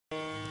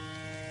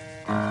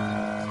Be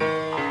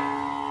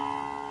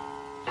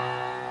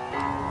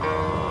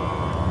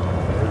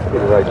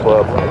the right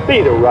club.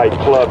 Be the right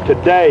club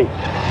today.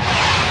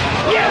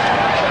 Yes!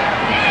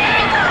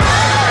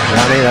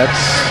 Johnny,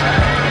 that's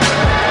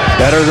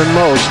better than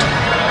most.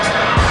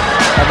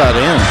 How about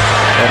in?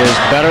 That is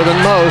better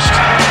than most.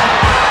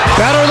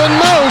 Better than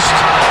most!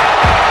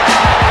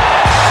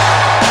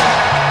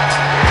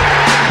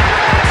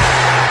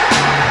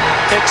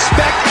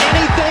 Expect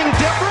anything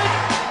different?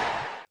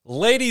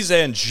 Ladies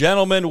and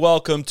gentlemen,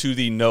 welcome to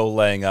the No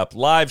Laying Up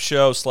live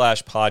show /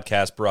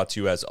 podcast brought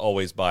to you as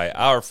always by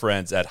our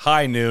friends at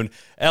High Noon.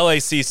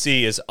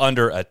 LACC is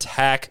under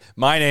attack.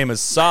 My name is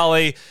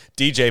Solly.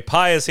 DJ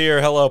Pie is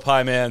here. Hello,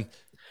 Pie Man.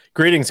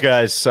 Greetings,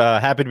 guys.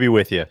 Happy to be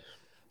with you.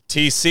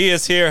 TC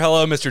is here.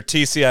 Hello, Mr.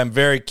 TC. I'm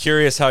very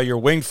curious how your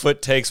winged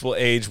foot takes will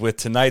age with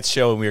tonight's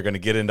show, and we are going to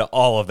get into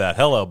all of that.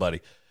 Hello,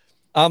 buddy.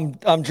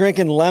 I'm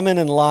drinking lemon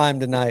and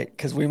lime tonight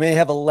because we may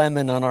have a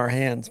lemon on our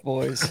hands,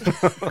 boys.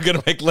 We're going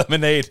to make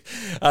lemonade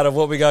out of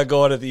what we got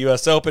going at the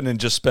U.S. Open and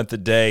just spent the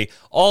day,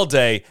 all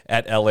day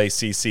at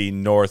LACC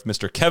North.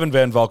 Mr. Kevin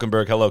Van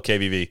Valkenburg. Hello,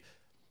 KVV.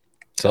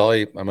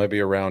 Solly, I might be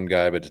a round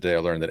guy, but today I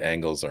learned that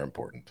angles are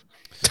important.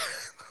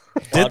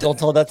 Don't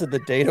tell that to the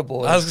data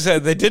boys. I was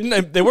going to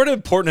say, they weren't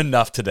important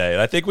enough today,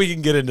 and I think we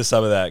can get into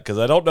some of that because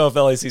I don't know if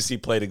LACC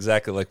played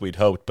exactly like we'd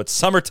hoped, but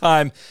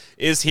summertime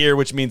is here,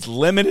 which means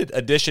limited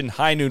edition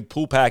High Noon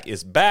Pool Pack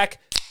is back.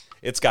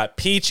 It's got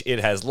peach, it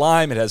has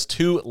lime, it has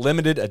 2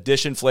 limited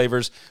edition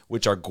flavors,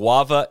 which are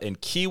guava and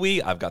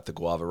kiwi. I've got the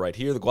guava right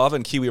here. The guava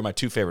and kiwi are my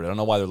 2 favorite. I don't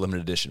know why they're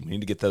limited edition. We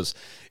need to get those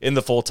in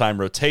the full-time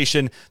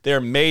rotation.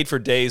 They're made for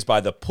days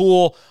by the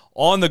pool,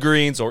 on the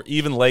greens, or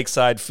even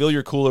lakeside. Fill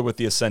your cooler with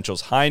the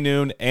essentials High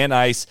Noon and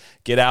ice.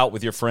 Get out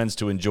with your friends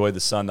to enjoy the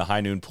sun. The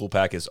High Noon Pool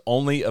Pack is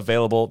only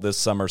available this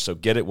summer, so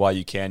get it while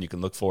you can. You can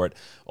look for it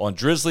on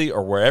Drizzly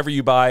or wherever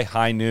you buy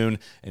High Noon.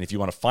 And if you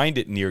want to find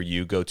it near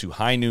you, go to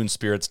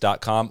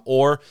highnoonspirits.com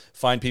or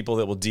find people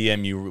that will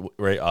DM you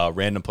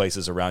random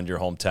places around your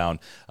hometown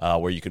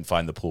where you can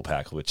find the pool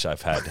pack, which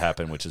I've had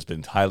happen, which has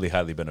been highly,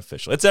 highly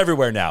beneficial. It's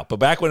everywhere now, but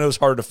back when it was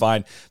harder to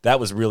find, that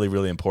was really,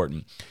 really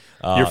important.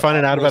 You're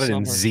finding out about it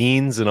in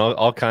zines and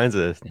all kinds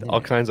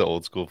of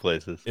old school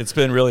places. It's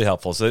been really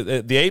helpful. So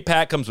the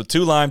 8-pack comes with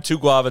 2 lime, 2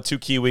 guava, 2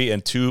 kiwi,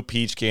 and 2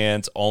 peach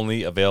cans.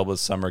 Only available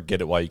this summer. Get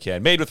it while you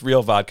can. Made with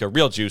real vodka,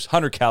 real juice,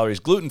 100 calories,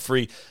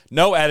 gluten-free,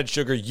 no added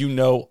sugar. You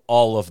know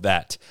all of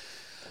that.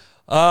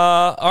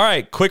 All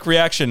right, quick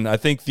reaction. I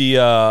think the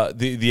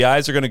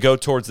eyes are going to go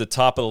towards the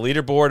top of the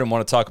leaderboard and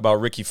want to talk about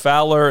Ricky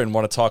Fowler and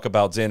want to talk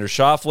about Xander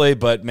Schauffele.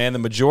 But, man, the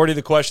majority of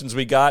the questions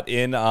we got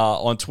in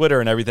on Twitter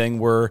and everything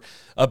were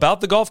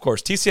about the golf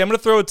course. TC, I'm going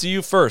to throw it to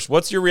you first.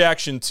 What's your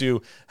reaction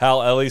to how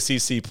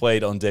LACC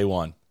played on day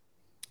one?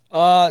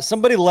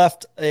 Somebody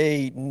left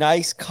a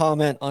nice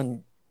comment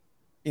on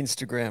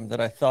Instagram that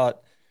I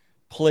thought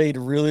played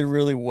really,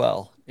 really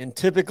well. In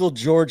typical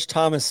George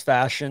Thomas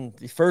fashion,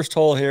 the first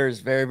hole here is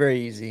very, very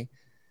easy.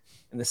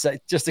 And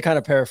just to kind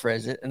of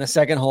paraphrase it, and the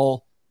second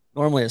hole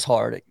normally is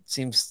hard. It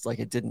seems like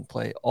it didn't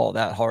play all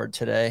that hard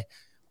today.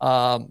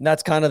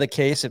 That's kind of the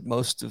case at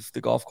most of the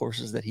golf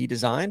courses that he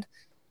designed.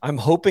 I'm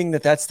hoping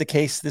that that's the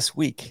case this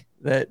week,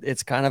 that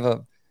it's kind of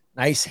a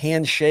nice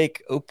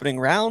handshake opening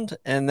round,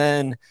 and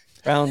then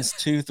rounds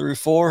 2 through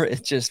 4,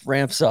 it just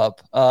ramps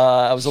up.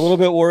 I was a little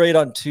bit worried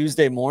on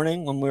Tuesday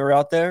morning when we were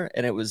out there,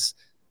 and it was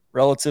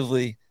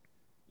relatively,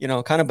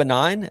 kind of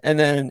benign. And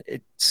then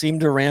it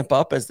seemed to ramp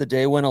up as the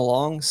day went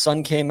along.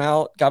 Sun came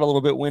out, got a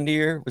little bit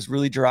windier, was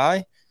really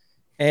dry.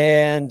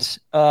 And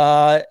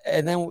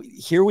then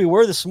here we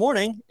were this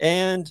morning,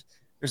 and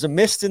there's a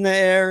mist in the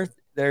air.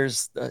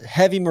 There's a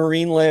heavy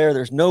marine layer.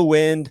 There's no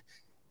wind.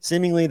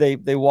 Seemingly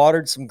they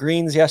watered some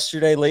greens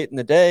yesterday late in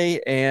the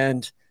day,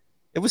 and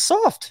it was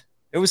soft.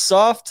 It was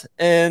soft.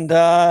 And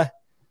I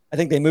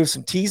think they moved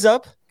some tees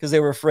up because they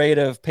were afraid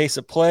of pace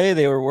of play.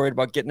 They were worried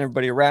about getting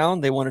everybody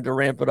around. They wanted to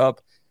ramp it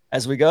up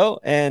as we go.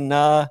 And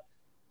I'm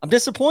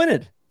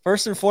disappointed.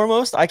 First and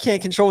foremost, I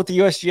can't control what the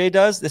USGA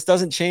does. This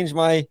doesn't change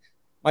my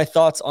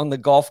thoughts on the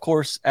golf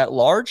course at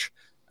large.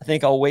 I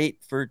think I'll wait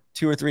for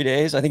 2 or 3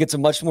 days. I think it's a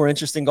much more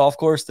interesting golf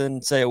course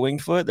than, say, a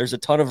Winged Foot. There's a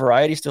ton of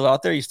variety still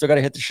out there. You still got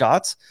to hit the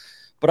shots.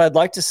 But I'd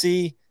like to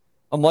see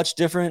a much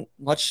different,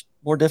 much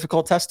more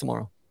difficult test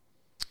tomorrow.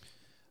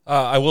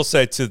 I will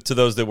say to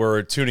those that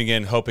were tuning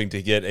in hoping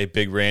to get a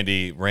Big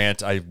Randy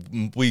rant,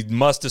 we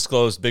must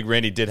disclose Big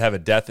Randy did have a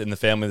death in the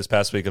family this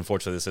past week.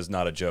 Unfortunately, this is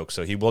not a joke.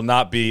 So he will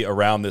not be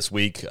around this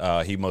week.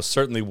 He most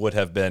certainly would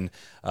have been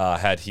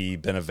had he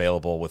been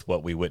available with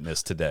what we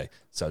witnessed today.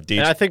 So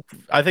and I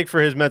think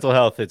for his mental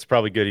health, it's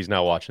probably good he's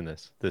not watching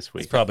this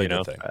week. It's probably a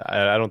good thing.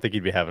 I don't think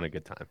he'd be having a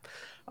good time.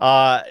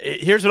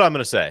 Here's what I'm going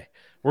to say.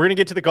 We're going to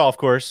get to the golf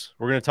course.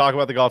 We're going to talk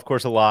about the golf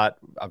course a lot.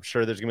 I'm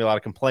sure there's going to be a lot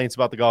of complaints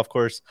about the golf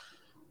course.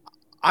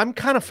 I'm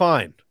kind of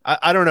fine.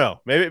 I don't know.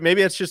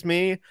 Maybe it's just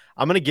me.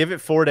 I'm going to give it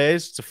 4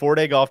 days. It's a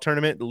 4-day golf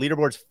tournament. The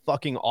leaderboard's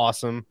fucking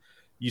awesome.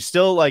 You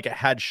still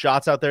had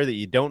shots out there that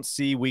you don't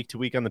see week to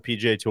week on the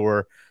PGA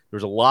Tour.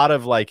 There's a lot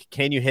of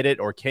can you hit it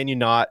or can you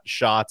not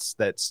shots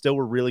that still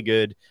were really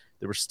good.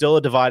 There was still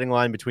a dividing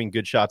line between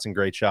good shots and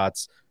great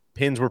shots.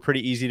 Pins were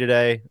pretty easy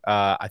today.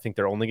 I think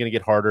they're only going to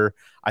get harder.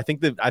 I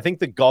think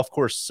the golf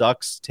course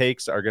sucks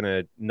takes are going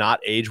to not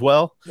age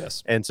well.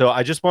 Yes. And so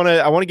I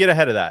want to get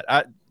ahead of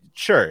that.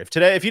 Sure.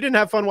 If you didn't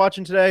have fun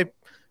watching today,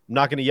 I'm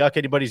not going to yuck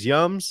anybody's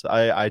yums.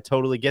 I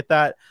totally get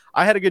that.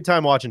 I had a good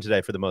time watching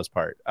today for the most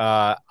part.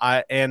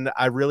 I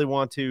really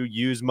want to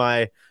use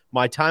my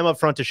time up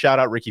front to shout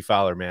out Ricky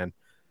Fowler, man.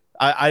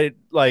 I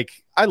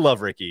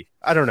love Ricky.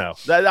 I don't know.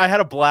 I had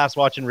a blast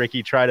watching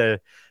Ricky try to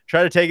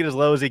take it as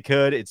low as he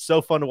could. It's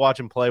so fun to watch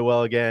him play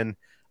well again.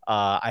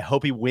 I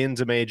hope he wins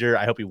a major.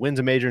 I hope he wins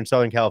a major in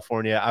Southern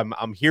California.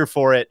 I'm here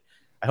for it.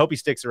 I hope he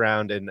sticks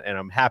around, and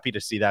I'm happy to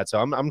see that. So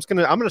I'm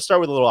gonna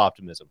start with a little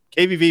optimism.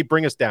 KVV,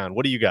 bring us down.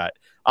 What do you got?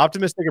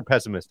 Optimistic or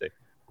pessimistic?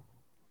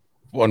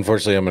 Well,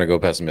 unfortunately, I'm going to go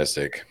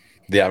pessimistic.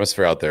 The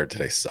atmosphere out there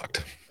today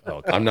sucked.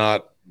 Okay. I'm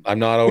not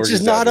over. Which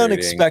is not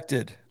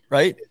unexpected,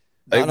 right?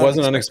 It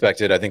wasn't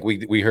unexpected. I think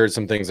we heard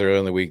some things earlier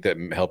in the week that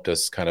helped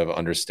us kind of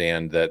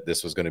understand that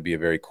this was going to be a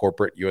very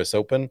corporate U.S.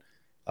 Open.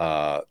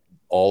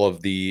 All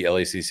of the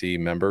LACC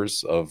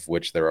members, of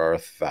which there are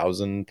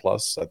 1,000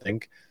 plus, I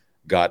think,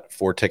 got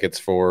 4 tickets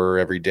for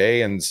every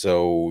day. And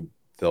so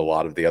a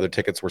lot of the other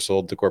tickets were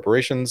sold to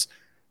corporations.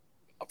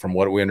 From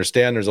what we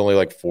understand, there's only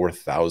like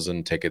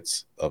 4,000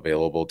 tickets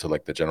available to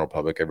like the general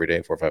public every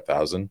day, 4,000 or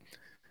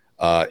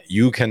 5,000.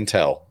 You can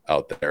tell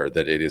out there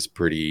that it is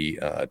pretty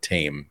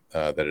tame,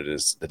 that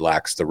it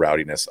lacks the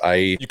rowdiness.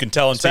 You can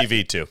tell on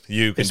TV too.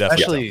 You can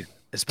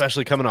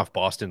especially coming off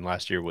Boston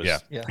last year was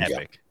epic.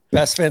 Yeah.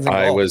 Best fans in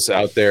golf. I was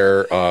out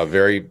there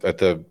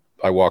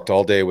I walked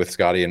all day with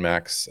Scotty and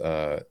Max,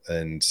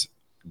 and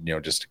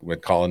just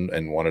with Colin,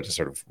 and wanted to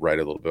sort of write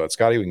a little bit about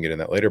Scotty. We can get in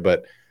that later,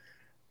 but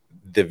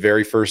the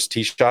very first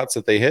tee shots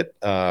that they hit,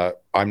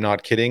 I'm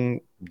not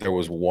kidding, there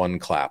was one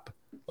clap,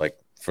 like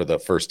for the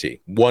first tee,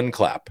 one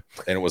clap,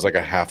 and it was like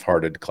a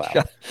half-hearted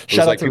clap.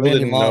 Shout out to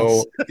Randy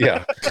Moss.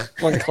 Yeah,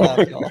 one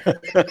clap, y'all.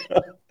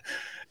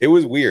 It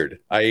was weird.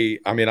 I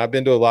mean, I've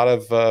been to a lot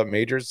of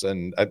majors,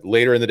 and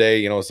later in the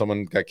day,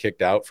 someone got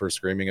kicked out for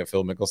screaming at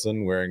Phil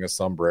Mickelson wearing a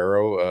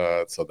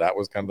sombrero. So that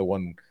was kind of the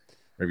one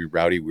maybe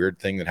rowdy, weird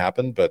thing that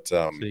happened. But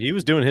so he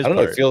was doing his. I don't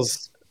know. Part. It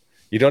feels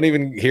you don't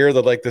even hear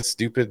the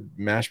stupid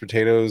mashed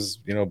potatoes,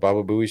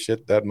 Baba Booey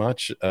shit that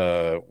much,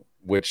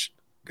 which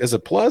is a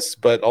plus,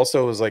 but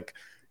also is like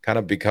kind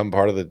of become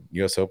part of the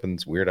U.S.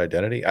 Open's weird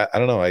identity. I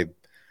don't know.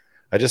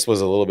 I just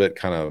was a little bit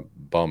kind of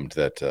bummed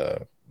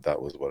that. That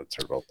was what it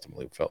sort of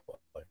ultimately felt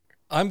like.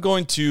 I'm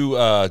going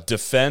to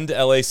defend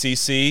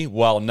LACC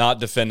while not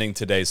defending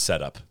today's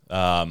setup.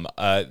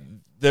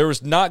 There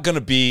was not going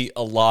to be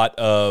a lot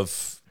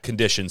of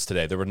conditions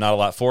today. There were not a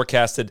lot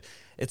forecasted.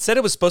 It said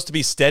it was supposed to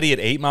be steady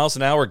at 8 miles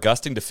an hour,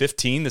 gusting to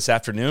 15 this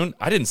afternoon.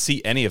 I didn't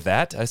see any of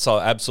that. I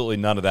saw absolutely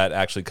none of that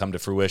actually come to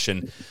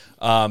fruition.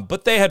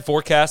 But they had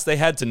forecasts. They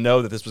had to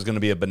know that this was going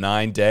to be a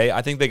benign day.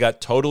 I think they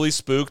got totally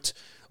spooked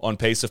on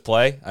pace of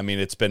play. I mean,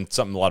 it's been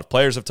something a lot of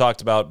players have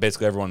talked about.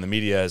 Basically, everyone in the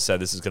media has said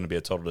this is going to be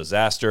a total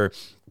disaster.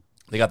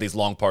 They got these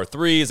long par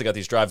threes. They got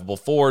these drivable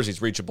fours,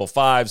 these reachable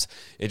fives.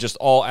 It just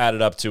all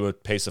added up to a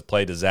pace of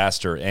play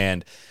disaster.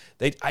 And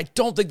I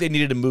don't think they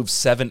needed to move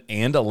 7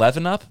 and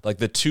 11 up. Like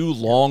the 2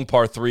 long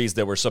par threes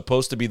that were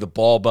supposed to be the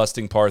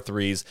ball-busting par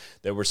threes,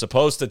 that were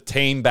supposed to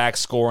tame back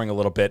scoring a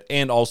little bit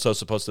and also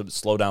supposed to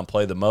slow down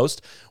play the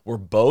most, were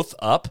both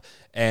up.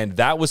 And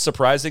that was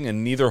surprising,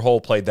 and neither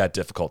hole played that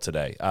difficult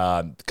today.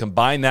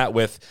 Combine that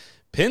with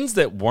pins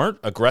that weren't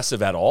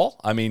aggressive at all.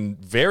 I mean,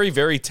 very,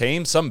 very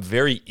tame, some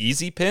very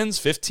easy pins.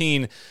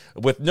 15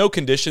 with no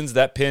conditions,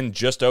 that pin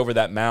just over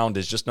that mound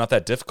is just not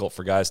that difficult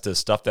for guys to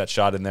stuff that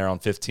shot in there on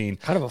 15.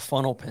 Kind of a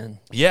funnel pin.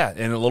 Yeah,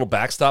 and a little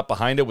backstop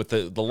behind it with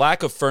the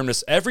lack of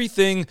firmness.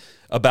 Everything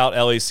about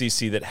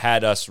LACC that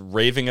had us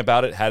raving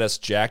about it, had us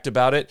jacked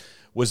about it,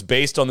 was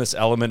based on this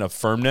element of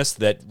firmness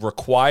that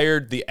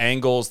required the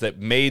angles that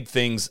made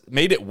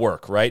it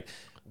work, right?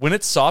 When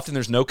it's soft and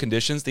there's no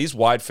conditions, these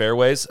wide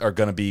fairways are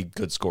going to be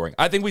good scoring.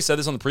 I think we said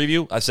this on the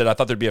preview. I said I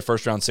thought there'd be a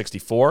first round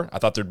 64. I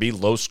thought there'd be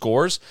low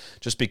scores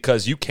just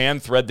because you can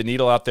thread the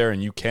needle out there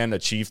and you can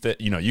achieve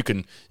that. You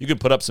can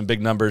put up some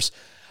big numbers.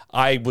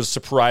 I was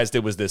surprised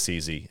it was this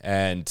easy,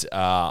 and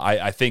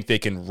I think they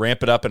can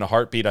ramp it up in a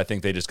heartbeat. I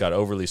think they just got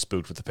overly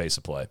spooked with the pace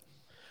of play.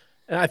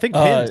 And I think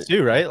pins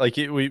too, right? Like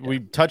we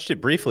touched it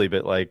briefly,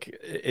 but like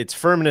it's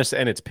firmness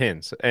and it's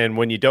pins. And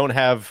when you don't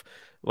have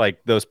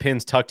like those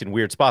pins tucked in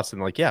weird spots, then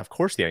like, yeah, of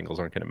course the angles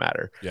aren't going to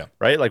matter. Yeah.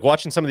 Right. Like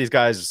watching some of these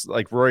guys,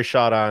 like Rory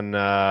shot on,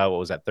 what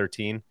was that?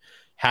 13,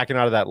 hacking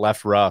out of that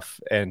left rough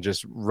and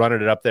just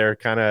running it up there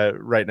kind of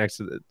right next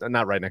to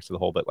not right next to the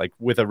hole, but like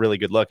with a really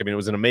good look. I mean, it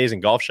was an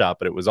amazing golf shot,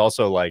 but it was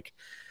also like,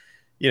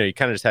 you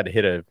kind of just had to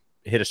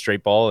hit a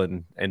straight ball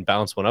and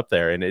bounce one up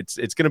there. And it's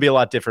going to be a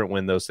lot different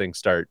when those things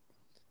start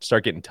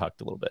getting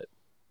tucked a little bit.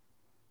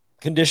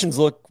 Conditions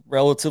look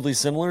relatively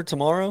similar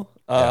tomorrow.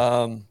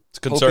 Yeah. It's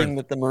a concern. Hoping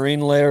that the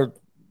marine layer,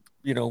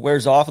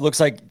 wears off. It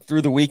looks like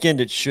through the weekend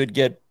it should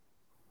get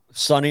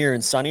sunnier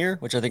and sunnier,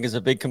 which I think is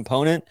a big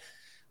component.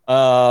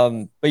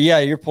 But yeah,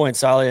 your point,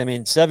 Sally. I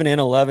mean, 7 and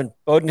 11.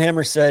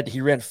 Bodenhammer said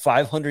he ran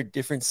 500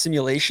 different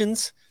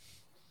simulations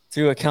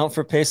to account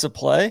for pace of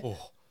play.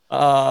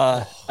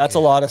 That's a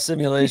lot of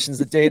simulations.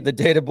 The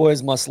data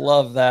boys must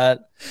love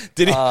that.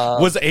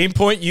 Was aim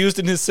point used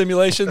in his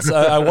simulations?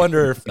 I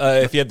wonder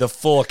if he had the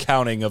full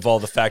accounting of all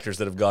the factors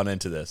that have gone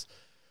into this.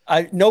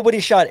 Nobody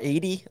shot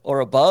 80 or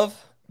above,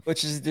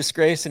 which is a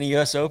disgrace in a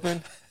U.S.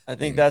 Open. I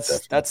think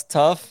that's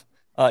tough.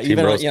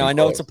 Even I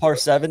know it's a par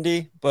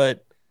 70,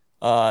 but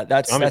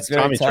that's very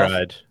Tommy tough.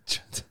 Tried.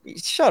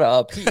 Shut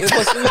up! It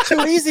was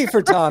too easy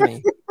for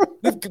Tommy.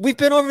 We've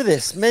been over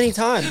this many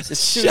times.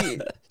 It's too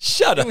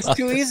shut up. It was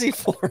too easy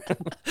for him.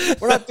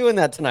 We're not doing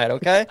that tonight,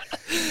 okay?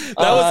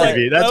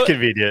 That's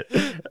convenient.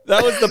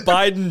 That was the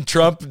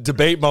Biden-Trump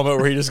debate moment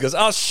where he just goes,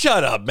 "Oh,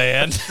 shut up,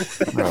 man."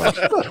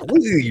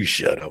 You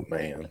shut up,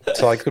 man.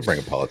 So I could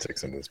bring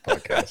politics into this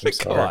podcast. I'm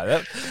Come sorry.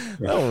 on,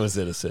 that one was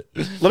innocent.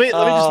 Let me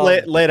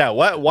just lay it out.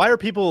 Why are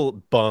people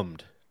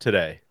bummed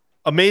today?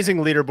 Amazing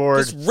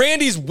leaderboard.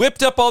 Randy's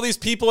whipped up all these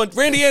people, and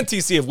Randy and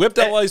TC have whipped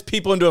up all these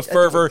people into a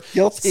fervor.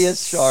 Guilty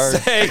as charged.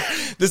 Say,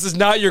 this is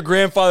not your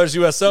grandfather's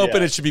U.S. Open.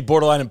 Yeah. It should be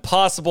borderline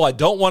impossible. I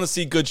don't want to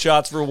see good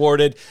shots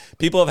rewarded.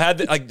 People have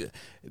had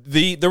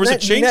there was a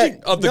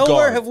changing of the guard.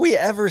 Nowhere have we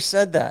ever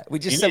said that. We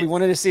just said we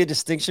wanted to see a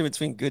distinction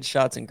betwing good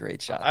shots and great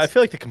shots. I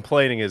feel like the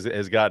complaining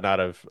has gotten out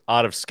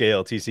of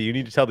scale. TC, you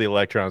need to tell the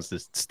electrons to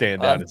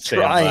stand down and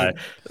stand by.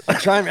 I'm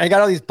trying. I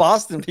got all these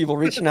Boston people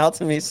reaching out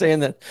to me saying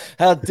that,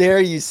 how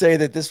dare you say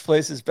that this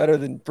place is better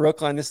than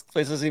Brookline? This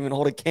place doesn't even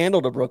hold a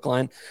candle to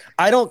Brookline.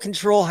 I don't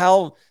control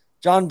how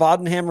John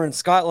Bodenhammer and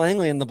Scott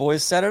Langley and the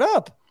boys set it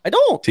up. I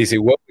don't. TC,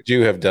 what would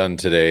you have done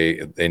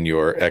today in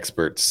your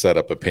expert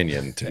setup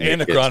opinion to And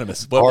make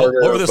agronomist. it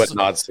harder, what were the, but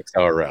not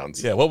 6-hour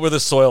rounds? Yeah, what were the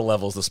soil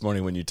levels this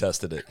morning when you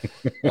tested it?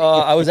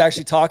 I was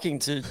actually talking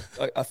to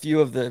a few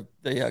of the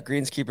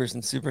greenskeepers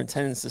and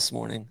superintendents this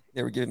morning.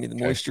 They were giving me the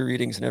moisture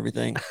readings and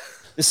everything.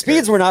 The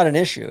speeds were not an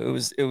issue.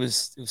 It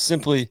was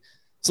simply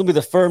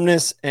the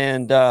firmness,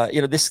 and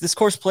this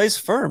course plays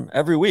firm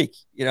every week.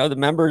 The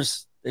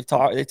members they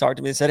talked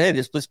to me and said, hey,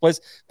 this place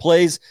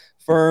plays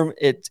firm.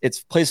 It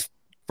plays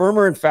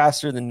firmer and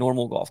faster than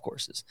normal golf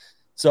courses.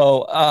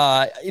 So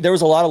there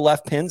was a lot of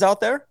left pins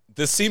out there.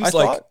 There seems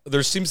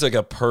like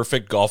a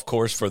perfect golf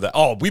course for that.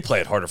 Oh, we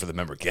play it harder for the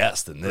member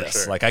guest than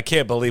this. Sure. Like, I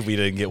can't believe we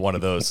didn't get one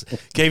of those.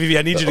 KVV,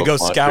 I need you to go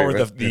scour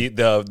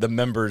the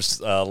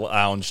members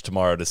lounge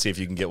tomorrow to see if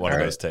you can get one of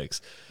those takes.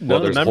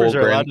 None of the members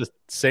are allowed to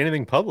say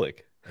anything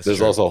public.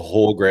 There's also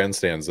whole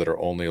grandstands that are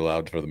only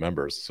allowed for the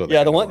members. So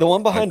yeah, the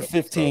one behind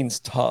 15's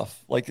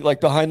tough.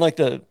 Like behind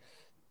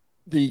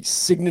the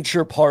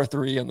signature par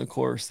 3 on the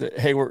course. That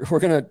hey, we're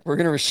gonna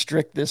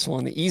restrict this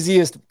one. The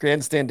easiest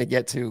grandstand to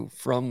get to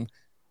from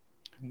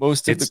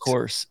most of the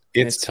course.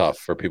 It's tough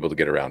for people to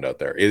get around out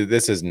there.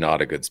 This is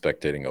not a good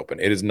spectating open.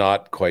 It is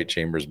not quite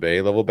Chambers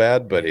Bay level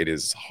bad, but it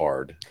is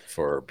hard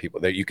for people.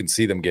 That you can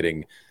see them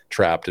getting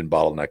trapped and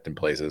bottlenecked in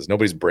places.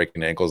 Nobody's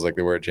breaking ankles like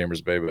they were at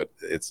Chambers Bay, but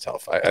it's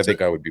tough. I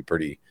think I would be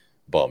pretty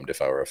bummed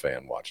if I were a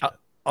fan watching it.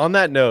 On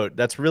that note,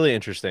 that's really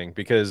interesting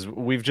because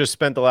we've just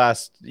spent the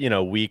last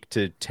week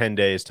to 10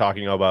 days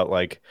talking about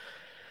like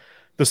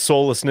the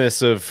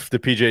soullessness of the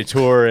PGA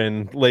Tour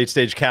and late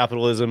stage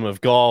capitalism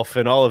of golf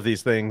and all of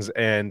these things.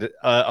 And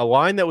a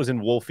line that was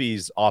in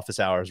Wolfie's office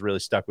hours really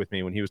stuck with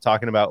me when he was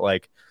talking about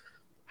like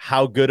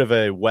how good of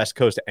a West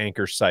Coast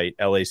anchor site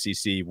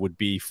LACC would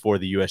be for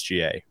the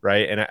USGA,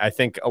 right? And I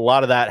think a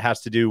lot of that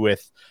has to do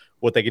with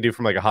what they can do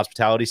from like a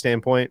hospitality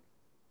standpoint,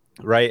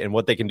 right? And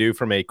what they can do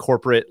from a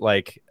corporate,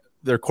 like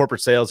their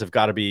corporate sales have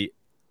got to be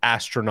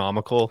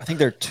astronomical. I think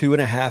they're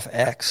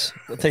 2.5x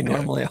what they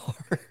normally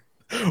are.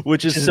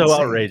 Which is so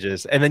insane.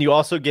 Outrageous. And then you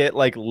also get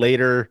like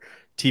later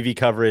TV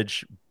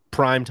coverage,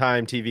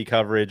 primetime TV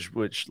coverage,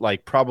 which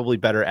like probably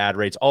better ad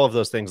rates, all of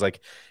those things. Like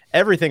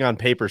everything on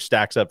paper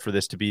stacks up for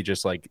this to be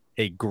just like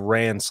a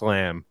grand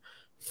slam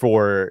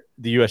for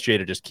the USGA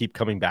to just keep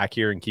coming back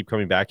here and keep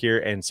coming back here.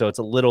 And so it's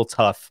a little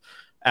tough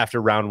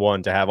after round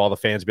one to have all the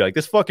fans be like,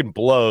 this fucking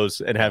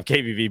blows, and have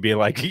KVV being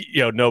like,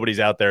 nobody's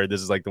out there. This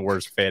is like the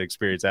worst fan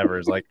experience ever.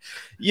 It's like,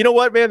 you know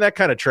what, man, that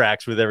kind of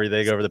tracks with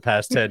everything over the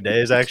past 10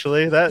 days.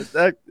 Actually,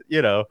 that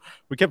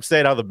we kept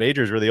saying how the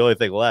majors were the only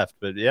thing left,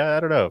 but yeah, I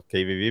don't know.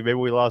 KVV, maybe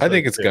we lost. I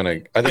think it's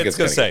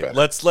gonna say,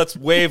 let's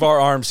wave our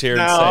arms here.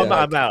 I'm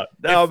out.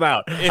 I'm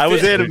out. I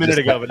was in a minute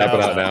ago, but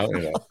now.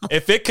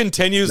 If it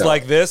continues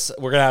like this,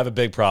 we're gonna have a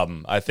big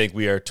problem. I think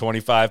we are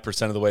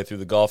 25% of the way through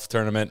the golf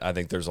tournament. I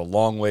think there's a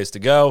long ways to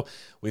go.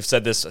 We've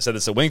said this. I said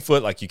this at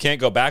Wingfoot. Like, you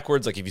can't go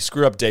backwards. Like, if you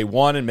screw up day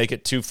one and make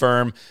it too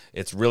firm,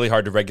 it's really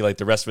hard to regulate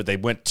the rest of it. They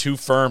went too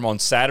firm on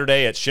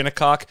Saturday at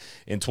Shinnecock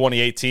in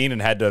 2018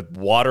 and had to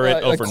water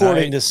it overnight.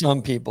 According to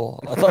some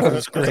people, I thought it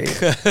was great.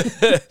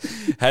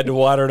 Had to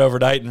water it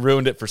overnight and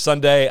ruined it for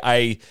Sunday.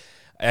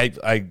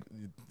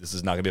 this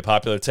is not going to be a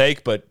popular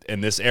take, but in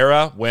this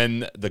era,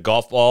 when the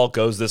golf ball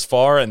goes this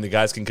far and the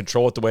guys can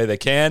control it the way they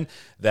can,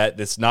 that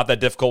it's not that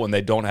difficult when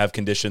they don't have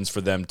conditions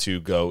for them to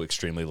go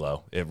extremely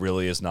low. It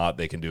really is not.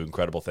 They can do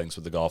incredible things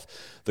with the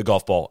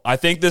golf ball. I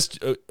think this,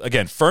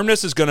 again,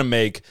 firmness is going to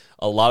make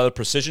a lot of the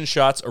precision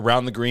shots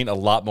around the green a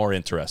lot more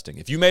interesting.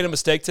 If you made a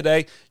mistake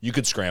today, you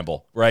could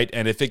scramble, right?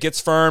 And if it gets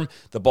firm,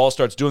 the ball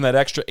starts doing that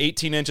extra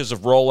 18 inches of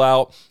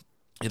rollout.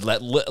 It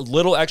let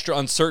little extra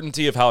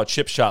uncertainty of how a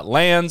chip shot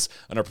lands,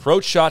 an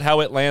approach shot,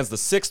 how it lands. The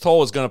sixth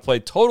hole is going to play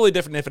totally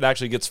different if it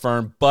actually gets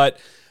firm, but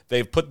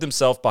they've put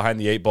themselves behind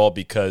the 8 ball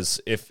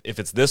because if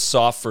it's this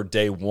soft for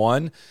day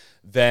one,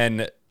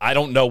 then I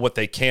don't know what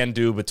they can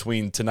do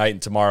between tonight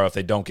and tomorrow if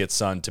they don't get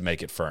sun to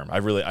make it firm. I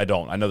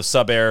don't. I know the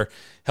sub-air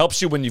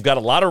helps you when you've got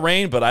a lot of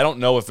rain, but I don't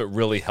know if it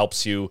really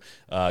helps you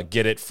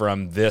get it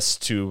from this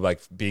to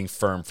like being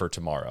firm for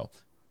tomorrow.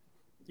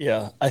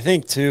 Yeah, I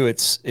think too.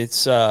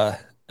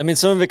 I mean,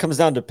 some of it comes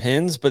down to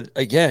pins, but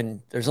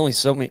again, there's only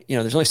so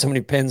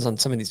many pins on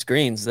some of these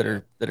greens that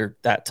are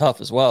that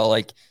tough as well.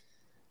 Like,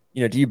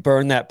 do you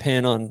burn that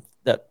pin on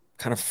that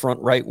kind of front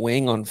right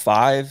wing on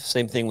 5?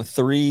 Same thing with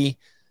 3.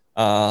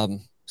 Same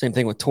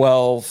thing with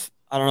 12.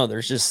 I don't know.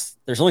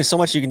 There's only so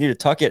much you can do to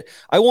tuck it.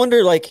 I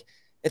wonder, like,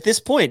 at this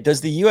point, does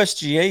the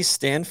USGA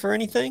stand for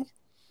anything?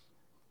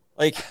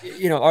 Like,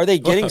 are they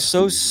getting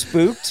so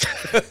spooked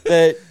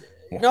that?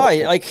 No,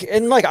 I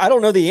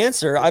don't know the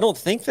answer. I don't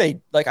think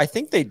I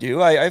think they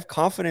do. I have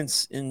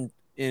confidence in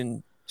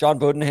John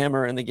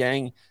Bodenhammer and the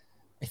gang,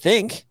 I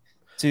think,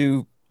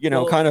 to,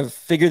 kind of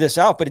figure this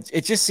out. But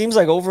it just seems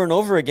like over and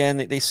over again,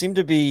 they seem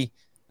to be,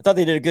 I thought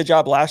they did a good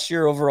job last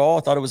year overall.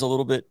 I thought it was a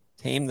little bit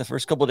tame the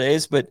first couple of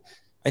days, but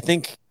I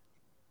think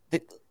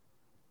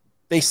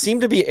they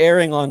seem to be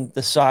erring on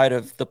the side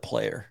of the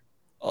player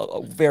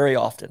very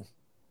often.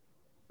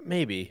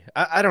 Maybe.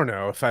 I don't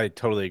know if I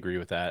totally agree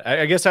with that.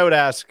 I guess I would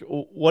ask,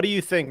 what do you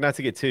think, not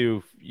to get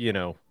too,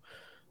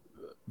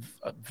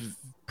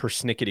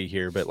 persnickety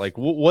here, but like,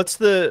 what's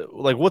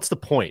the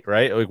point,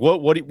 right? Like,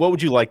 what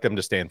would you like them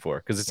to stand for?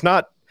 Because it's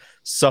not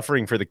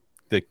suffering for the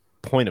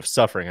point of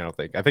suffering, I don't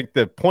think. I think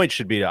the point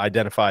should be to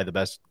identify the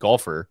best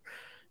golfer.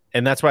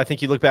 And that's why I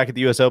think you look back at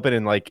the U.S. Open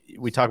and like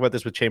we talk about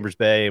this with Chambers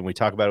Bay and we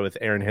talk about it with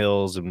Aaron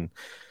Hills and,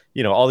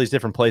 all these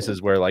different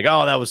places where like,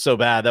 oh, that was so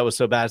bad. That was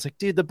so bad. It's like,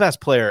 dude, the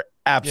best player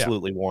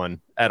absolutely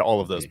won at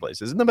all of those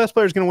places. And the best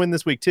player is going to win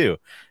this week too.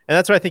 And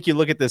that's why I think you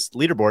look at this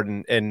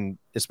leaderboard and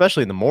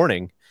especially in the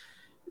morning,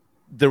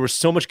 there was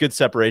so much good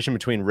separation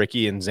between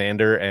Ricky and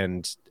Xander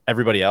and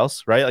everybody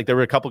else, right? Like there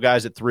were a couple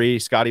guys at 3.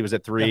 Scotty was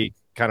at 3,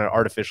 kind of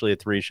artificially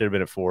at 3, should have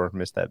been at 4,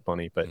 missed that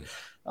bunny.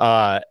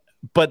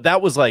 But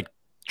that was like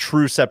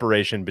true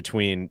separation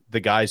between the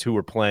guys who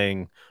were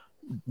playing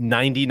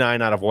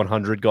 99 out of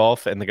 100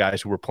 golf and the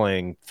guys who were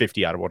playing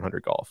 50 out of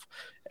 100 golf.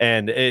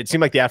 And it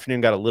seemed like the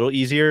afternoon got a little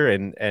easier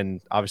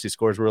and obviously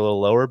scores were a little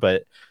lower,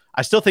 but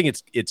I still think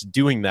it's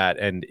doing that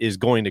and is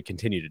going to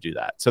continue to do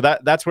that. So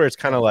that's where it's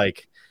kind of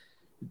like,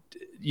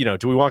 do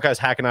we want guys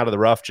hacking out of the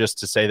rough just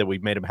to say that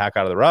we've made them hack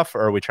out of the rough,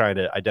 or are we trying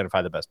to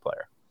identify the best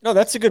player? No,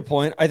 that's a good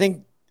point. I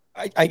think,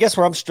 I guess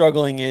where I'm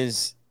struggling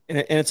is,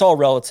 and it's all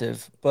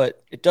relative,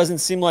 but it doesn't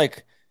seem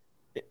like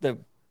the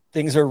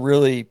things are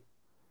really,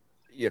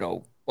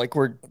 like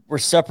we're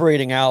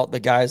separating out the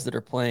guys that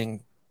are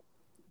playing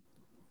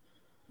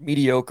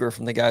mediocre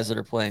from the guys that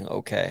are playing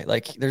okay.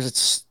 Like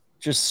there's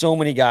just so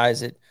many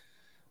guys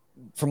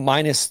from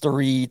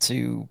 -3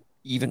 to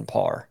even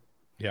par,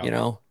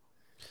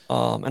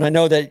 and I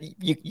know that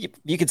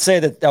you could say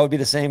that would be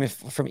the same if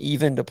from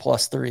even to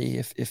 +3,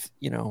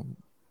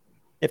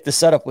 if the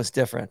setup was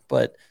different,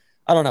 but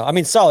I don't know. I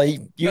mean,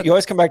 Solly, you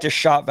always come back to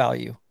shot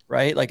value,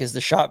 right? Like, is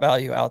the shot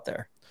value out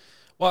there?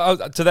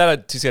 Well, to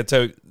that, TC, I'd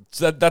tell you,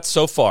 that's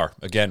so far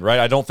again, right?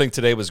 I don't think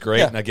today was great.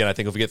 Yeah. And again, I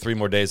think if we get 3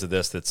 more days of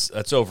this,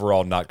 that's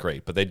overall not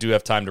great, but they do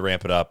have time to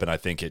ramp it up. And I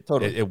think it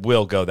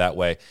will go that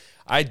way.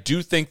 I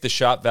do think the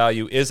shot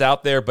value is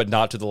out there, but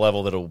not to the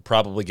level that it will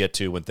probably get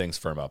to when things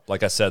firm up.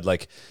 Like I said, I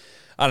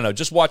don't know,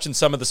 just watching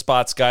some of the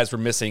spots guys were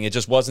missing, it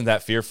just wasn't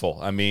that fearful.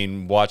 I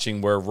mean,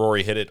 watching where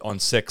Rory hit it on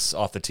 6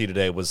 off the tee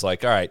today was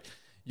like, all right,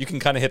 you can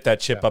kind of hit that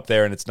chip up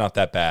there and it's not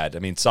that bad. I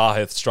mean,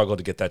 Sahith struggled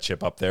to get that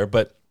chip up there,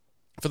 but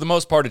for the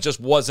most part, it just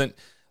wasn't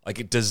like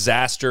a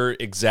disaster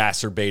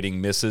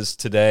exacerbating misses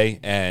today.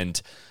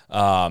 And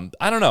I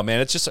don't know, man,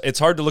 it's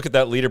hard to look at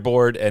that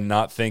leaderboard and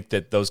not think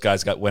that those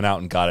guys went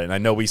out and got it. And I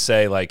know we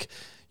say like,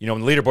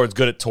 when the leaderboard's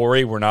good at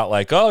Torrey, we're not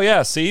like, oh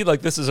yeah, see,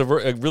 like this is a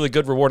really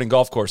good, rewarding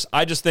golf course.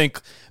 I just think,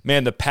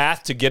 man, the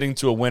path to getting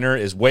to a winner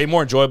is way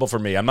more enjoyable for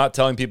me. I'm not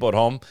telling people at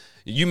home,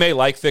 you may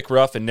like thick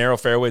rough and narrow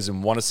fairways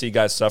and want to see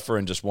guys suffer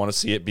and just want to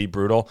see it be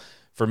brutal.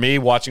 For me,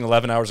 watching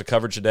 11 hours of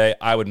coverage today,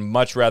 I would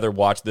much rather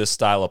watch this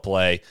style of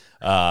play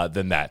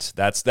than that.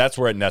 That's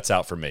where it nets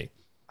out for me.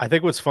 I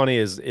think what's funny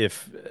is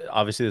if,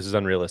 obviously this is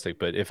unrealistic,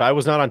 but if I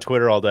was not on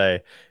Twitter all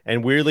day,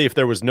 and weirdly, if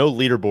there was no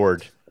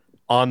leaderboard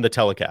on the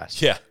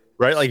telecast. Yeah.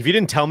 Right? Like if you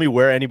didn't tell me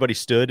where anybody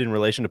stood in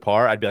relation to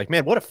par, I'd be like,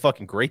 man, what a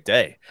fucking great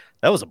day.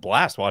 That was a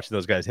blast watching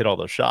those guys hit all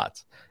those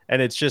shots.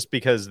 And it's just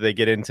because they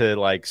get into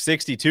like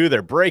 62,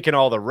 they're breaking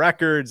all the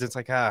records. It's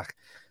like,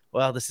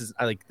 well, this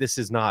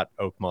is not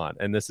Oakmont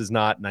and this is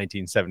not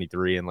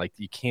 1973. And like,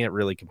 you can't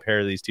really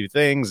compare these two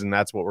things. And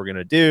that's what we're going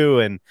to do.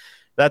 And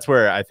that's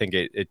where I think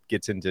it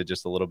gets into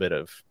just a little bit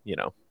of,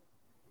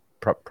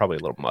 probably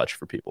a little much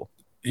for people.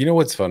 You know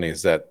what's funny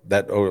is that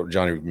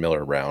Johnny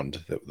Miller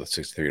round, the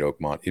 63 at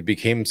Oakmont, it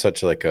became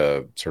such like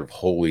a sort of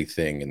holy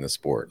thing in the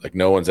sport. Like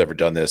no one's ever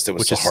done this. It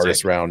was the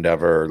hardest round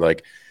ever.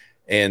 Like,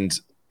 and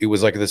it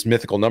was like this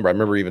mythical number. I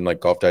remember even like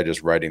Golf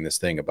Digest writing this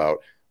thing about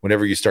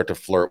whenever you start to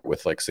flirt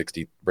with like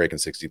 60 breaking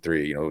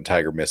 63,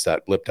 Tiger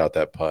blipped out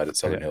that putt at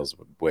Southern Hills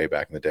way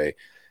back in the day. It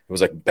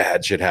was like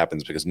bad shit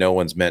happens because no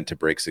one's meant to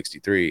break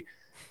 63.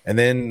 And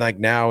then like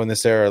now in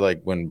this era,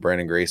 like when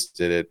Brandon Grace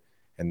did it,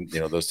 and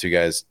those two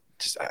guys,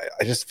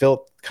 I just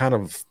felt kind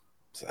of,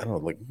 I don't know,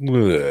 like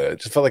it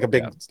just felt like a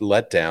big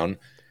letdown.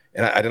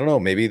 And I don't know,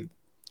 maybe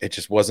it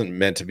just wasn't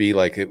meant to be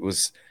like it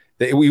was.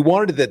 We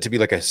wanted that to be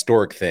like a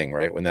historic thing,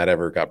 right? When that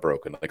ever got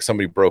broken, like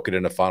somebody broke it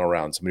in a final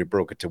round, somebody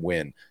broke it to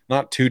win.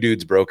 Not two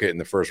dudes broke it in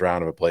the first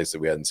round of a place that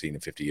we hadn't seen in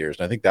 50 years.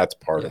 And I think that's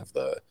part of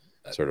the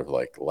sort of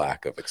like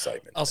lack of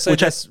excitement. I'll say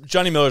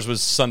Johnny Miller's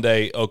was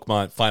Sunday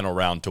Oakmont final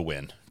round to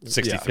win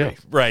 63,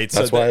 right?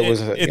 That's so why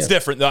it's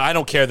different. I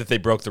don't care that they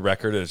broke the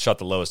record and it shot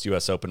the lowest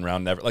U.S. Open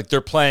round ever. Like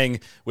they're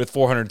playing with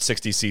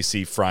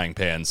 460cc frying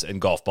pans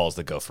and golf balls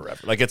that go forever.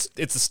 Like it's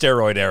a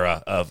steroid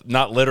era of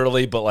not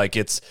literally, but like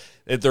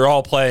they're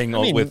all playing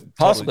with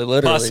possibly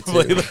literally,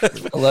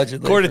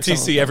 allegedly. According to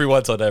TC,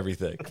 everyone's on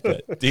everything.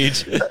 But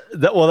Deej.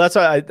 Well, that's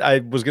why I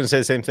was going to say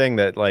the same thing.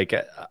 That like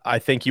I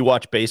think you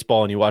watch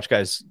baseball and you watch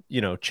guys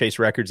chase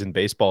records in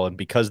baseball, and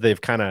because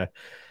they've kind of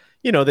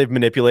they've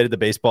manipulated the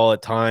baseball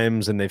at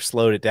times and they've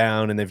slowed it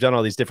down and they've done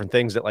all these different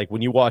things that like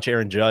when you watch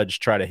Aaron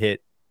Judge try to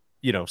hit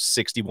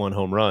 61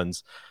 home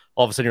runs,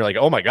 all of a sudden you're like,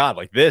 oh my God,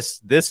 like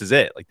this is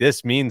it. Like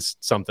this means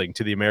something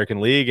to the American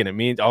League. And it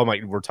means,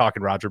 we're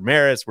talking Roger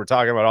Maris. We're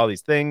talking about all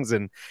these things.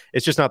 And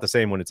it's just not the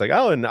same when it's like,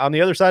 and on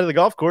the other side of the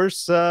golf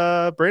course,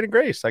 Brandon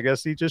Grace, I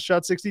guess he just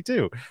shot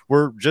 62.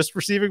 We're just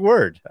receiving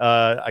word.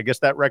 I guess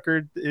that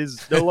record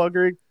is no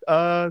longer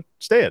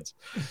stands.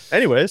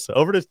 Anyways,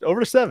 over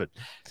to 7,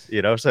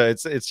 so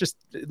it's just,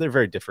 they're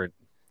very different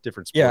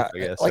sports, I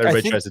guess. Like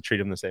everybody tries to treat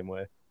them the same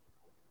way.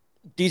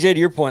 DJ, to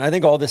your point, I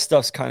think all this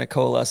stuff's kind of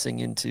coalescing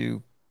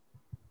into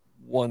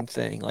one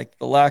thing, like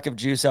the lack of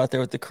juice out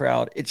there with the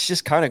crowd. It's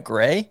just kind of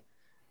gray,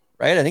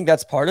 right? I think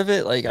that's part of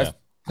it. Like I've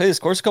played this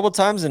course a couple of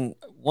times, and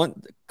a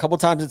couple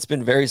of times it's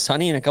been very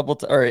sunny,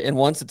 and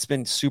once it's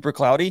been super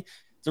cloudy.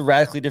 It's a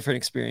radically different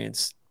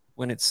experience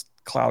when it's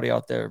cloudy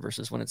out there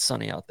versus when it's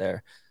sunny out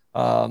there.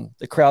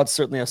 The crowd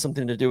certainly has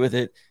something to do with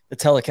it. The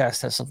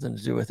telecast has something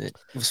to do with it.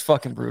 It was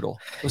fucking brutal.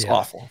 It was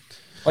awful.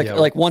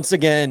 Like once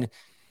again,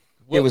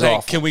 it was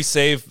awful. Can we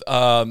save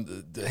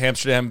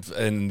Amsterdam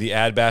and the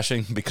ad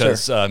bashing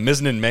because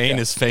Mizzen Maine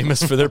is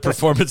famous for their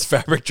performance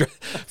fabric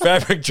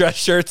dress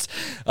shirts.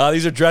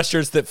 These are dress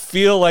shirts that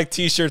feel like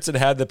T-shirts and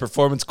have the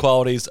performance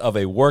qualities of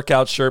a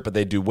workout shirt, but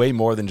they do way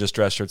more than just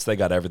dress shirts. They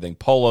got everything: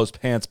 polos,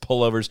 pants,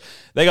 pullovers.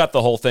 They got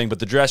the whole thing. But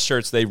the dress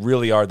shirts, they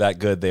really are that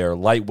good. They are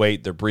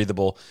lightweight. They're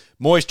breathable.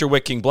 Moisture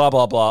wicking, blah,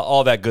 blah, blah,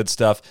 all that good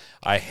stuff.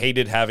 I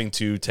hated having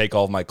to take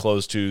all of my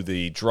clothes to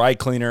the dry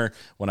cleaner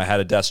when I had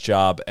a desk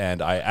job,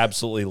 and I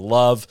absolutely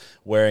love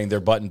wearing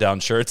their button-down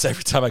shirts.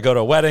 Every time I go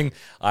to a wedding,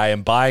 I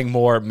am buying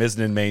more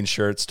Mizzen Maine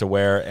shirts to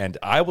wear, and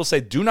I will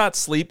say do not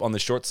sleep on the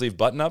short-sleeve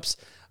button-ups.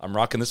 I'm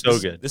rocking this. So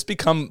good. This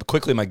become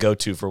quickly my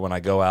go-to for when I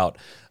go out.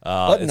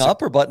 Button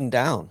up or button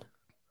down?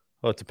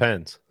 Well, it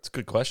depends. It's a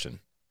good question.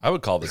 I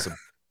would call this a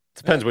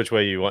Depends which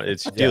way you want.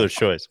 It's dealer's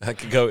choice. It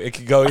could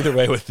go either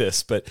way with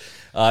this, but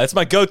it's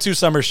my go-to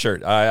summer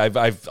shirt.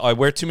 I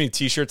wear too many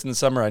T-shirts in the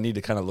summer. I need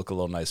to kind of look a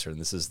little nicer, and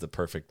this is the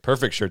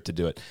perfect shirt to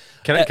do it.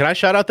 Can I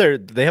shout out there?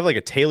 They have like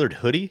a tailored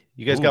hoodie.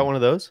 You guys got one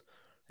of those?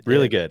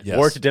 Really good. Yes.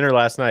 Wore it to dinner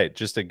last night.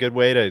 Just a good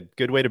way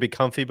to be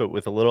comfy, but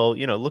with a little,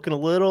 looking a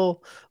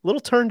little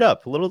turned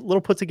up, a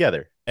little put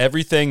together.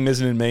 Everything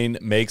Mizzen Maine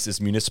makes is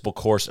municipal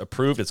course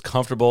approved. It's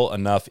comfortable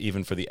enough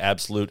even for the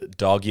absolute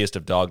doggiest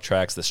of dog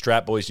tracks. The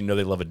Strat Boys, they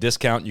love a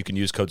discount. You can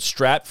use code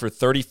STRAP for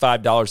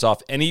 $35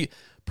 off any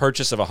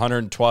purchase of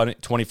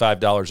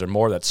 $125 or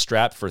more. That's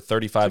STRAP for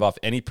 $35 off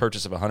any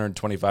purchase of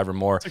 $125 or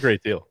more. It's a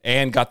great deal.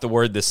 And got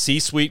the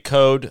C-Suite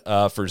code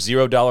for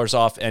 $0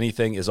 off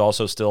anything is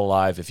also still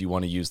alive if you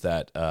want to use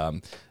that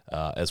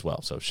as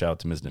well. So shout out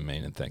to Mizzen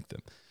Maine and thank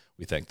them.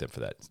 We thank them for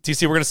that.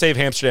 TC, we're going to save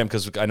Amsterdam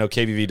because I know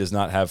KVV does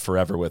not have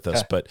forever with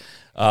us. But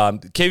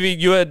KV,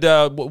 you had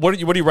what are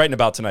you writing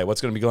about tonight?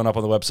 What's going to be going up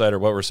on the website, or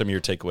what were some of your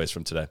takeaways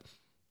from today?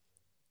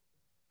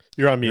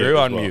 You're on mute. You're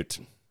on mute.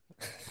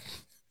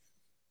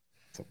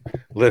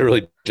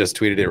 Literally just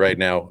tweeted it right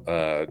now.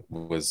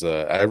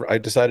 I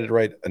decided to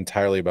write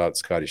entirely about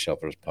Scotty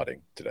Scheffler's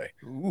putting today.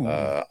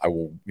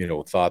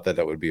 I thought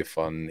that would be a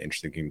fun,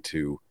 interesting thing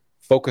to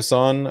focus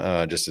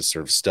on, just to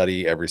sort of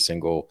study every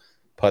single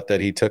putt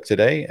that he took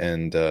today,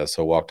 and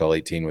so walked all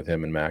 18 with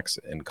him and Max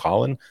and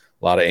Colin.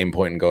 A lot of aim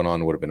pointing going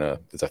on. Would have been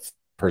it's a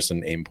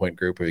person aim point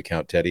group if you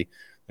count Teddy.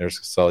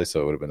 There's Sully, so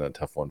it would have been a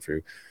tough one for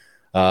you.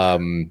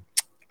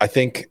 I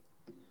think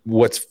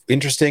what's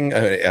interesting,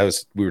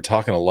 we were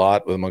talking a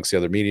lot amongst the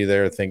other media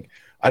there.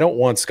 I don't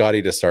want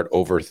Scotty to start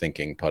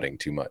overthinking putting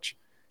too much.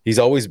 He's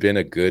always been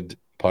a good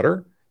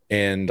putter,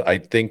 and I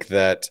think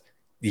that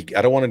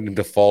I don't want him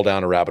to fall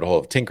down a rabbit hole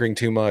of tinkering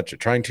too much or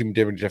trying too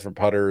many different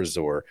putters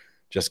or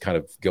just kind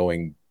of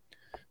going,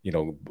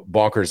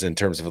 bonkers in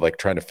terms of like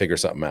trying to figure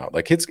something out.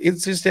 Like it's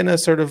just in a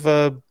sort of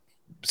a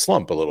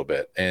slump a little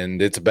bit,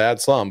 and it's a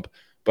bad slump.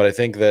 But I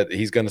think that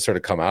he's going to sort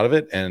of come out of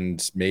it,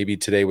 and maybe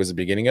today was the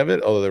beginning of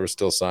it, although there were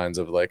still signs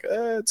of like,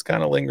 it's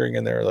kind of lingering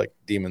in there like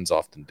demons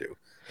often do.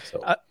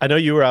 So I know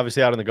you were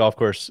obviously out on the golf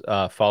course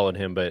following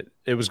him, but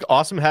it was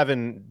awesome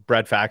having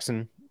Brad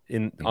Faxon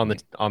on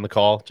the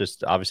call.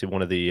 Just obviously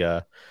one of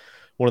the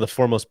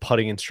foremost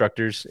putting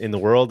instructors in the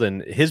world.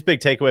 And his big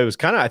takeaway was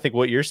kind of, I think,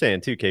 what you're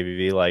saying too,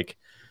 KVV. Like,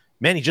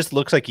 man, he just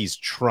looks like he's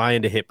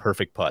trying to hit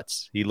perfect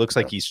putts. He looks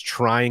like he's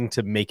trying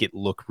to make it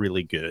look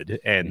really good.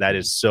 And that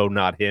is so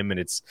not him.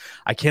 And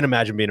I can't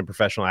imagine being a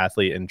professional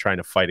athlete and trying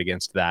to fight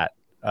against that.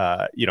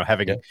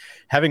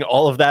 Having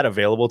all of that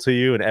available to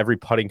you and every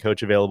putting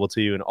coach available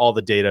to you and all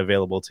the data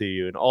available to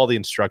you and all the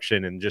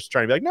instruction and just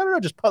trying to be like, no,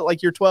 just putt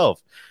like you're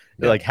 12.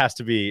 It like has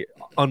to be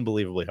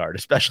unbelievably hard,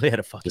 especially at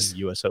a fucking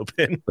US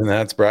Open. And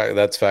that's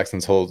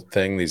Faxon's whole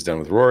thing he's done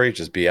with Rory.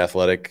 Just be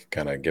athletic,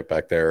 kind of get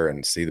back there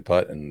and see the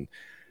putt. And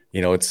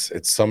it's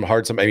some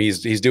hard. I mean,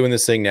 he's doing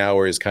this thing now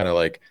where he's kind of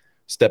like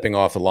stepping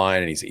off the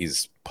line and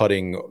he's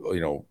putting,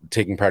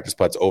 taking practice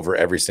putts over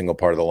every single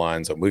part of the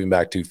line. So moving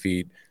back 2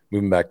 feet,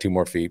 moving back 2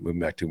 more feet,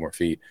 moving back 2 more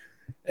feet.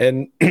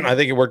 And I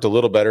think it worked a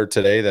little better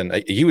today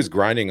than he was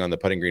grinding on the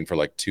putting green for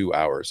like 2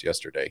 hours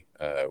yesterday,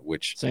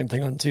 which same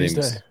thing on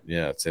Tuesday.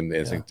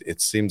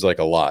 It seems like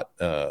a lot.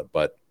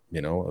 But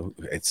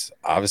it's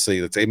obviously,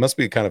 it must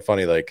be kind of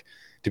funny, like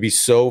to be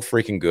so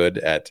freaking good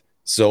at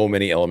so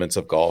many elements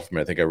of golf. I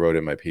mean, I think I wrote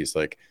in my piece,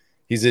 like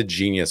he's a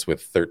genius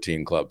with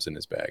 13 clubs in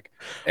his bag.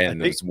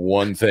 And this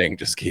one thing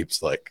just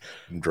keeps like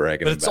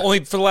dragging him But it's back. only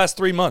for the last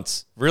 3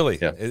 months, really.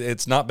 Yeah.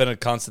 It's not been a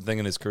constant thing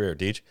in his career,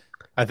 Deej.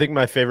 I think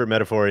my favorite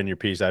metaphor in your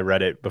piece, I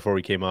read it before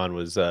we came on,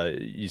 was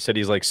you said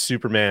he's like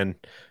Superman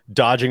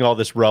dodging all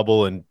this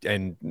rubble and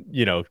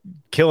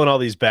killing all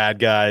these bad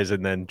guys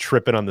and then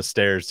tripping on the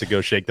stairs to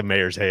go shake the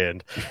mayor's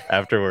hand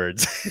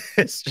afterwards.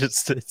 It's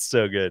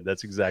so good.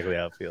 That's exactly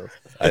how it feels.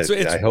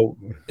 I hope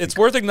It's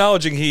worth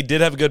acknowledging he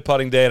did have a good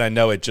putting day, and I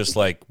know it just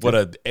like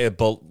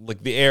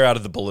like the air out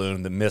of the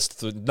balloon, the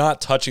mist, not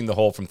touching the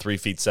hole from 3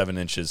 feet 7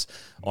 inches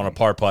on a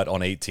par putt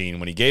on 18.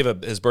 When he gave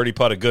his birdie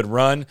putt a good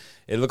run,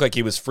 it looked like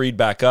he was freed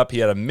back up. He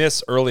had a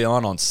miss early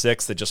on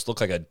 6 that just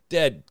looked like a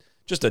dead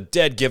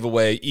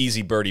giveaway,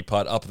 easy birdie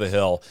putt up the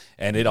hill,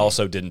 and it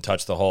also didn't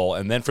touch the hole.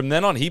 And then from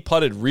then on, he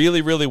putted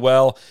really, really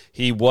well.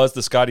 He was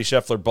the Scotty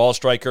Scheffler ball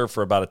striker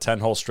for about a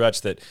 10-hole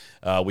stretch that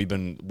we've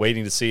been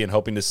waiting to see and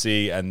hoping to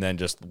see, and then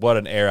just what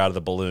an air out of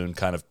the balloon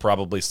kind of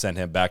probably sent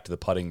him back to the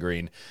putting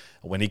green.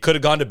 When he could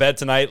have gone to bed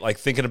tonight, like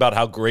thinking about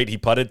how great he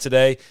putted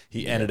today,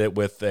 he ended it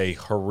with a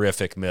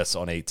horrific miss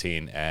on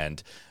 18.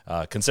 And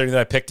considering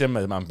that I picked him,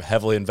 I'm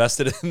heavily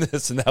invested in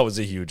this, and that was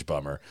a huge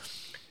bummer.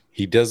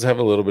 he does have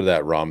a little bit of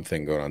that ROM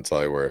thing going on,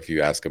 Sully, where if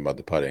you ask him about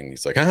the putting,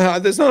 he's like,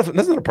 that's not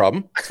a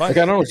problem. Like, I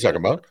don't know what you're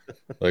talking about.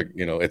 Like,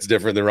 it's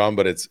different than ROM,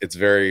 but it's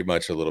very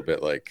much a little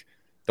bit like,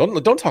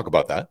 don't talk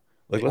about that.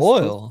 Like,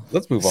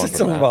 let's move on.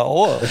 Something about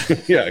oil.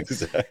 Yeah,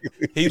 exactly.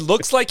 He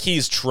looks like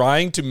he's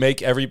trying to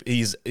make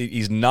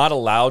he's not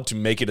allowed to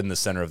make it in the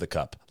center of the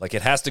cup. Like,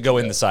 it has to go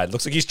in the side.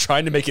 Looks like he's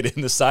trying to make it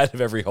in the side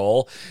of every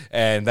hole,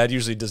 and that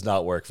usually does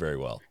not work very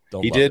well.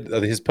 He did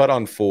his putt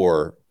on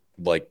 4,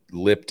 like,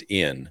 lipped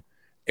in.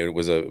 It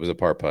was a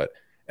par putt.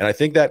 And I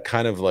think that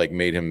kind of like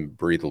made him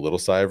breathe a little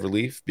sigh of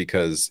relief,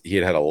 because he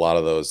had a lot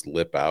of those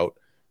lip out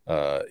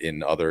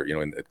in other,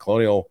 in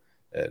Colonial,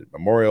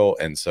 Memorial.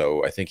 And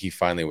so I think he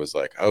finally was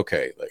like,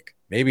 okay, like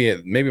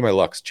maybe my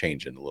luck's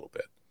changing a little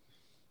bit.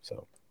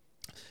 So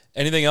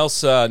anything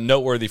else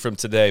noteworthy from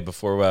today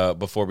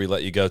before we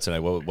let you go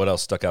tonight? What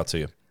else stuck out to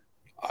you?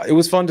 It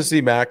was fun to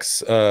see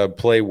Max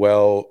play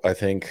well. I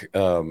think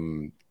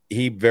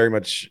he very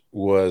much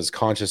was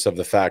conscious of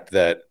the fact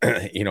that,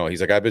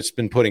 he's like, I've just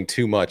been putting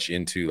too much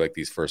into like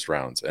these first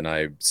rounds and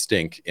I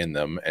stink in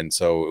them. And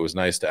so it was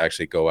nice to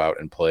actually go out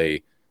and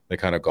play the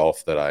kind of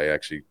golf that I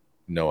actually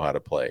know how to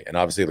play. And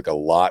obviously, like, a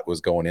lot was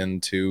going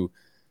into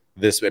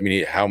this. I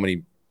mean, how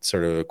many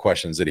sort of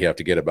questions did he have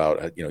to get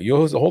about, you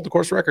hold the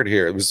course record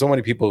here? It was so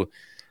many people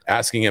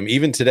asking him,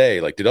 even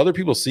today, like, did other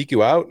people seek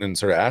you out and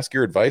sort of ask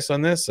your advice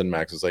on this? And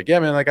Max was like, yeah,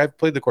 man, like, I've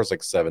played the course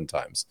like 7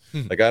 times.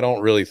 Like, I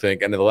don't really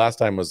think, and the last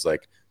time was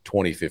like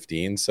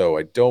 2015. So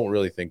I don't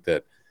really think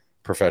that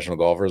professional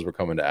golfers were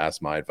coming to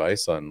ask my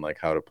advice on like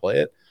how to play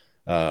it.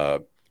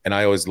 And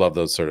I always love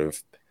those sort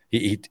of,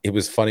 it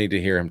was funny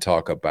to hear him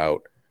talk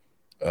about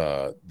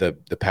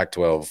the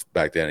Pac-12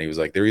 back then. He was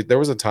like, there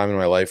was a time in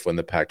my life when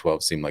the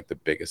Pac-12 seemed like the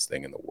biggest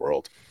thing in the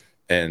world.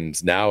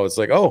 And now it's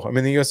like, oh, I'm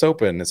in the US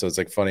Open. And so it's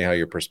like funny how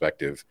your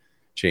perspective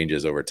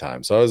changes over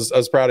time. So I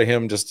was proud of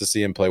him just to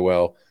see him play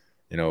well.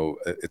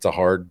 it's a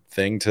hard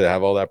thing to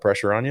have all that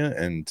pressure on you.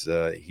 And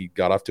he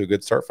got off to a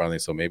good start finally.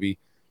 So maybe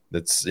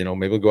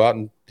maybe we'll go out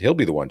and he'll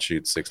be the one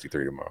shoot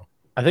 63 tomorrow.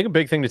 I think a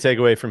big thing to take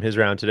away from his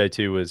round today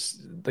too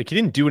was like he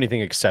didn't do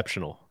anything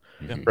exceptional,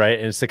 right?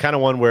 And it's the kind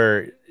of one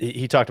where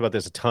he talked about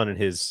this a ton in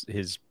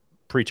his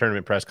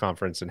pre-tournament press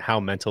conference and how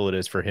mental it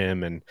is for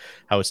him and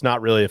how it's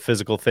not really a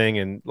physical thing.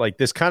 And like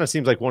this kind of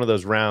seems like one of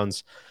those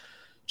rounds,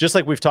 just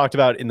like we've talked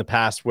about in the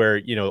past, where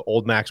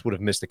old Max would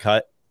have missed a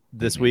cut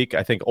this week.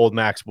 I think old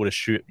Max would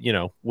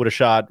have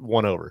shot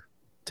 1 over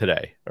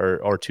today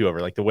or 2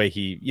 over. Like the way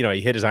he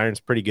hit his irons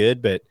pretty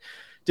good, but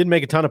didn't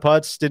make a ton of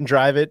putts, didn't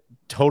drive it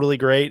totally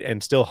great,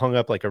 and still hung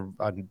up like a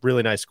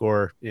really nice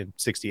score in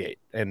 68.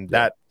 And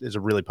that is a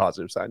really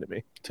positive sign to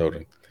me.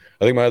 Totally.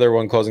 I think my other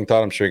one closing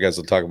thought, I'm sure you guys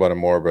will talk about it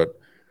more, but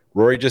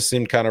Rory just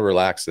seemed kind of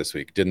relaxed this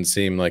week. Didn't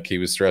seem like he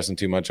was stressing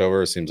too much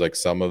over. It seems like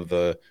some of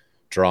the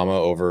drama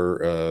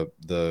over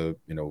the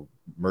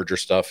merger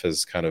stuff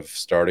is kind of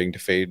starting to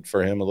fade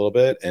for him a little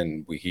bit.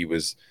 And he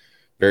was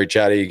very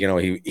chatty.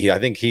 I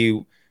think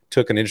he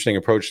took an interesting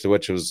approach to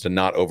which was to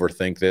not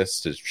overthink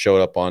this, to show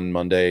up on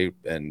Monday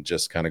and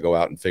just kind of go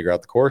out and figure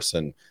out the course.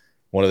 And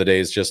one of the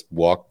days just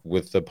walk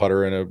with the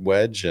putter and a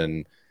wedge.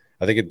 And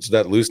I think it's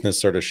that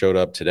looseness sort of showed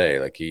up today.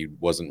 Like he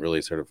wasn't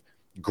really sort of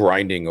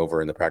grinding over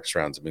in the practice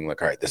rounds and being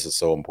like, all right, this is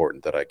so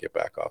important that I get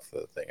back off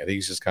the thing. I think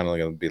he's just kind of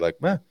going to be like,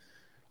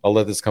 I'll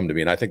let this come to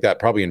me. And I think that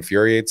probably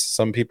infuriates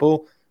some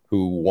people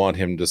who want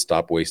him to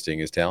stop wasting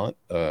his talent.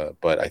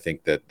 But I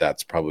think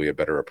that's probably a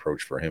better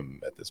approach for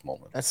him at this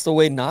moment. That's the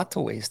way not to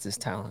waste his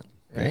talent,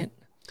 right?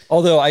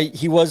 Although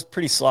he was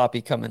pretty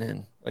sloppy coming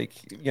in. Like,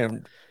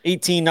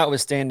 18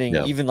 notwithstanding,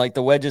 even like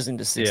the wedges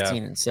into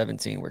 16 and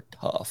 17 were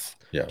tough.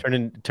 Yeah.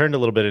 Turned a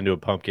little bit into a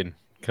pumpkin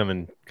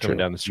coming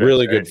down the stretch.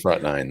 Really good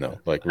front nine though.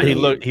 Like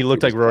really, he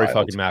looked like Rory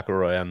fucking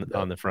McIlroy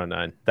on the front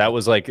nine. That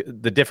was like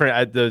the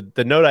different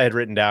the note I had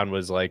written down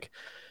was like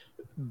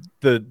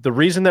the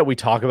reason that we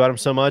talk about him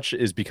so much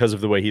is because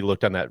of the way he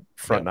looked on that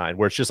front nine,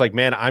 where it's just like,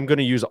 man, I'm going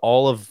to use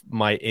all of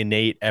my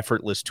innate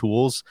effortless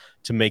tools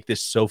to make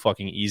this so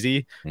fucking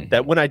easy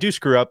that when I do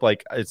screw up,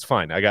 like it's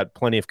fine. I got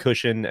plenty of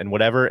cushion and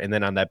whatever. And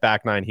then on that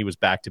back nine, he was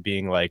back to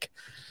being like,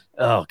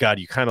 oh God,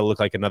 you kind of look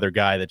like another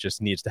guy that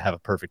just needs to have a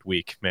perfect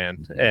week,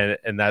 man.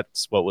 And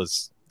that's what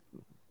was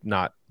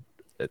not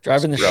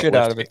driving the shit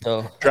out of it,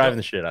 though. Driving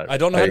the shit out of it. I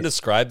don't know how to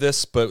describe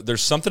this, but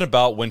there's something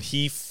about when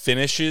he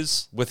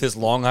finishes with his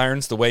long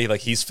irons, the way like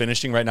he's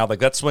finishing right now, like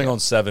that swing on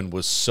 7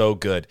 was so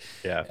good.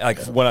 Yeah. Like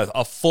when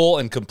a full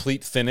and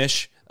complete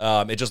finish,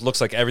 it just looks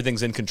like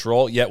everything's in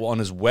control. Yet on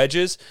his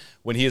wedges,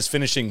 when he is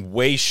finishing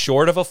way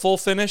short of a full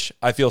finish,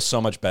 I feel so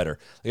much better.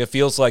 Like it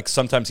feels like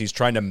sometimes he's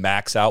trying to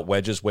max out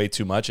wedges way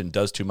too much and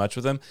does too much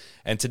with them.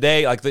 And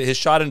today, like his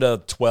shot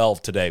into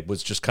 12 today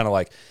was just kind of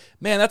like,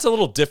 man, that's a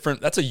little different.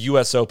 That's a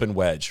U.S. Open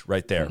wedge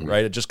right there,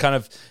 right? It just kind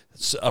of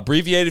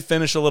abbreviated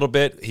finish a little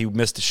bit. He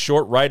missed a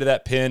short right of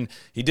that pin.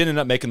 He didn't end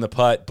up making the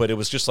putt, but it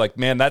was just like,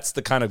 man, that's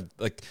the kind of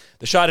like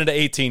the shot into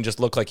 18 just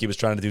looked like he was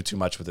trying to do too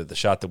much with it. The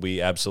shot that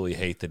we absolutely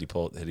hate that he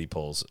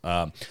pulls.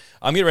 I'm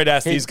getting ready to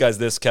ask these guys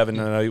this, Kevin.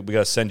 And I know we got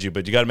to send you,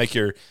 but you got to make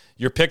your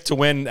pick to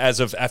win as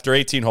of after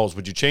 18 holes.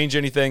 Would you change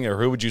anything, or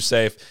who would you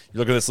say if you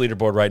look at this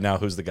leaderboard right now?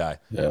 Who's the guy?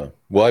 Yeah.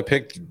 Well, I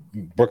picked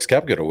Brooks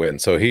Koepka to win,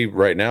 so he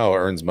right now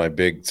earns my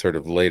big sort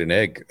of laid an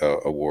egg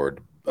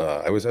award.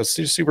 I was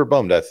super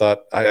bummed. I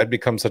thought I'd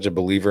become such a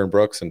believer in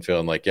Brooks and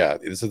feeling like, yeah,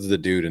 this is the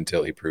dude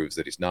until he proves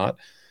that he's not.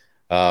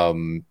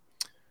 It's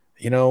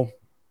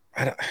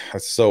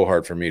so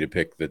hard for me to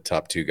pick the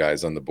top 2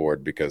 guys on the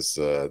board because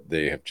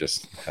they have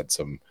just had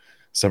some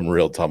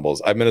real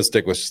tumbles. I'm going to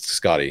stick with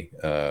Scotty.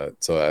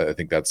 So I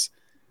think that's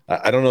 –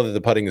 I don't know that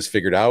the putting is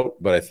figured out,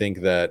 but I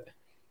think that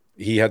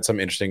he had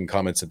some interesting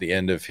comments at the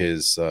end of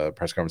his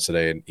press conference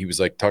today. And he was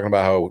like talking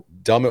about how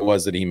dumb it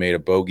was that he made a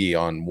bogey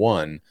on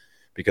 1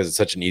 because it's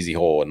such an easy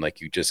hole and like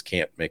you just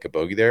can't make a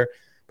bogey there.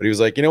 But he was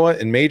like, you know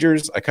what? In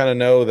majors, I kind of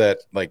know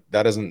that like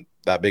that isn't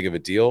that big of a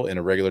deal. In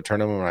a regular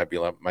tournament, I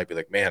might be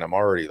like, man, I'm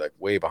already like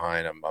way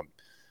behind. I'm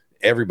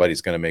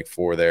everybody's going to make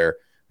 4 there.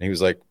 And he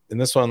was like, in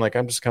this one, like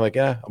I'm just kind of like,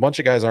 yeah, a bunch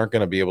of guys aren't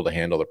going to be able to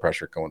handle the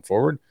pressure going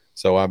forward.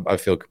 So I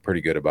feel pretty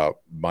good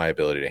about my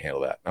ability to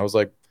handle that. And I was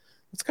like,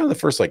 that's kind of the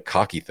first like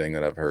cocky thing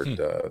that I've heard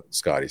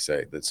Scotty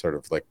say. That's sort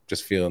of like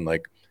just feeling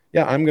like,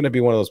 yeah, I'm going to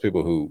be one of those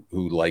people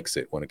who likes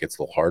it when it gets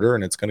a little harder,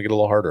 and it's going to get a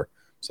little harder.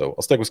 So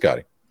I'll stick with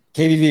Scotty.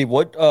 KVV,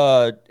 what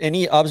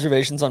any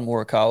observations on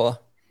Morikawa?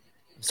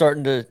 I'm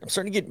starting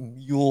to get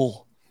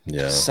mule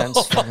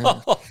sense from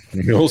him.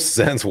 Mule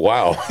sense,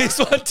 wow. He's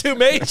won 2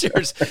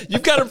 majors.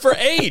 You've got him for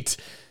 8.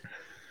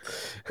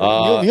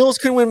 Mules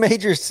can win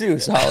majors too,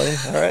 Solly.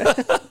 All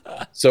right.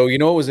 So you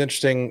know what was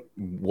interesting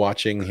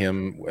watching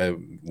him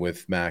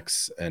with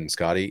Max and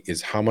Scotty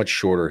is how much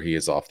shorter he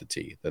is off the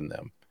tee than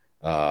them.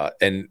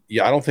 And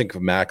yeah, I don't think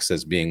of Max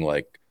as being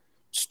like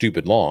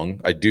stupid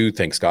long. I do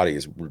think Scotty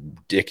is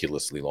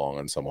ridiculously long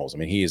on some holes. I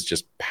mean, he is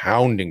just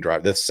pounding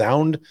drive. The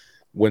sound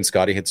when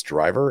Scotty hits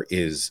driver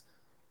is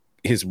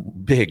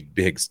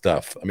big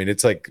stuff. I mean,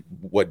 it's like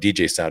what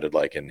DJ sounded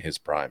like in his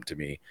prime to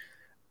me.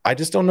 I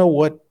just don't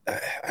know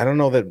I don't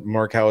know that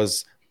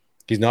Morikawa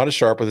he's not as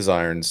sharp with his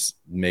irons,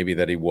 maybe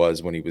that he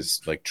was when he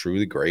was like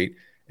truly great.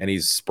 And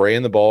he's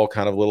spraying the ball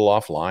kind of a little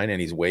offline, and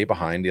he's way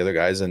behind the other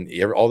guys. And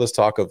all this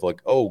talk of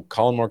like, oh,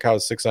 Colin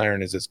Morikawa's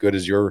 6-iron is as good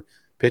as your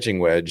pitching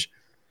wedge.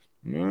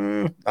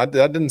 I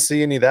didn't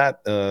see any of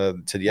that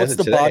today. What's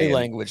the body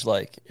language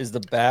like? Is the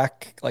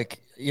back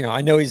like,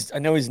 I know he's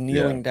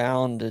kneeling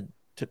down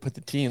to put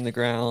the tee in the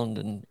ground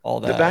and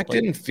all that. The back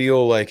didn't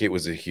feel like it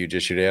was a huge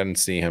issue. I didn't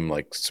see him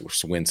like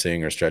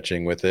wincing or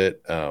stretching with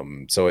it.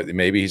 So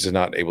maybe he's just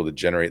not able to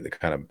generate the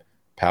kind of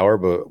power,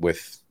 but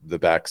with the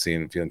back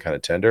feeling kind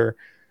of tender.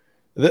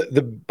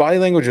 The body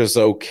language was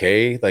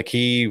okay. Like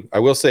I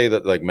will say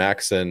that like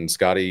Max and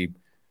Scotty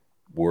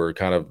were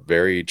kind of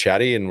very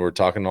chatty and were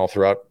talking all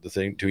throughout the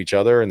thing to each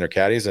other and their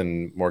caddies,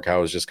 and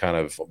Morikawa was just kind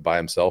of by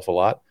himself a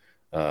lot.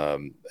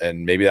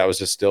 And maybe that was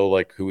just still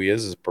like who he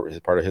is as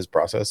part of his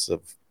process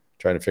of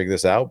trying to figure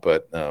this out.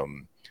 But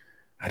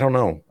I don't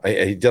know.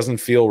 He doesn't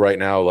feel right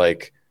now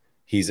like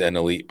he's an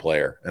elite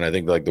player. And I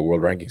think like the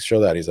world rankings show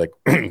that he's like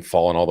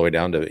fallen all the way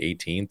down to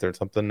 18th or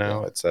something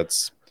now.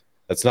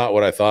 That's not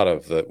what I thought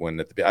of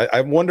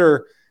I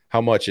wonder how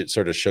much it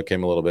sort of shook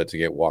him a little bit to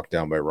get walked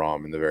down by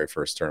Rahm in the very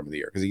first term of the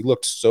year, because he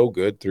looked so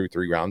good through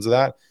 3 rounds of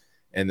that.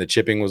 And the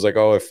chipping was like,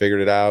 oh, I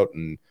figured it out.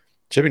 And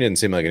chipping didn't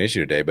seem like an issue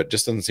today, but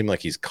just doesn't seem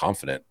like he's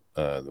confident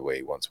the way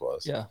he once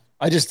was. Yeah.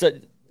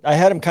 I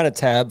had him kind of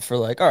tabbed for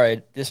like, all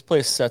right, this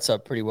place sets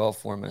up pretty well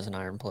for him as an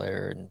iron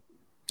player. And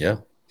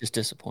just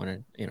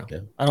disappointed, Yeah.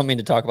 I don't mean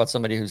to talk about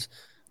somebody who's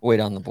way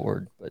down the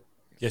board, but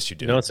yes, you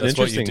do. No, it's an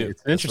interesting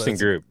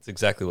group. It's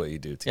exactly what you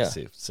do,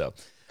 TC. Yeah. So,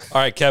 all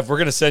right, Kev, we're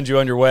going to send you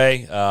on your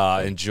way.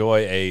 Enjoy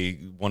a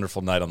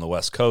wonderful night on the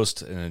West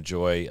Coast, and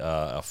enjoy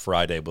a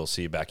Friday. We'll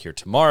see you back here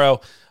tomorrow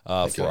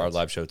for our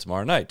live show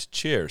tomorrow night.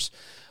 Cheers.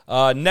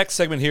 Next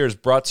segment here is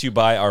brought to you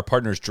by our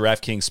partners,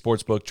 DraftKings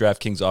Sportsbook.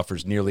 DraftKings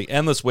offers nearly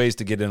endless ways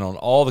to get in on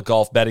all the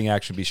golf betting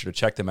action. Be sure to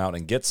check them out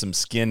and get some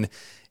skin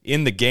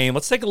in the game.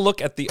 Let's take a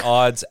look at the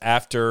odds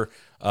after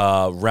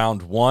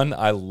round 1.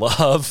 I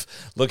love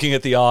looking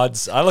at the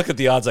odds. I look at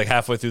the odds like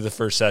halfway through the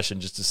first session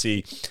just to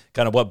see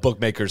kind of what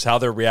bookmakers, how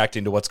they're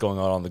reacting to what's going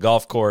on the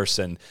golf course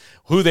and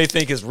who they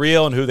think is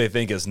real and who they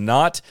think is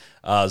not.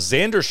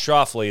 Xander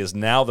Schauffele is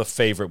now the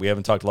favorite. We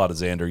haven't talked a lot of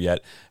Xander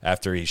yet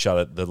after he shot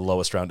at the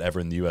lowest round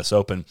ever in the U.S.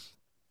 Open.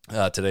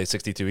 Today,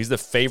 62. He's the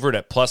favorite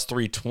at plus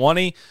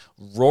 320.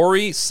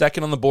 Rory,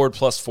 second on the board,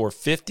 plus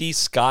 450.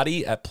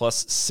 Scotty at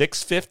plus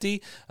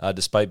 650,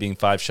 despite being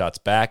 5 shots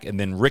back. And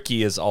then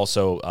Ricky is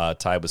also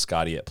tied with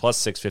Scotty at plus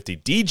 650.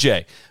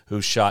 DJ,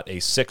 who shot a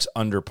 6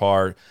 under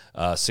par,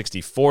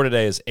 64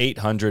 today, is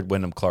 800.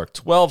 Wyndham Clark,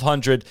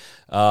 1200.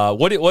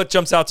 What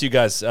jumps out to you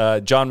guys?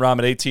 John Rahm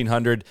at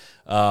 1800.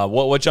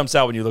 What jumps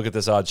out when you look at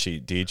this odds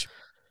sheet, Deej?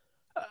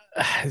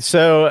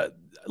 So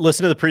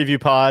listen to the preview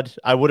pod.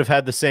 I would have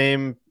had the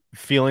same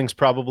feelings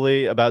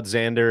probably about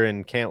Xander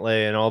and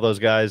Cantlay and all those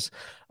guys.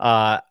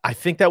 I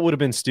think that would have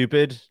been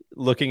stupid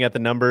looking at the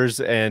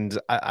numbers, and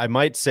I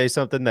might say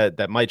something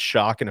that might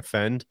shock and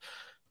offend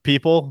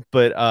people,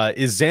 but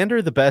is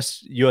Xander the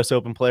best U.S.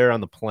 Open player on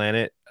the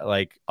planet,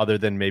 like other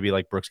than maybe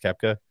like Brooks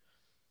Koepka?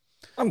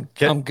 I'm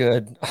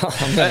good.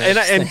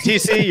 and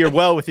TC, you're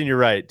well within your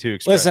right to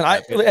express.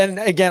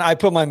 Listen, I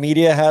put my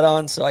media hat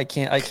on, so I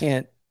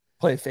can't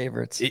play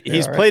favorites.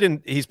 He's played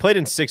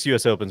in 6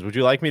 U.S. Opens. Would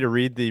you like me to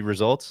read the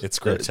results? It's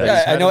great.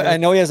 Yeah, I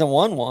know he hasn't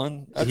won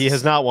one. He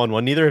has not won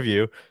one. Neither of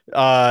you.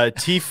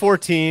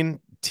 T14,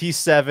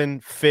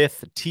 T7,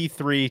 5th,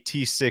 T3,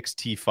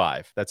 T6,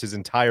 T5. That's his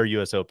entire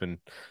U.S. Open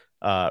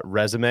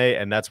resume,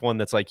 and that's one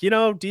that's like,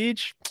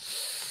 Deej,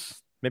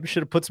 maybe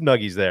should have put some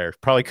nuggies there.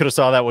 Probably could have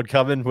saw that one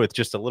coming with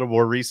just a little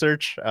more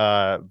research.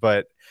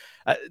 But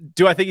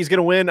do I think he's going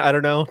to win? I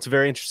don't know. It's a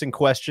very interesting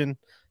question.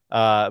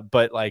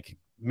 But like,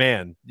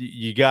 man,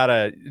 you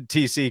gotta,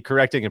 TC,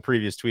 correcting a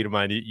previous tweet of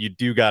mine, you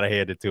do gotta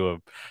hand it to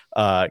him,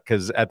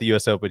 because at the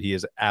U.S. Open he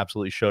has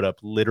absolutely showed up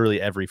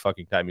literally every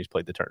fucking time he's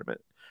played the tournament.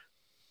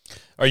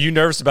 Are you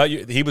nervous about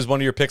you? He was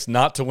one of your picks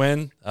not to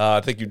win.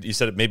 I think you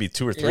said it maybe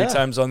 2 or 3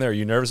 times on there. Are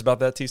you nervous about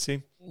that,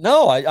 TC?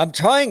 No, I'm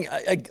trying.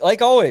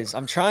 Like always,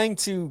 I'm trying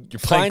to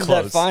find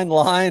that fine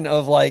line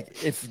of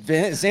like, if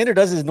Xander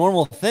does his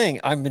normal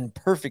thing, I'm in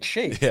perfect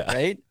shape,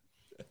 right?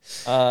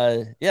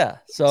 Yeah.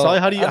 So Solly,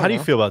 how do you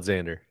feel about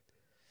Xander?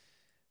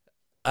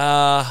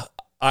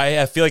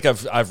 I feel like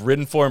I've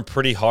ridden for him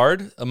pretty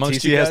hard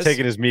amongst TC you guys. has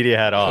taken his media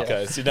hat off.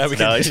 Okay, so now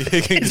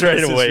he's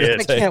ready to weigh in.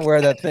 I can't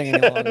wear that thing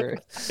any longer.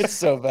 It's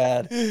so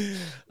bad.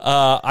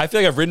 I feel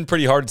like I've ridden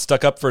pretty hard and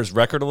stuck up for his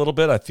record a little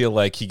bit. I feel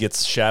like he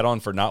gets shat on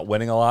for not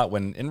winning a lot,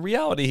 when in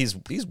reality he's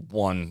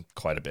won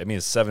quite a bit. I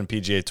mean, 7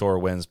 PGA Tour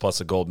wins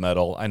plus a gold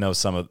medal. I know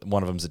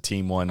one of them's a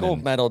team one.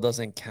 Gold medal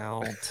doesn't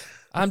count.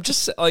 I'm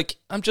just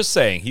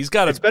saying he's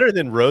got. It's better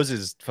than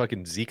Rose's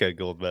fucking Zika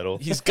gold medal.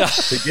 He's got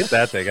to get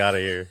that thing out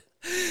of here.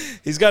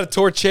 He's got a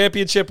tour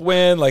championship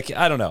win. Like,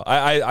 I don't know.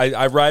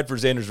 I ride for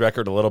Xander's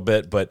record a little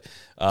bit, but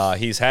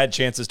he's had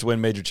chances to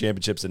win major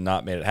championships and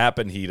not made it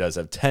happen. He does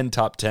have 10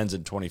 top 10s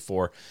and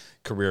 24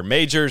 career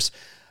majors.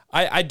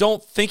 I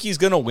don't think he's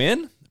going to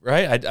win,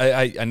 right?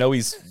 I know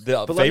he's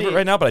the favorite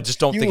right now, but I just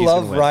don't think he's You going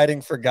love to win.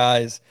 riding for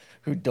guys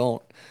who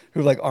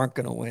like aren't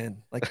going to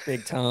win, like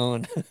Big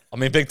Tone. I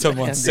mean, Big Tone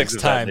won And 6 things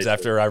of that times nature.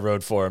 after I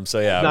rode for him. So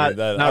yeah, Not, I mean,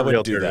 not I real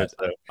wouldn't do that. tournaments,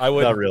 though. I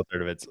would Not real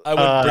tournaments. I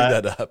would bring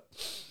that up.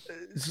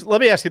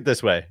 Let me ask it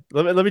this way.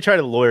 Let me try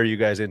to lawyer you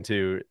guys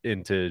into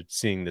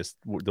seeing this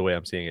the way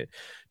I'm seeing it.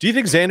 Do you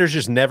think Xander's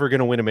just never going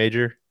to win a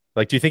major?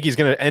 Like, do you think he's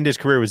going to end his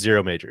career with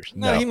 0 majors?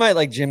 No, he might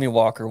like Jimmy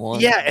Walker one.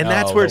 Yeah, and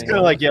that's where it's No. kind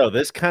of like, yo,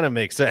 this kind of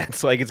makes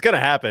sense. Like, it's going to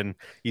happen.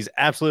 He's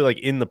absolutely like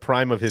in the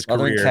prime of his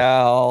Southern career.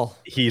 Cal.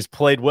 He's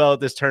played well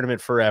at this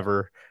tournament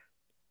forever.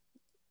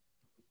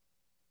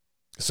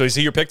 So is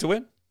he your pick to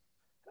win?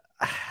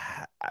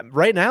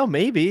 Right now,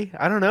 maybe.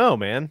 I don't know,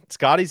 man.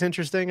 Scotty's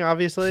interesting,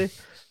 obviously.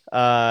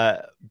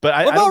 But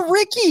What about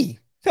Ricky?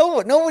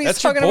 Nobody's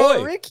That's your talking about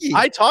boy. Ricky.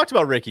 I talked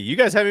about Ricky. You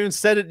guys haven't even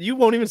said it. You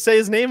won't even say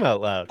his name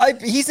out loud.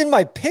 He's in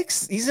my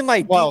picks. He's in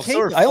my Well, DK. so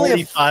are I only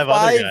have 45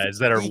 other guys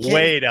that are DK.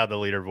 way down the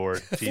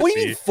leaderboard. What do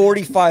you mean TC.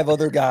 45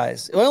 other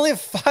guys? I only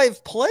have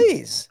 5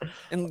 plays.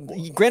 And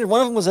granted, one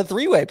of them was a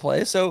 3-way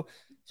play. So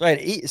I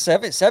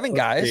had seven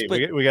guys. See,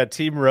 But we got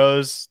Team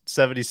Rose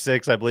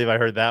 76. I believe I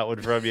heard that one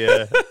from you.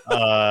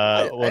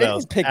 I What didn't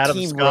else? pick Adam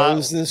Team Scott.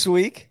 Rose this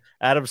week.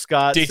 Adam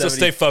Scott. Deets, let's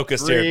stay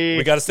focused here. 73.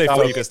 We got to stay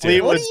Tommy focused here.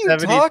 Fleetwood, What are you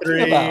talking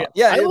 73. about?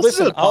 Yeah, I listened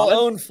listen, to the I'll pod.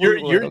 own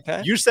Fleetwood,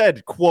 okay? You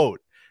said,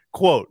 quote,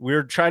 we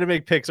were trying to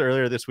make picks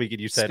earlier this week,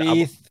 and you said,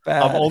 Spieth,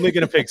 I'm bad. only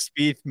going to pick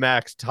Spieth,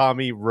 Max,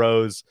 Tommy,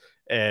 Rose,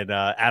 and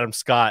Adam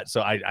Scott.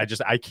 So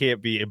I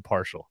can't be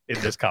impartial in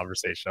this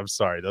conversation. I'm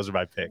sorry. Those are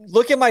my picks.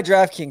 Look at my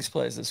DraftKings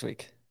plays this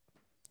week.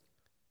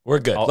 We're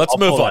good. I'll Let's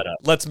pull move on. that up.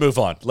 Let's move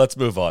on. Let's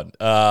move on.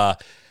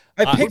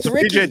 I picked The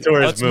Ricky. PGA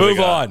Tour is Let's moving move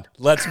on.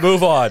 Let's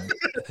move on.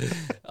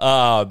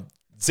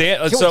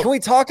 Can we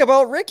talk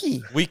about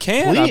Ricky? we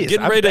can. I'm Please,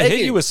 getting I'm ready to hit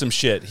begging. you with some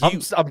shit.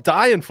 I'm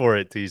dying for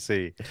it,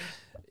 TC.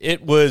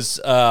 It was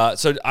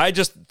so I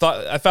just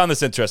thought I found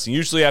this interesting.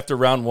 Usually after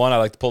round 1, I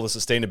like to pull the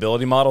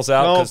sustainability models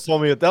out.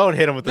 Don't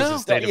hit him with the No,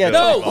 sustainability. yeah,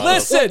 No, model.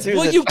 listen. Don't do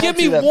Will that. you Don't give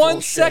do me that 1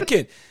 bullshit.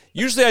 second?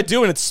 Usually I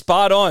do, and it's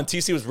spot on.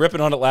 TC was ripping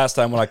on it last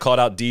time when I called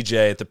out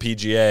DJ at the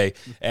PGA,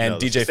 and No,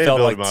 the DJ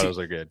felt like sustainability models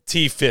are good.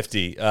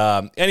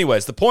 T50.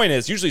 Anyways, the point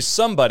is usually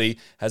somebody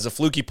has a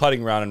fluky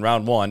putting round in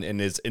round 1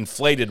 and is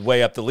inflated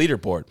way up the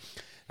leaderboard.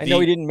 I know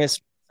he didn't miss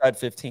inside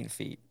 15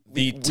 feet.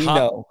 The We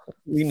top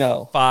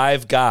know.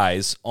 5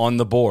 guys on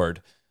the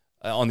board,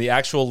 on the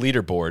actual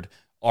leaderboard,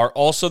 are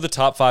also the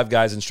top 5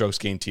 guys in strokes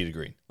gained tee to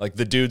green. Like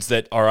the dudes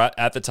that are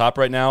at the top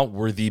right now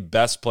were the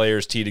best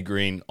players tee to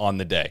green on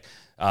the day.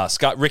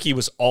 Ricky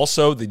was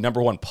also the number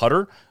 1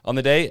 putter on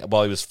the day,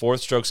 while he was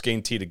 4th strokes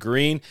gained tee to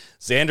green.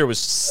 Xander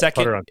was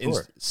Putter on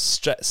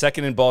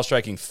second in ball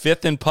striking,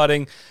 5th in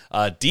putting.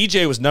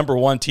 DJ was number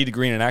 1 tee to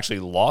green and actually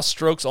lost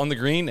strokes on the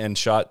green and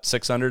shot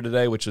 600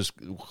 today, which is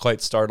quite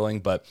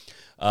startling. But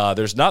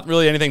there's not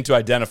really anything to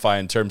identify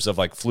in terms of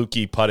like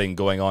fluky putting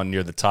going on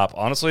near the top.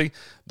 Honestly,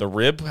 the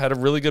Rib had a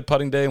really good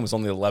putting day and was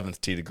only 11th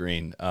tee to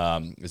green.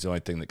 Is the only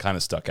thing that kind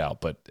of stuck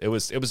out. But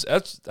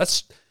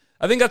that's.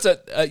 I think that's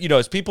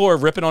as people are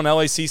ripping on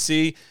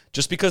LACC,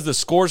 just because the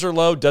scores are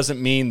low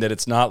doesn't mean that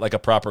it's not like a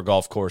proper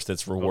golf course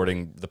that's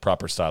rewarding the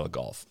proper style of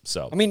golf.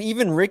 So, I mean,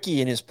 even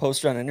Ricky in his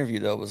post-round interview,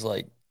 though, was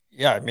like,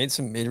 yeah, I made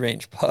some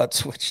mid-range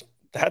putts, which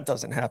that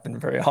doesn't happen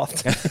very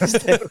often these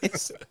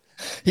days.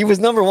 He was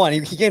number 1.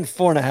 He gained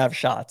 4.5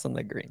 shots on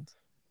the greens.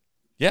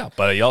 yeah,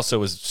 but he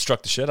also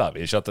struck the shit out of it.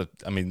 He shot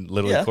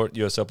literally Yeah. court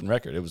U.S. Open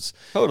record. It was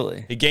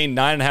Totally. He gained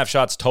 9.5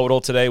 shots total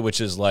today, which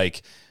is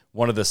like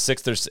one of the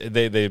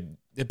 6th.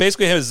 It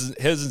basically his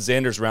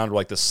and Xander's round were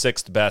like the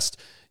 6th best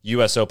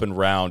U.S. Open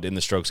round in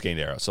the strokes gained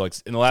era. So like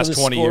in the last So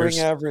the 20 scoring years,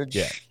 average.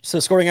 yeah. So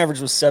the scoring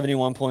average was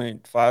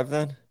 71.5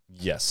 then?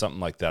 yes, something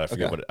like that. I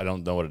forget Okay. I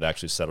don't know what it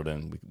actually settled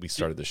in. We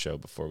started the show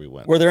before we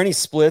went. Were there any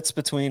splits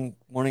between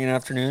morning and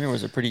afternoon, or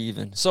was it pretty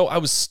even? So I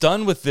was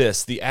stunned with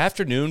this. The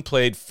afternoon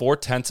played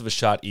 0.4 of a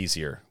shot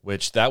easier,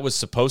 which that was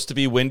supposed to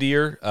be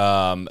windier.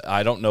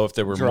 I don't know if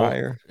there were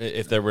Drier.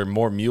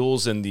 more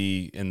mules in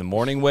the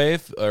morning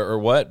wave or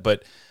what,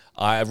 but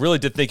I really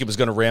did think it was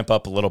going to ramp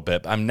up a little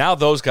bit. Now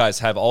those guys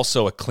have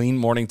also a clean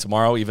morning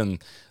tomorrow, even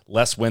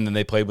less wind than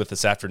they played with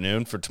this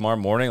afternoon for tomorrow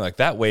morning. Like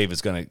that wave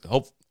is going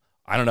to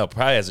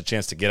probably has a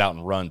chance to get out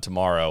and run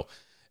tomorrow.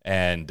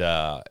 And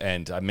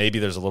maybe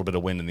there's a little bit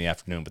of wind in the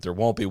afternoon, but there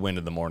won't be wind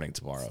in the morning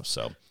tomorrow.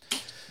 So,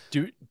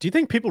 Do you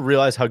think people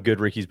realize how good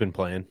Ricky's been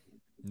playing?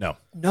 no.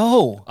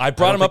 I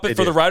brought I don't him up think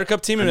for they the do. Ryder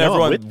Cup team, and I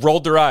know, I'm everyone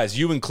rolled their eyes,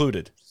 you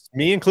included.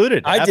 Me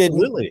included. I didn't.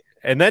 Absolutely.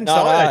 And then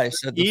Not I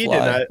said the skied, fly.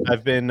 and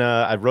I've been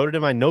I wrote it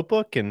in my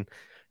notebook, and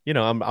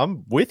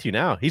I'm with you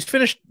now. He's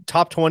finished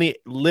top 20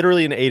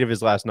 literally in 8 of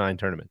his last 9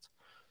 tournaments.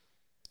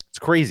 It's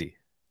crazy.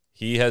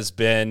 He has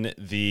been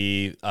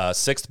the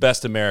 6th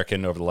best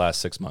American over the last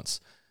 6 months.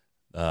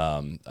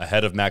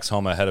 Ahead of Max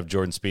Homa, ahead of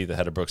Jordan Spieth,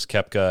 ahead of Brooks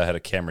Koepka, ahead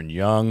of Cameron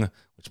Young,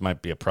 which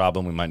might be a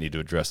problem we might need to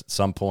address at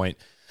some point.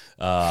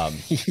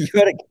 You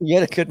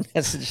had a good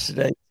message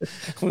today.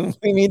 We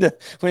need to.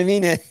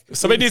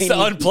 Somebody needs to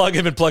unplug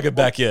him and plug him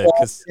back in.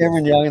 'Cause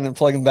Cameron Young and then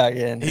plug him back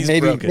in. He's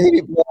maybe broken.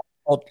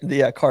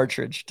 the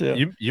cartridge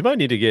too. You might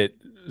need to get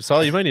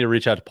Saul, you might need to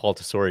reach out to Paul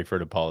Tesori for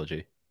an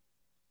apology.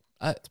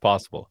 It's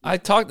possible. I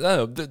talked.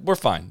 We're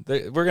fine.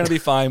 We're gonna be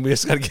fine. We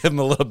just got to give him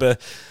a little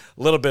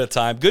bit of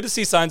time. Good to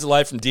see signs of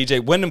life from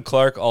DJ. Wyndham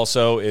Clark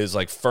also is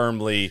like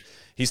firmly.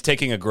 He's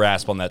taking a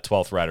grasp on that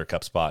 12th Ryder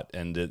Cup spot,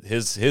 and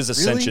his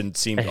ascension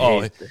seemed.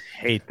 I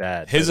hate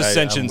that. His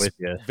ascension's with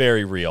you.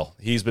 very real.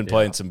 He's been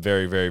playing some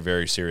very, very,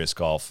 very serious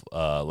golf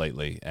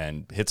lately,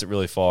 and hits it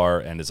really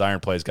far. And his iron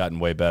play has gotten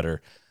way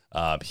better.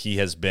 He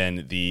has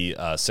been the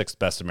sixth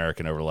best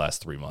American over the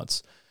last 3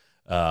 months.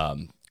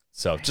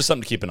 So just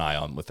something to keep an eye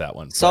on with that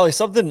one. Solly,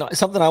 something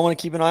I want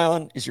to keep an eye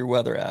on is your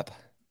weather app.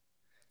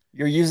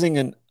 You're using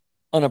an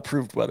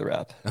unapproved weather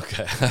app.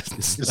 Okay.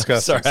 Disgusting.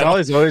 Sorry,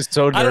 Sally's always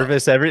so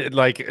nervous. I don't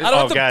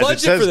have the guys,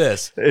 budget for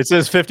this. It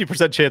says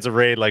 50% chance of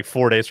rain like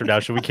 4 days from now.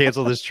 Should we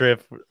cancel this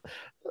trip?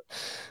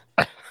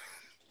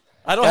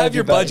 I don't have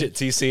your budget,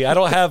 TC. I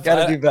don't have.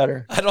 Gotta do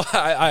better.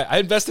 I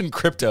invest in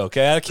crypto.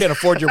 Okay, I can't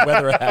afford your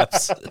weather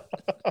apps.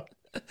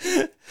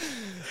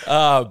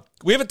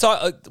 We haven't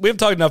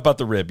talked enough about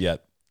the rib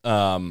yet.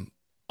 I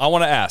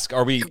want to ask: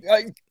 are we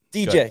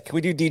DJ? Can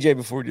we do DJ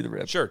before we do the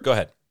rib? Sure, go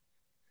ahead.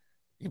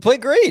 He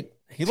played great.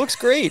 He looks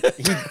great.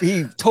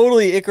 he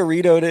totally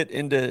Icarito'd it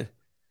into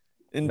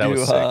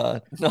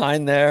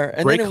 9 there.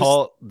 And great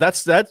call.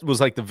 That was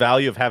like the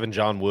value of having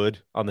John Wood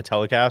on the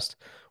telecast.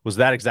 Was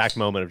that exact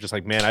moment of just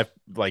like, man, I've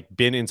like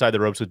been inside the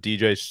ropes with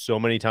DJ so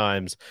many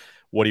times.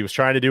 What he was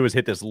trying to do was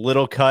hit this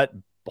little cut,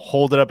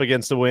 hold it up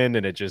against the wind,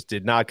 and it just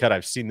did not cut.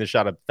 I've seen the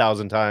shot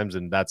 1,000 times,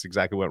 and that's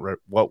exactly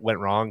what went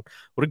wrong.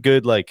 What a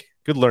good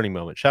learning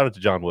moment. Shout out to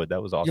John Wood.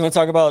 That was awesome. You want to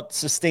talk about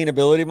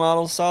sustainability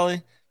models,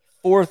 Solly?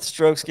 4th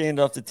strokes gained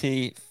off the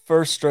tee,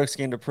 1st strokes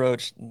gained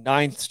approach,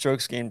 9th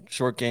strokes gained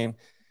short game,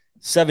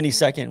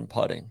 72nd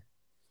putting.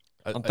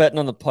 I'm betting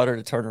on the putter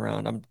to turn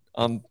around.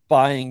 I'm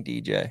buying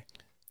DJ.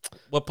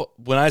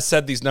 When I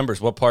said these numbers,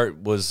 what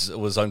part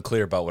was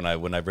unclear about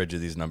when I read you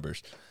these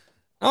numbers?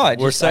 Oh, I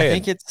think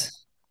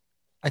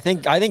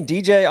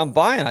DJ. I'm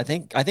buying. I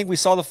think we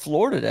saw the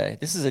floor today.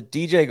 This is a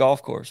DJ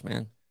golf course,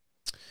 man.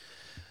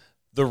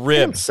 The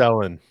rib.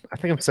 I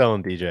think I'm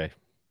selling DJ.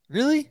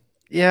 Really?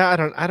 Yeah,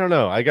 I don't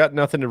know. I got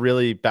nothing to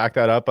really back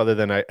that up other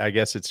than I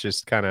guess it's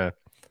just kind of,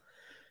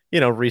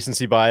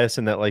 recency bias,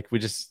 and that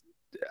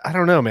I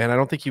don't know, man. I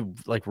don't think you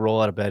roll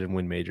out of bed and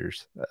win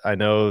majors. I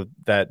know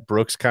that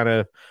Brooks kind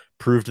of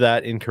proved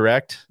that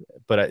incorrect,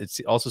 but it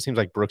also seems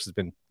like Brooks has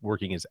been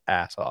working his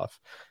ass off,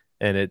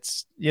 and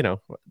it's,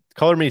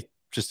 color me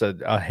just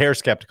a hair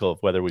skeptical of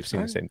whether we've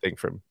seen the same thing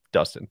from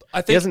Dustin.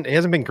 I think he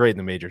hasn't been great in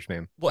the majors,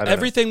 man. Well,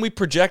 everything we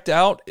project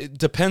out, it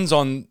depends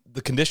on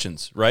the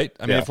conditions, right?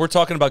 I mean, if we're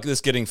talking about this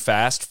getting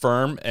fast,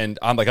 firm, and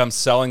I'm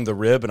selling the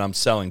rib and I'm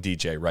selling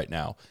DJ right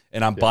now,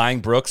 and I'm buying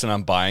Brooks and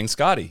I'm buying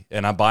Scotty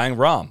and I'm buying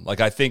Rahm.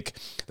 I think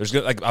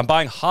I'm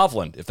buying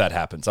Hovland if that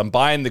happens. I'm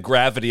buying the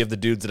gravity of the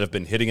dudes that have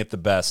been hitting it the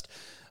best.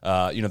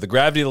 The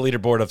gravity of the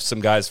leaderboard of some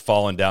guys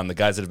falling down, the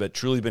guys that have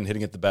truly been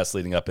hitting it the best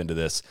leading up into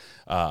this,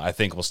 I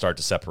think will start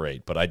to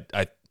separate. But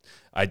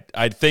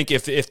I think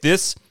if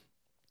this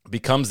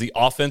becomes the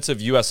offensive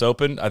U.S.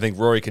 Open, I think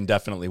Rory can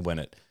definitely win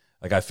it.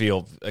 I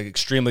feel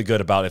extremely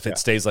good about if it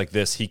stays like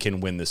this, he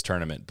can win this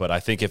tournament. But I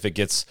think if it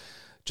gets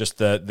just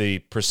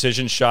the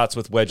precision shots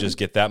with wedges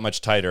get that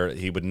much tighter,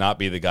 he would not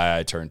be the guy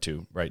I turn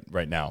to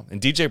right now. And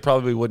DJ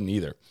probably wouldn't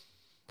either.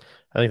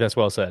 I think that's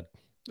well said.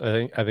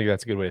 I think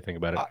that's a good way to think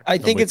about it. I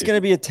think it's going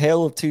to be a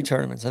tale of 2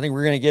 tournaments. I think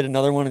we're going to get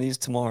another one of these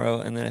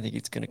tomorrow, and then I think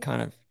it's going to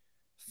kind of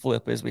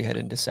flip as we head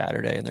into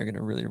Saturday, and they're going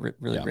to really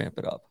ramp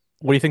it up.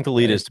 What do you think the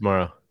lead is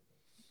tomorrow?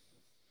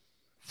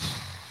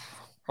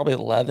 Probably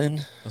 11. I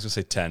was going to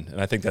say 10, and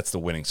I think that's the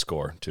winning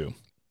score too.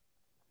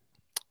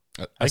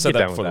 I said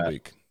that before the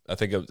week. I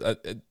think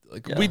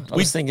I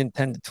was thinking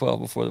 10 to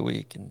 12 before the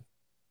week, and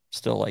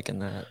still liking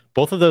that.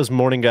 Both of those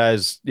morning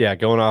guys,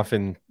 going off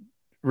in.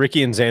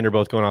 Ricky and Xander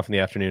both going off in the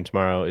afternoon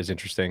tomorrow is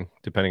interesting,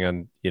 depending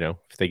on,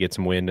 if they get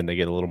some wind and they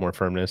get a little more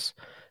firmness.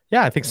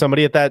 Yeah, I think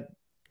somebody at that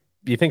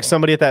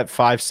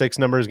 5-6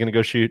 number is going to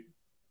go shoot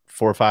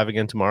 4 or 5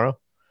 again tomorrow.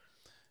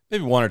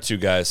 Maybe 1 or 2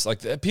 guys.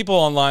 People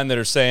online that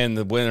are saying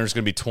the winner's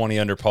going to be 20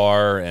 under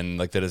par and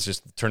that it's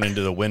just turned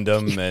into the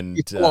Wyndham. And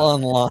people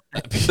online.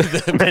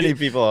 Many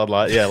people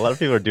online. Yeah, a lot of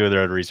people are doing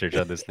their own research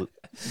on this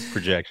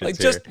projection.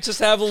 Just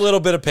have a little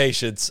bit of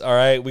patience, all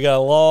right? We got a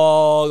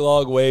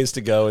long ways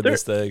to go in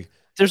this thing.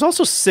 There's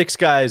also 6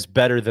 guys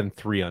better than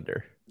 3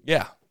 under.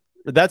 Yeah.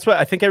 That's what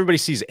I think everybody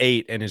sees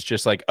 8 and is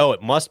just like, oh,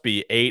 it must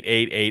be 8,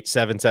 8, 8,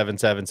 7, 7,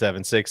 7,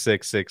 7, 6,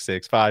 6, 6,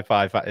 6, 5,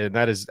 5, 5. And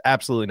that is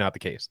absolutely not the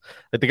case.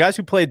 The guys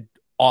who played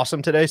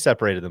awesome today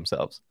separated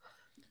themselves.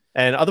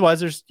 And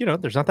otherwise there's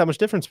not that much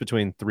difference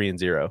between 3 and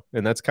 0.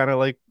 And that's kind of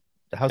like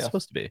how it's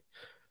supposed to be.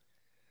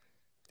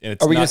 And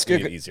it's not going to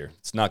get easier.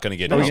 It's not going to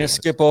get easier. Are we going to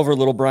skip over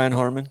little Brian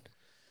Harmon?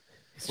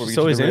 He's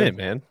always in it,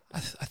 man. I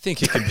think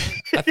he could.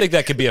 I think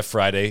that could be a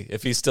Friday.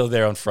 If he's still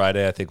there on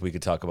Friday, I think we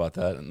could talk about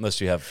that.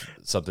 Unless you have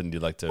something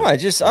you'd like to. I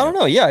don't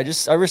know. Yeah,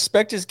 I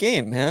respect his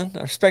game, man.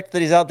 I respect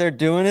that he's out there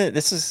doing it.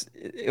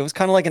 It was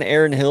kind of like an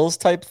Aaron Hills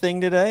type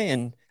thing today,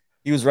 and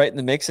he was right in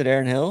the mix at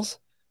Aaron Hills.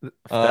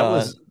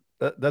 That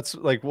That's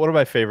like one of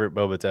my favorite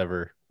moments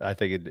ever. I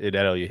think in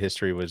NLU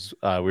history was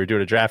we were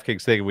doing a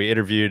DraftKings thing. And we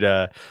interviewed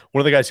one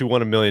of the guys who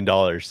won $1 million,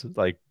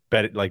 like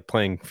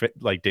playing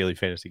like daily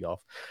fantasy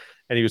golf.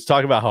 And he was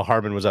talking about how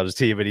Harmon was on his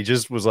team, and he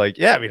just was like,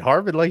 "Yeah, I mean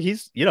Harmon, like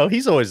he's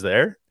always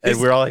there." And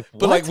we're all like,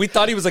 what? But like we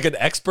thought he was like an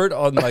expert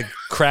on like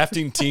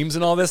crafting teams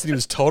and all this, and he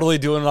was totally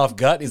doing it off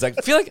gut. And he's like,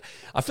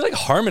 I feel like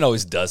Harmon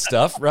always does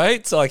stuff,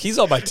 right? So like he's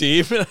on my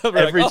team.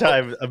 Every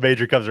time a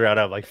major comes around,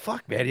 I'm like,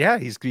 "Fuck, man, yeah,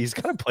 he's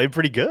kind of playing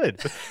pretty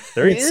good."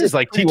 There he is,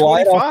 like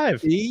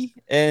T25,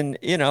 and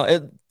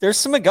there's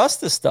some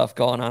Augusta stuff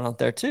going on out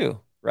there too,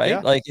 right? Yeah.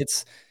 Like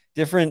it's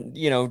different,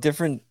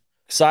 different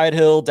side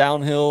hill,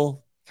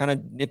 downhill, kind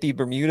of nippy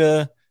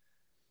Bermuda.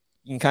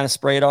 You can kind of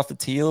spray it off the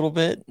tee a little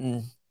bit,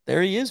 and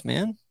there he is,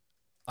 man.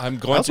 I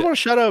also want to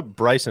shout out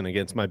Bryson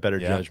against my better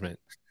judgment.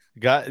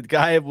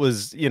 Guy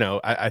was,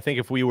 I think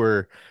if we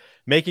were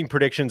making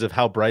predictions of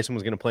how Bryson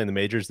was going to play in the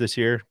majors this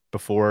year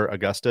before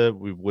Augusta,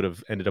 we would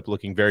have ended up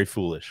looking very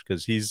foolish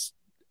because he's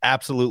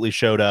absolutely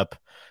showed up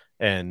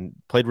and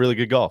played really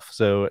good golf.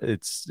 So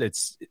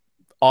it's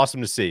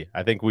awesome to see.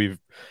 I think we've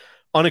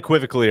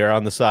unequivocally are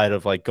on the side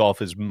of like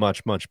golf is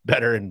much, much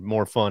better and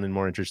more fun and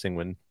more interesting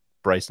when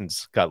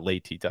Bryson's got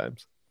late tee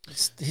times.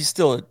 He's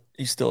still a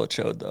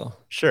chode though.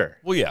 Sure.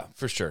 Well, yeah,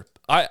 for sure.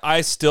 I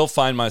still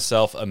find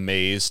myself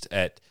amazed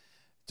at,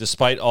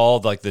 despite all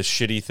like the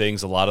shitty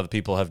things a lot of the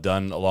people have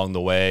done along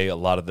the way, a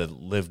lot of the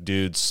live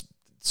dudes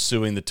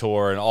suing the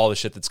tour and all the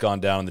shit that's gone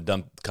down in the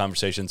dumb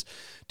conversations.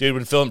 Dude,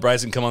 when Phil and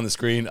Bryson come on the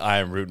screen, I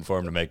am rooting for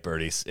him to make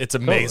birdies. It's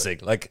amazing.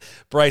 Totally. Like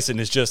Bryson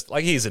is just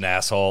like, he's an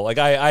asshole. Like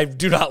I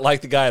do not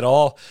like the guy at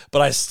all,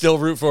 but I still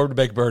root for him to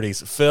make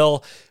birdies.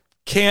 Phil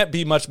can't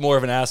be much more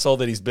of an asshole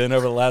than he's been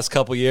over the last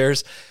couple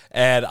years.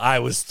 And I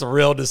was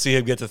thrilled to see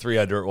him get to 3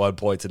 under at one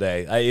point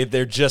today.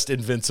 They're just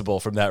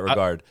invincible from that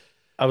regard.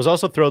 I was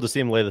also thrilled to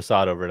see him lay the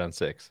sod over it on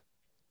 6.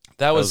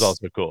 That was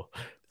also cool.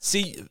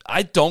 See,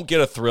 I don't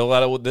get a thrill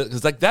out of it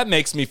because like that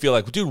makes me feel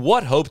like, dude,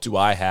 what hope do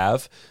I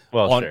have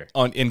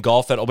in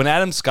golf that when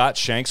Adam Scott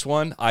shanks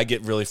one, I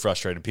get really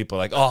frustrated. People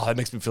are like, oh, that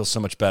makes me feel so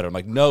much better. I'm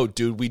like, no,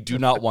 dude, we do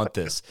not want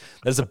this.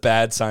 That is a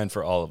bad sign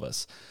for all of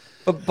us.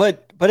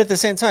 But at the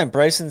same time,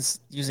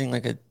 Bryson's using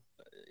like a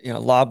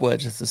lob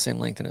wedge that's the same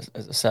length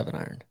as a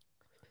 7-iron.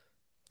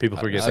 People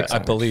forget. I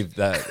believe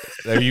that.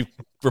 Are you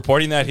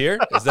reporting that here?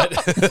 Is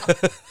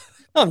that?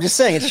 No, I'm just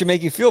saying it should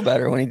make you feel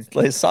better when he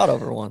lays sod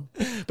over one.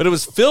 But it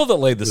was Phil that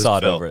laid the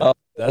sod over it.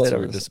 That's what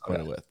we're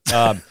disappointed with.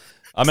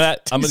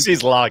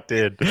 He's locked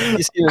in. Look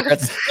at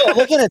its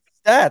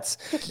stats.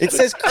 It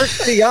says Kurt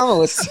Kitayama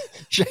was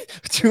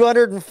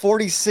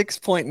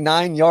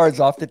 246.9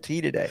 yards off the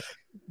tee today.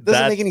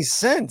 Doesn't make any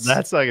sense.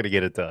 That's not going to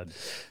get it done.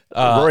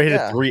 Rory hit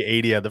a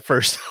 380 on the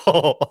first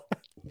hole.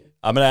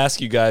 I'm going to ask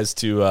you guys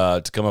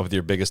to come up with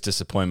your biggest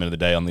disappointment of the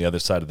day on the other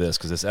side of this,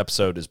 because this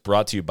episode is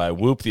brought to you by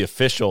Whoop, the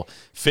official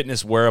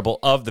fitness wearable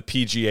of the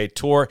PGA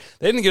Tour.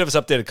 They didn't give us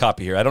updated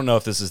copy here. I don't know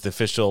if this is the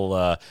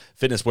official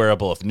fitness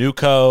wearable of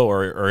Nuco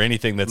or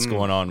anything that's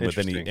going on with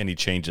any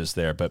changes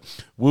there. But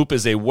Whoop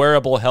is a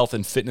wearable health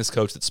and fitness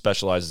coach that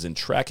specializes in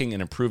tracking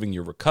and improving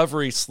your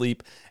recovery,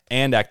 sleep,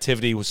 and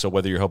activity. So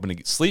whether you're hoping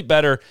to sleep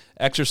better,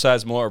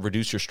 exercise more, or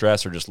reduce your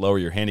stress, or just lower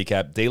your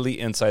handicap, daily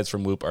insights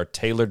from Whoop are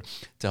tailored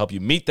to help you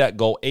meet that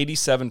goal.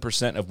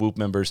 87% of Whoop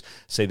members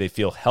say they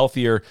feel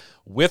healthier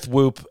with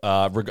Whoop.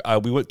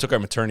 We took our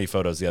maternity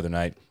photos the other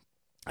night,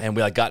 and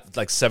we got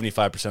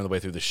 75% of the way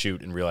through the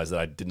shoot and realized that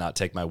I did not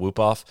take my Whoop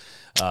off,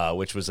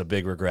 which was a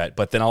big regret.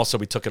 But then also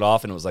we took it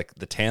off, and it was like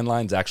the tan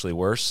line's actually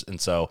worse.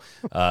 And so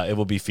it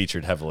will be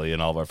featured heavily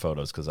in all of our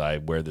photos because I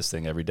wear this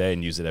thing every day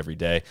and use it every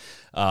day.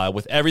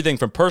 With everything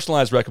from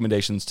personalized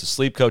recommendations to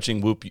sleep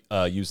coaching, Whoop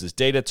uses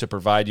data to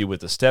provide you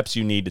with the steps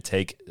you need to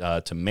take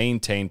to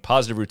maintain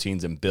positive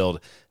routines and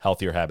build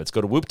healthier habits. Go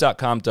to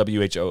whoop.com,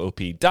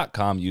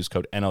 WHOOP.com, use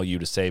code NLU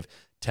to save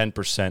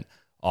 10%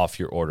 off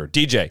your order.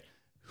 DJ,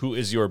 who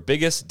is your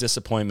biggest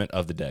disappointment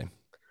of the day?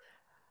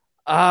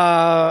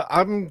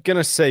 I'm going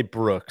to say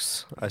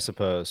Brooks, I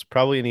suppose.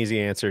 Probably an easy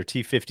answer.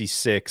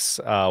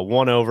 T56,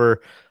 1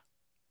 over.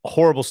 A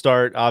horrible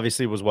start.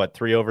 Obviously was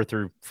 3 over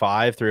through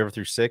 5, 3 over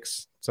through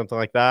 6, something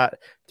like that.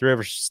 3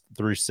 over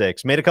through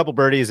 6. Made a couple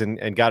birdies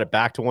and got it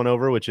back to 1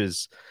 over, which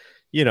is,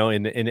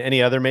 in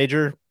any other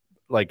major,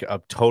 like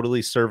a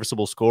totally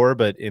serviceable score,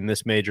 but in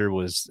this major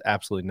was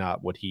absolutely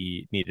not what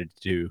he needed to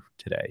do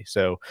today.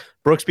 So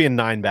Brooks being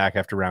 9 back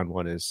after round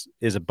 1 is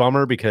a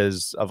bummer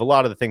because of a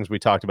lot of the things we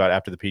talked about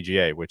after the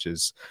PGA, which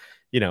is,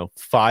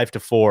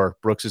 5-4.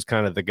 Brooks is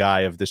kind of the guy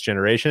of this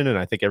generation. And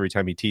I think every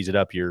time he tees it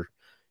up, you're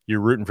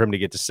rooting for him to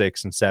get to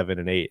 6 and 7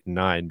 and 8 and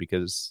 9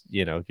 because,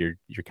 you're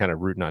kind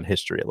of rooting on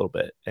history a little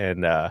bit.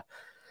 And not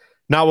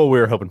what we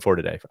were hoping for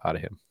today out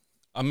of him.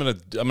 I'm gonna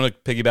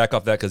piggyback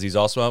off that because he's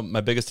also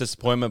my biggest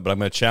disappointment, but I'm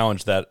gonna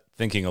challenge that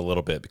thinking a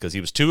little bit because he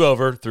was 2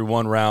 over through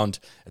 1 round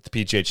at the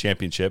PGA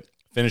Championship,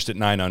 finished at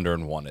 9 under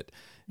and won it.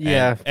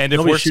 Yeah, and if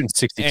we're shooting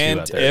 62 and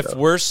out there, if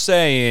we're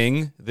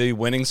saying the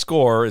winning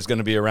score is going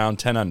to be around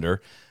 10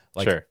 under,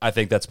 sure. I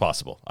think that's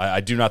possible.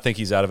 I do not think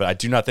he's out of it. I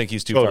do not think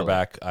he's too far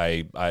back.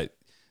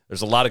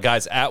 There's a lot of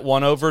guys at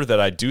 1 over that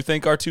I do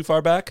think are too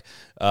far back,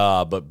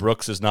 but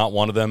Brooks is not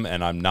one of them,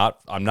 and I'm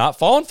not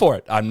falling for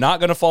it. I'm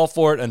not going to fall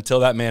for it until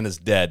that man is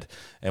dead,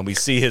 and we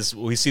see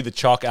the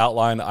chalk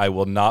outline. I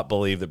will not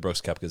believe that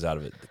Brooks Koepka's out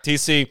of it.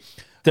 TC,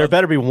 there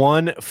better be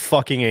one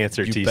fucking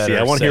answer, TC.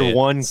 I want to hear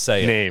one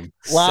name.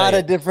 A lot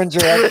of different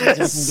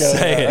directions you can go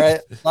there,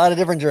 right? A lot of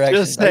different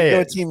directions. Just say we go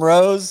with Team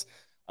Rose.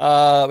 We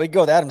go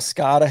with Adam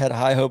Scott. I had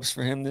high hopes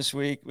for him this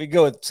week. We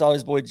go with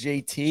Solly's boy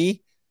JT.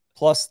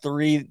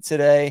 +3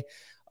 today.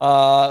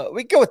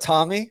 We go with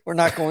Tommy. We're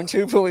not going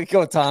to, but we go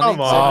with Tommy. Come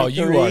on,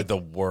 you are the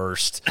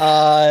worst.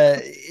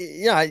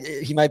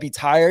 He might be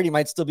tired. He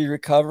might still be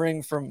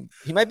recovering from.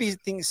 He might be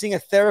seeing a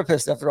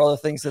therapist after all the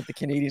things that the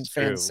Canadian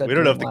fans said. We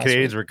don't know if the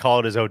Canadians were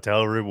calling his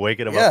hotel room,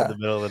 waking him up in the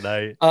middle of the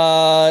night.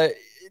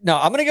 No,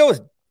 I'm gonna go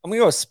with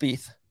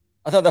Spieth.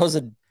 I thought that was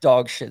a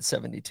dog shit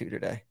 72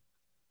 today.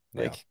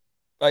 Like,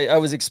 I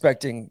was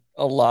expecting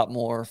a lot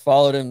more.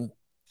 Followed him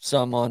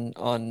some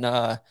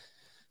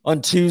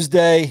on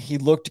Tuesday. He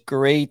looked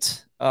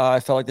great.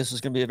 I felt like this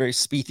was going to be a very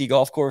Spiethy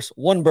golf course.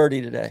 One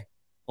birdie today.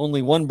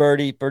 Only one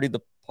birdie. Birdied the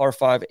par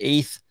 5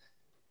 8th.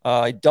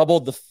 He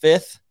doubled the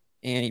 5th,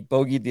 and he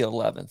bogeyed the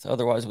 11th.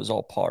 Otherwise, it was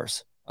all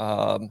pars.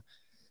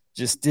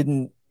 Just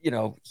didn't,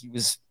 he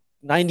was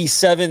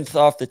 97th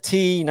off the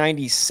tee,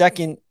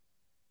 92nd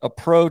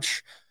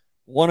approach,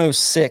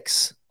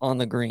 106 on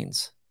the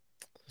greens.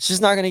 It's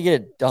just not going to get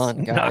it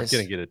done, guys. Not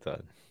going to get it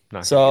done.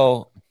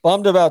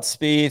 Bummed about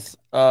Spieth.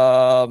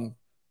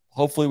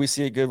 Hopefully we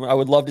see a good one. I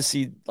would love to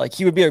see,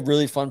 he would be a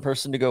really fun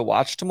person to go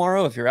watch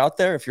tomorrow if you're out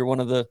there, if you're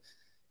one of the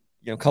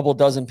couple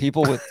dozen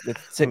people with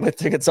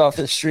tickets off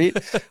the street.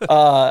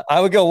 I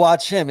would go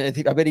watch him. I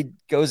bet he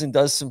goes and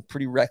does some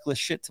pretty reckless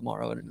shit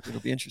tomorrow, and it'll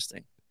be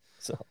interesting.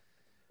 So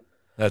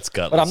that's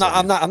gutless.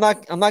 But I'm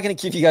not going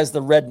to give you guys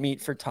the red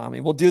meat for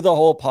Tommy. We'll do the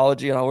whole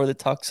apology and I'll wear the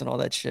tux and all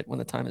that shit when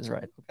the time is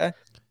right. Okay.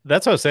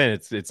 That's what I was saying.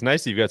 It's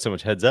nice that you've got so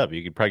much heads up.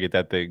 You could probably get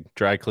that thing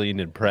dry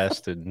cleaned and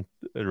pressed and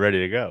ready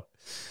to go.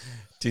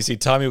 TC,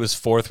 Tommy was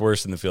 4th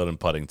worst in the field in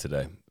putting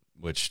today,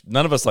 which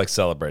none of us like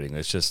celebrating.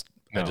 It's just,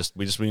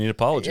 we need an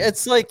apology.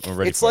 It's like,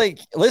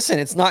 listen,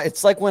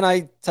 it's like when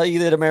I tell you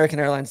that American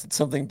Airlines did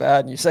something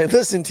bad and you say,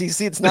 listen,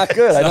 TC, it's not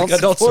good. I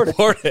don't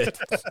support it.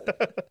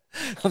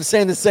 I'm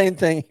saying the same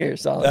thing here,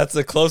 Solid. That's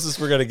the closest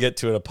we're going to get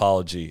to an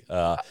apology.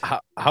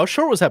 How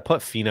short was that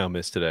putt Finau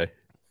missed today?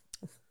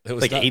 It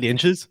was 8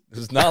 inches. It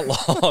was not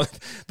long.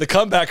 The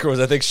comebacker was,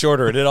 I think,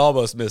 shorter, and it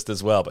almost missed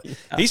as well. But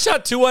he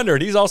shot 2 under,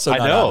 and he's also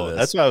not out of this.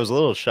 That's why I was a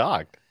little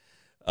shocked.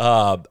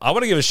 I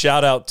want to give a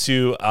shout out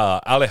to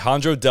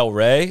Alejandro Del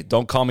Rey.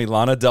 Don't call me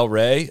Lana Del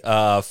Rey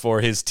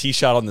for his tee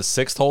shot on the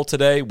 6th hole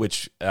today,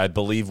 which I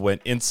believe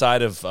went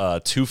inside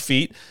of 2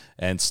 feet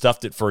and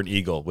stuffed it for an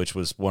eagle, which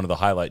was one of the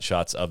highlight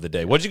shots of the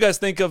day. What did you guys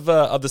think of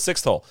the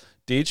 6th hole,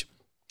 Deej?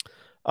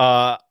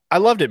 I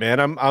loved it, man.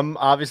 I'm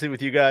obviously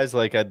with you guys.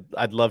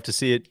 I'd love to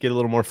see it get a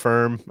little more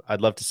firm. I'd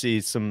love to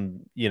see some,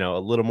 a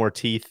little more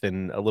teeth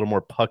and a little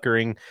more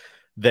puckering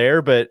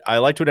there. But I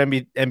liked what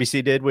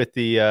NBC did with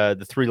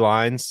the 3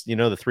 lines.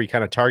 The 3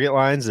 kind of target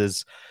lines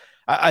is.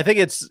 I think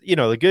it's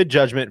the good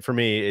judgment for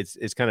me.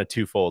 It's kind of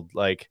twofold.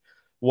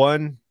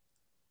 One,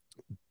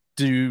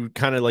 do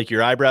kind of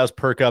your eyebrows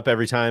perk up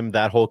every time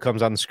that hole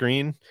comes on the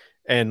screen,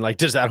 and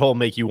does that hole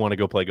make you want to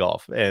go play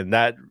golf? And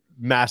that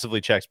massively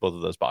checks both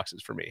of those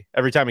boxes for me.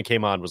 Every time it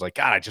came on, was like,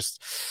 God, I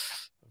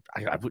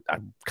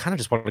kind of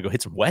just want to go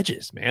hit some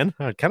wedges, man.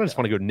 I kind of just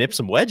want to go nip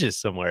some wedges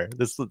somewhere.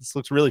 This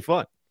looks really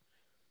fun.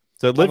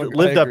 So it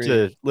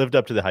lived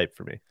up to the hype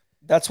for me.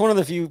 That's one of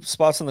the few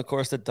spots on the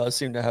course that does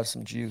seem to have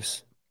some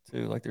juice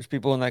too. There's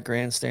people in that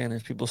grandstand.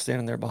 There's people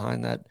standing there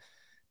behind that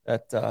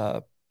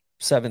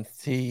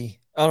 7th tee.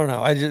 I don't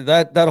know.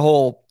 That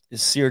hole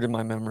is seared in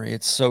my memory.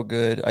 It's so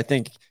good. I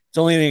think it's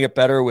only going to get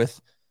better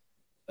with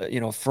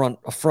a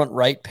front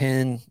right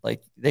pin.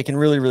 They can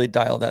really, really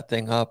dial that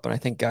thing up. And I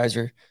think guys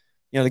are,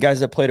 the guys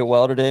that played it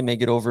well today may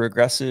get over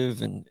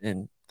aggressive,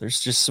 and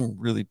there's just some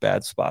really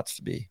bad spots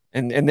to be.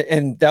 And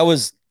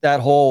that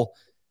hole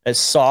as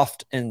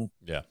soft and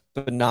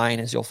benign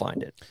as you'll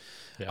find it.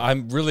 Yeah.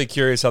 I'm really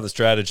curious how the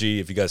strategy,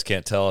 if you guys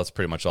can't tell, it's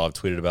pretty much all I've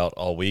tweeted about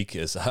all week,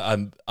 is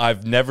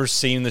I've never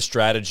seen the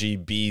strategy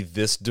be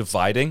this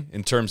dividing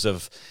in terms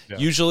of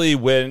usually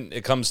when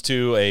it comes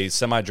to a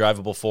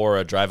semi-drivable 4,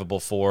 a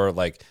drivable 4,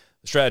 the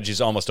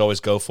strategies almost always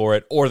go for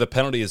it, or the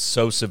penalty is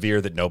so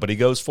severe that nobody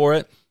goes for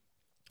it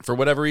for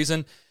whatever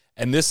reason.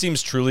 And this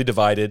seems truly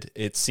divided.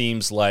 It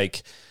seems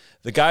like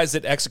the guys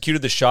that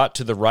executed the shot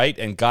to the right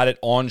and got it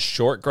on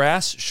short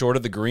grass, short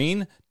of the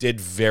green, did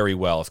very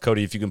well.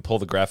 Cody, if you can pull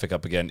the graphic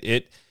up again,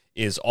 it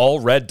is all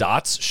red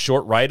dots,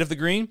 short right of the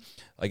green.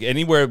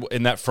 Anywhere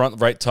in that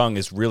front right tongue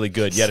is really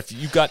good. Yet if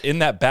you got in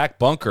that back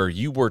bunker,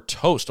 you were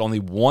toast. Only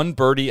 1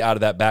 birdie out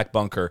of that back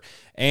bunker.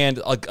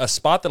 And a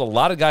spot that a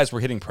lot of guys were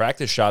hitting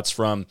practice shots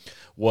from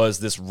was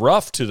this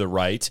rough to the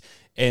right.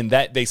 And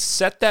that they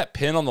set that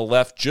pin on the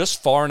left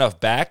just far enough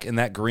back in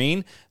that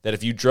green that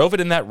if you drove it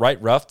in that right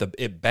rough,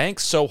 it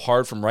banks so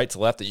hard from right to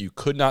left that you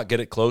could not get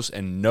it close,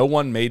 and no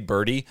one made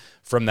birdie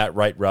from that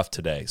right rough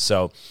today.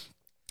 So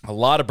A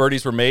lot of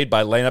birdies were made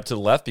by laying up to the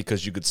left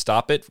because you could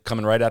stop it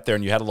coming right out there,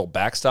 and you had a little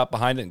backstop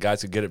behind it, and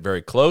guys could get it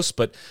very close.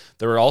 But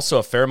there were also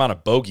a fair amount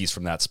of bogeys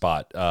from that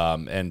spot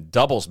and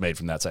doubles made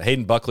from that side.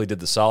 Hayden Buckley did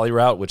the Solly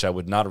route, which I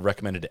would not have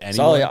recommended to anyone.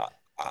 Solly,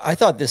 I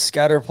thought this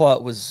scatter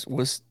plot was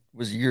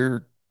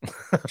your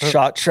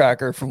shot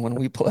tracker from when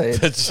we played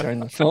during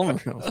the film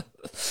room.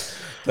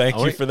 Thank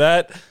you for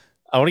that.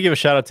 I want to give a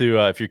shout out to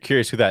if you're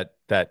curious who that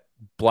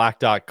black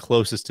dot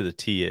closest to the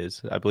tee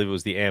is. I believe it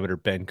was the amateur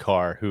Ben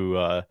Carr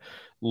who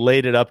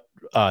laid it up.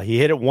 He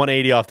hit it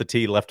 180 off the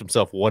tee, left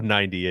himself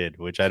 190 in,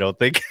 which I don't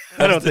think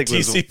was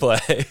TC play.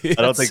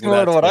 I don't think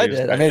similar to what I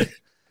did. I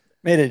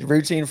made it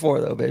routine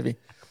 4 though, baby.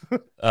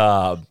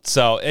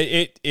 So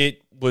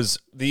it was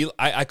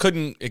I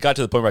couldn't. It got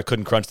to the point where I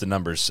couldn't crunch the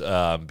numbers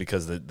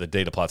because the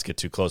data plots get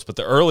too close. But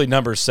the early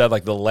numbers said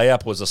like the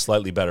layup was a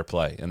slightly better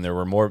play, and there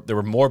were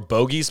more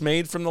bogeys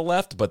made from the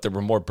left, but there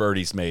were more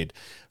birdies made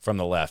from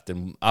the left.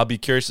 And I'll be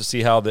curious to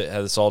see how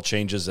this all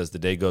changes as the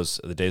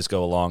days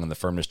go along, and the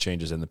firmness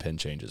changes and the pin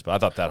changes. But I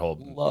thought that whole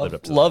lived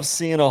up to love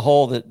seeing a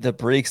hole that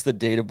breaks the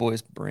data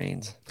boys'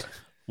 brains.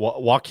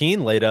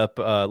 Joaquin laid up,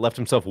 left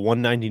himself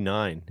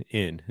 199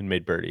 in and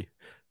made birdie.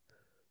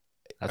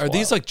 That's wild.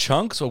 These like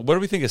chunks? Or what do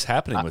we think is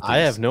happening with these? I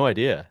have no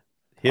idea.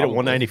 He hit a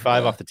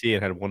 195 off the tee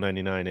and had a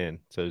 199 in,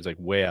 so he was like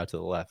way out to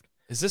the left.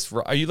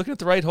 Are you looking at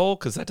the right hole?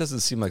 Because that doesn't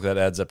seem like that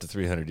adds up to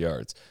 300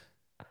 yards.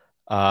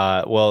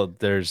 Well,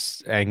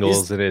 there's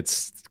angles and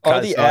it's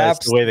the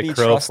apps the way the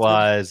crow trusted?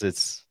 Flies.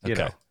 It's you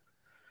know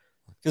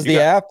because the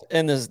app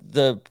and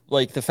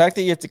the fact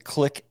that you have to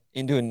click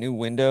into a new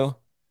window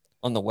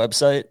on the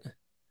website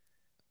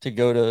to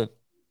go to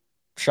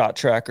shot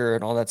tracker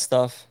and all that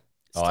stuff.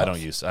 I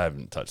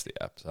haven't touched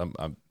the app.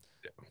 I'm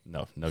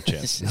no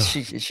chance.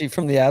 Is she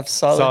from the app?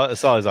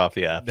 Solly's off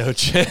the app. No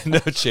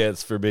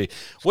chance for me.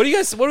 What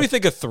do we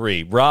think of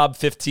 3? Rob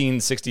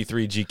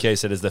 1563 GK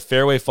said, is the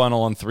fairway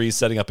funnel on 3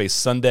 setting up a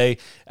Sunday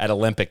at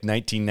Olympic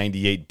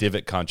 1998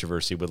 divot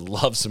controversy? Would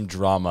love some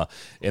drama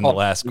in the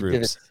last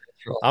groups.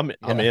 I'm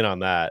in on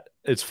that.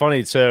 It's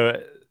funny.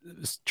 So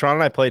Tron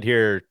and I played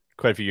here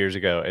quite a few years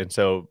ago, and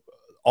so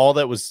all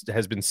that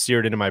has been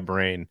seared into my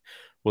brain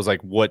was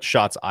like what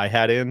shots I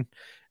had in.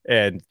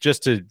 And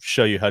just to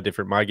show you how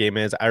different my game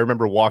is, I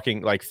remember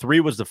walking, like 3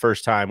 was the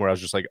first time where I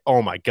was just like,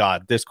 oh my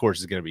God, this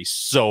course is going to be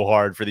so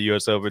hard for the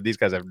US Open. These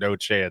guys have no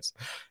chance.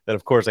 Then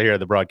of course I hear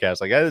the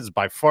broadcast, like, this is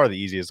by far the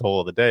easiest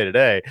hole of the day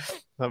today.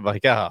 I'm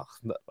like, oh,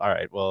 all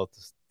right, well,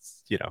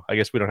 I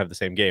guess we don't have the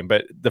same game,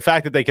 but the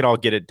fact that they can all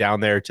get it down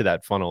there to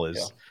that funnel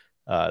is,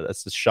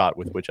 that's the shot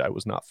with which I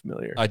was not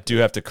familiar. I do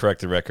have to correct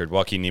the record.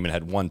 Joaquin Niemann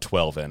had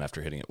 112 in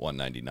after hitting it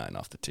 199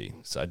 off the tee.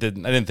 So I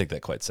didn't think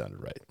that quite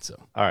sounded right. So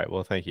all right,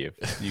 well, thank you.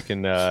 You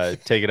can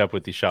take it up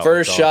with the shot.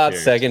 First shot,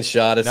 second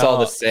shot, it's all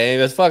the same.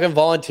 There's fucking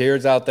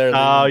volunteers out there.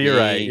 Oh, you're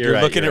right.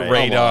 You're looking at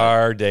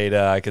radar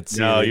data. I could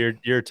see. No,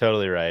 you're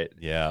totally right.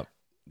 Yeah.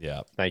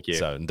 Thank you.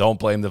 So don't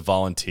blame the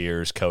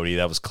volunteers, Cody.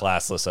 That was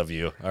classless of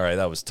you. All right,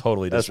 that was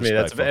totally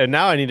disrespectful. That's me. And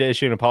now I need to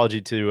issue an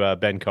apology to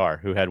Ben Carr,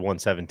 who had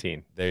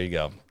 117. There you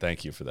go.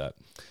 Thank you for that.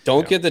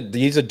 Don't get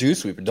he's a dew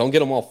sweeper. Don't get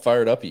them all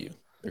fired up at you.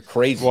 They're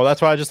crazy. Well,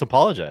 that's why I just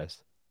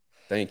apologized.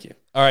 Thank you.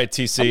 All right,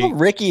 TC.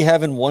 Ricky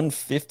having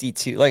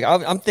 152. Like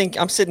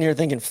I'm sitting here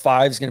thinking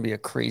 5 is going to be a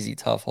crazy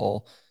tough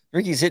hole.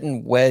 Ricky's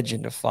hitting wedge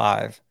into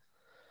 5.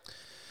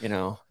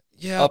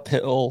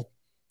 Uphill.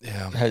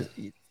 Yeah. Has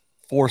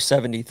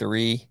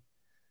 473.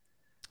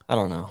 I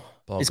don't know.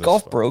 Is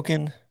golf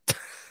broken?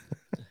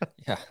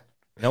 Yeah.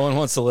 No one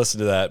wants to listen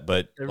to that,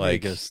 but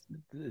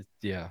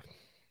yeah.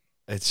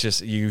 It's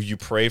just you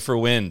pray for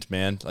wind,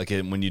 man. Like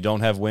when you don't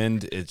have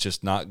wind, it's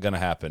just not going to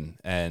happen.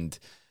 And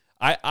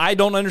I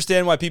don't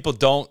understand why people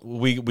don't.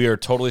 We are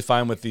totally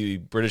fine with the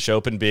British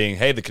Open being,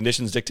 hey, the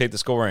conditions dictate the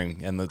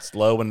scoring, and it's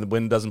low when the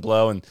wind doesn't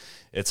blow, and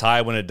it's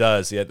high when it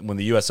does. Yet when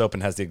the U.S.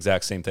 Open has the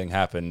exact same thing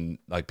happen,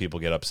 like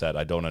people get upset.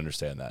 I don't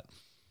understand that.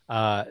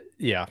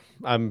 Yeah,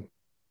 I'm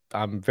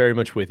very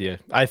much with you.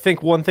 I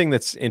think one thing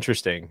that's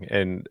interesting,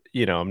 and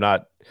I'm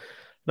not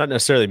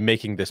necessarily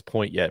making this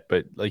point yet,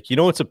 but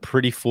it's a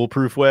pretty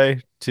foolproof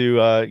way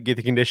to get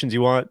the conditions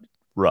you want.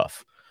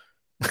 Rough.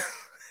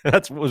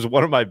 That was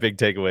one of my big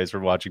takeaways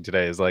from watching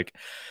today. Is like,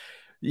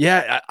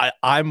 yeah,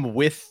 I'm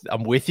with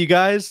you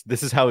guys.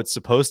 This is how it's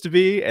supposed to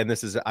be, and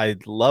I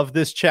love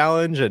this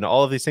challenge and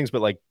all of these things.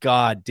 But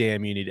god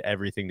damn, you need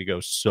everything to go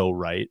so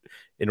right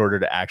in order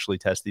to actually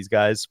test these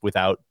guys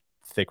without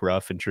thick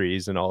rough and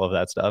trees and all of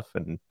that stuff.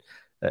 And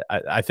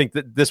I think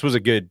that this was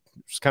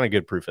kind of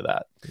good proof of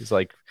that. It's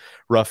like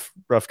rough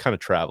kind of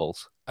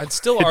travels. I'd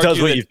still it argue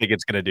does what you think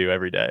it's going to do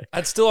every day.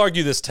 I'd still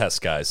argue this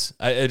test, guys.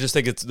 I just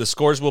think the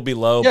scores will be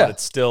low, but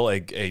it's still a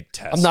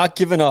test. I'm not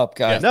giving up,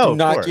 guys. Yeah, do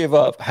not give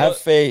up. Have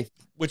faith.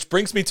 Which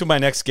brings me to my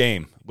next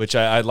game, which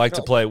I'd like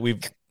to play.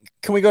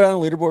 Can we go down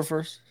the leaderboard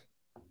first?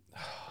 Oh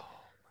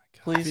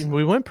my God. Please.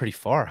 We went pretty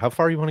far. How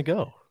far do you want to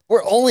go?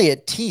 We're only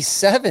at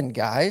T7,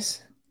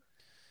 guys.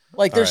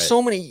 There's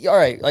so many. All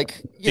right,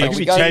 you can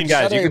be 10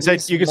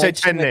 guys. You can say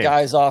 10 names.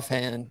 Guys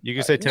offhand. You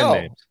can say 10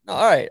 names. No,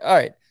 all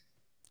right.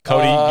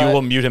 Cody, you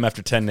will mute him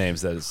after 10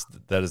 names. That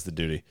is the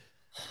duty.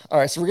 All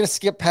right, so we're gonna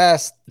skip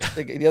past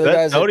the other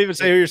guys. Don't even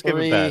say who you're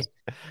skipping past.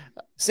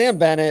 Sam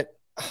Bennett,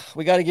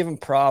 we got to give him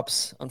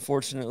props.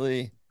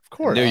 Unfortunately, Of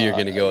course. I knew you were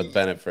going to go with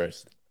Bennett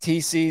first.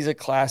 TC's a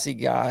classy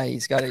guy.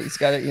 He's got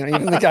it. You know,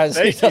 even the guys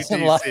he Thank you, doesn't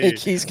TC. like,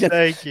 he's gonna.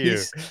 Thank you.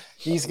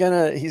 He's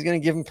gonna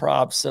give him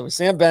props. So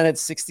Sam Bennett,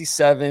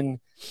 67.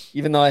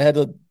 Even though I had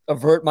to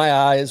avert my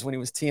eyes when he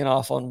was teeing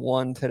off on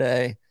 1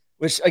 today,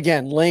 which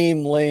again,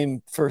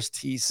 lame first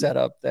tee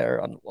setup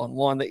there on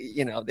 1.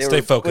 That they Stay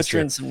were focused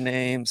butchering here. some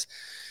names.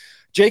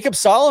 Jacob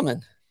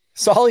Solomon,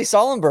 Solly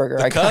Sollenberger.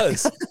 I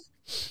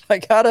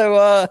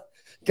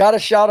gotta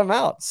shout him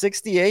out.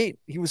 68.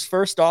 He was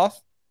first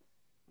off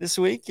this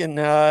week, and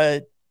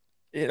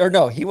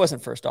no, he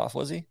wasn't first off,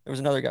 was he? There was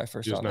another guy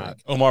first He was off. not.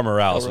 Omar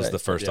Morales Oh, was right. the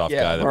first Yeah. off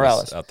Yeah, guy that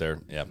Morales. was out there.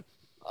 Yeah.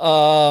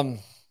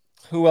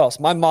 Who else?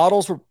 My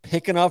models were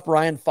picking up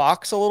Ryan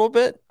Fox a little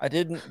bit. I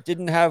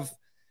didn't have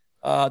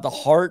the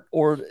heart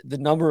or the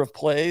number of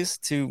plays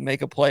to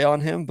make a play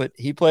on him, but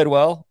he played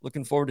well.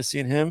 Looking forward to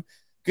seeing him.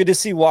 Good to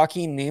see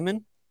Joaquin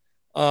Neiman.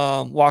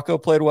 Waco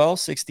played well,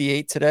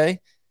 68 today.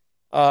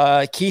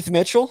 Keith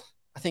Mitchell.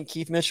 I think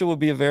Keith Mitchell would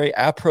be a very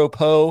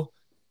apropos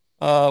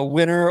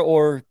winner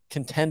or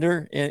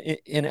contender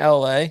in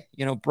LA.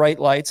 Bright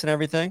lights and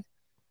everything.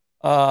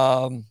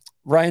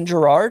 Ryan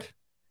Gerard.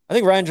 I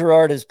think Ryan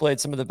Gerard has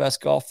played some of the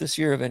best golf this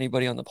year of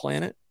anybody on the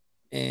planet,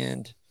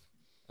 and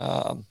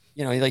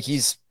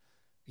he's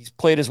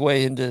played his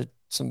way into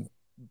some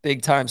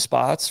big time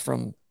spots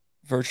from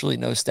virtually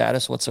no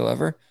status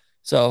whatsoever.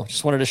 So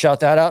just wanted to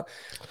shout that out.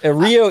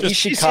 Rio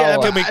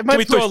Ishikawa. Can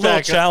we throw a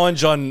little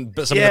challenge on some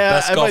of the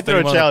best golf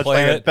anyone on the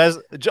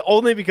planet?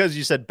 Only because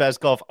you said best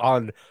golf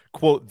on,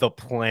 quote, the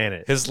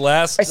planet. His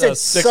last I said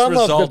 6 some of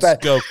the results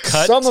best- go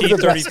cut some of the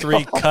best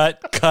T33,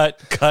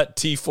 cut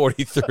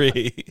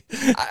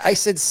T43. I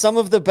said some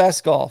of the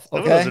best golf. Some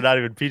of those Okay. are not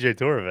even PJ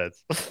Tour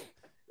events.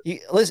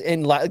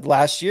 Listen,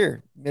 last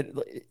year,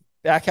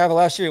 back half of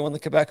last year, he won the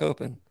Quebec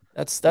Open.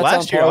 That's Last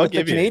on year, par I'll with the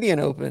give you. Canadian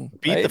Open.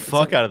 Beat right? the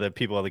fuck out of the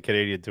people on the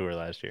Canadian Tour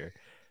last year.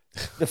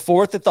 The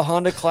 4th at the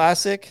Honda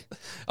Classic.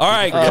 All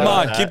right, come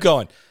on, that- keep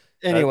going.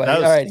 Anyway, that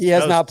was- all right. He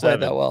has that was not played 7.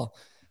 that well.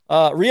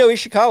 Rio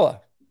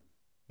Ishikawa,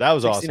 That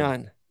was awesome.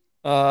 69.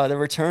 The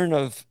return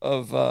of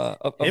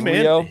Him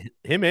Rio.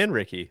 and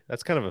Ricky.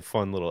 That's kind of a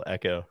fun little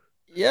echo.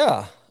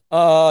 Yeah.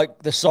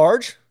 The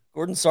Sarge,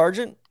 Gordon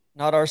Sargent,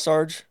 not our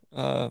Sarge,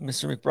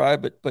 Mr.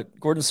 McBride, but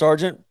Gordon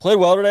Sargent played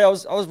well today. I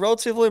was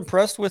relatively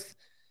impressed with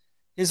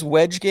his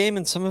wedge game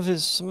and some of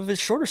his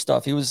shorter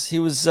stuff.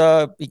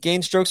 He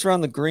gained strokes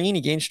around the green. He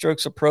gained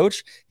strokes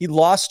approach. He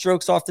lost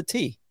strokes off the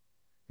tee.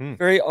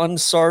 Very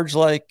unsarge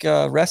like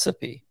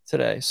recipe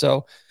today.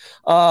 So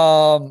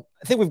I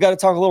think we've got to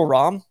talk a little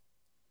Rahm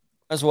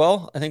as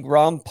well. I think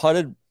Rahm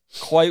putted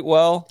quite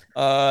well,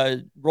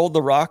 rolled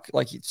the rock,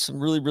 like some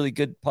really, really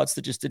good putts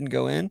that just didn't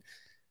go in.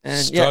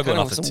 And Struggling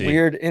off the some tee.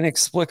 Weird,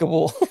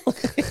 inexplicable.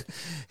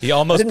 He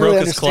almost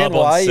broke his club on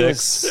why 6. he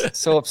was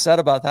so upset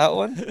about that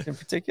one in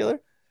particular.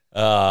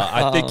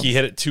 I think he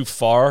hit it too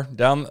far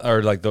down,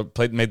 or like the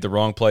play made the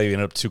wrong play. He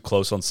ended up too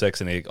close on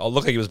 6, and he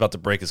looked like he was about to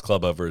break his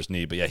club over his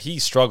knee. But yeah, he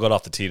struggled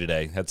off the tee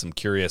today. Had some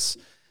curious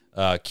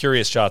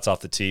shots off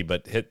the tee,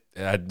 but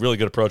had really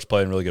good approach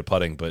play and really good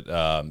putting. But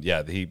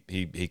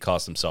he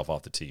cost himself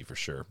off the tee for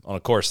sure on a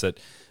course that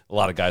a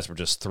lot of guys were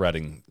just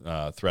threading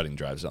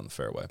drives down the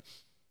fairway.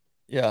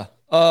 Yeah.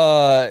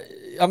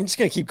 I'm just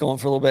gonna keep going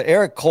for a little bit.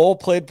 Eric Cole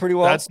played pretty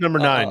well. That's number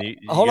 9. You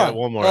hold got on.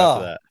 one more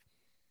after that.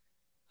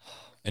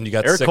 And you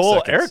got Eric 6 Cole.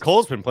 seconds. Eric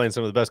Cole's been playing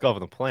some of the best golf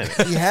on the planet.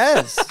 He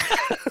has.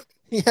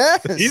 He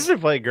has. He's been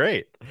playing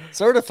great.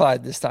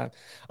 Certified this time.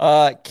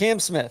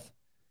 Cam Smith,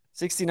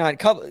 69.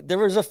 There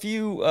was a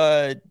few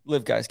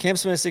live guys. Cam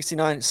Smith,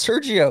 69.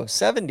 Sergio,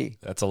 70.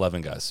 That's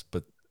 11 guys,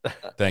 but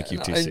thank you,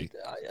 TC.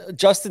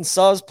 Justin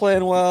Suh's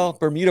playing well.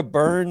 Bermuda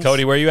Burns.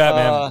 Cody, where you at,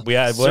 man? We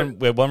had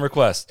one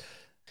request.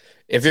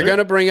 If you're going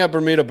to bring up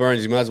Bermuda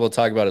Burns, you might as well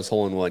talk about his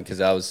hole-in-one because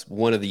that was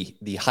one of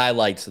the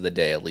highlights of the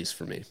day, at least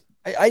for me.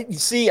 I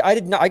see. I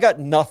got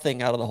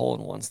nothing out of the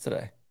hole-in-ones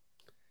today.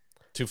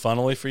 Too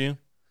funnily for you?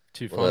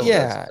 Too fun. Well,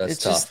 Yeah, that's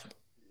it's tough.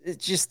 it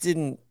just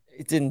didn't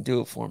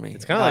do it for me.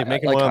 It's kind of like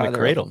making one on the either of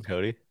cradle, them.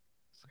 Cody.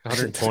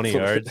 120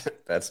 yards.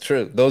 That's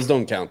true. Those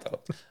don't count, though.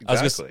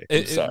 Exactly.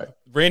 I'm sorry.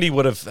 Randy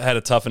would have had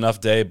a tough enough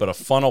day, but a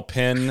funnel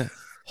pin,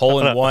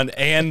 hole in one,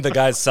 and the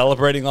guys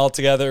celebrating all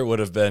together would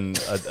have been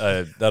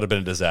that would have been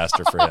a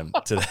disaster for him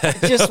today.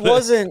 It just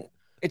wasn't.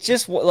 It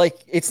just like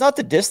it's not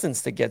the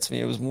distance that gets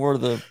me. It was more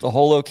the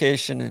whole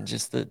location and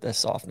just the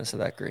softness of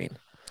that green.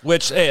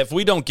 Which, hey, if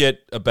we don't get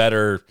a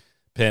better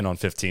pin on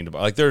 15,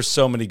 like there's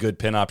so many good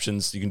pin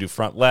options. You can do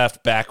front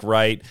left, back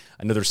right.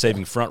 I know they're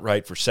saving front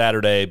right for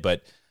Saturday,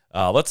 but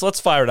let's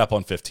fire it up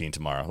on 15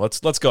 tomorrow.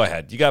 Let's go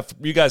ahead.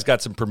 You guys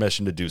got some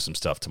permission to do some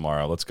stuff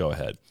tomorrow. Let's go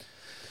ahead.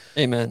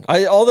 Amen.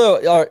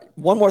 Although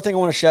one more thing I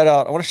want to shout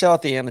out. I want to shout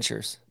out the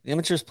amateurs. The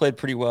amateurs played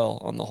pretty well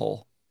on the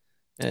whole.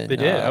 And, They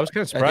did. I was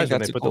kind of surprised when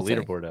they that's a put cool the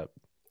thing. leaderboard up.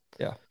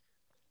 Yeah.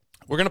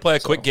 We're gonna play a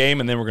quick game,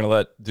 and then we're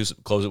gonna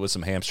close it with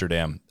some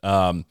Amsterdam.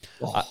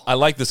 I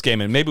like this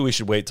game, and maybe we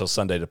should wait till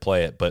Sunday to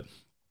play it. But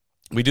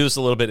we do this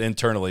a little bit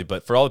internally,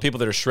 but for all the people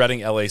that are shredding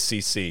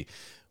LACC,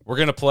 we're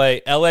going to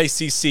play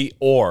LACC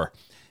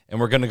and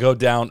we're going to go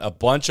down a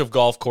bunch of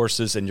golf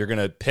courses, and you're going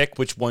to pick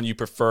which one you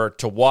prefer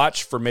to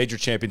watch for major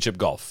championship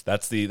golf.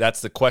 That's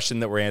the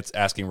question that we're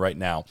asking right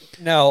now.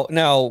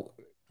 Now,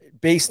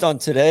 based on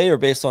today or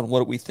based on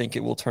what we think it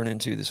will turn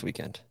into this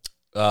weekend?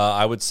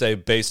 I would say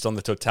based on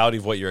the totality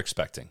of what you're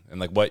expecting and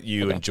like what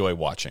you enjoy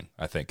watching,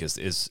 I think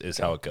is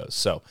how it goes.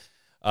 So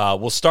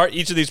we'll start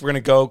each of these. We're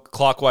going to go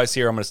clockwise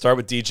here. I'm going to start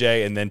with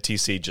DJ and then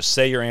TC. Just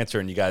say your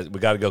answer, and you guys, we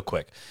got to go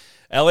quick.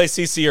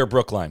 LACC or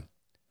Brookline?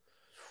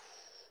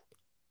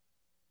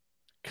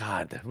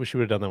 God, I wish we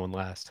would have done that one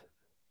last.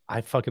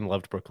 I fucking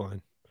loved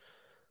Brookline.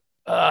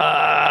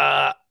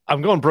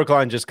 I'm going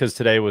Brookline just because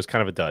today was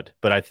kind of a dud,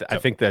 but I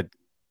think that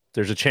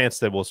there's a chance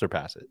that we'll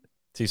surpass it.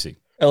 TC.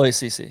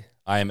 LACC.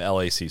 I am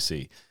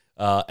LACC.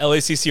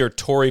 LACC or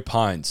Torrey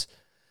Pines?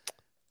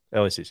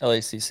 LACC.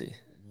 LACC.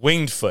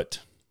 Winged Foot.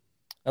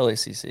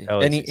 LACC.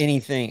 LACC.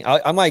 Anything.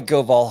 I might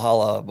go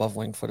Valhalla above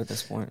Winged Foot at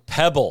this point.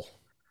 Pebble.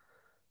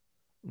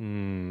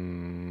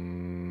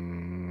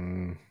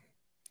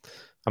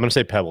 I'm going to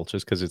say Pebble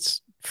just because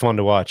it's fun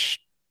to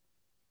watch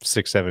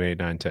 6, 7, 8,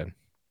 9, 10.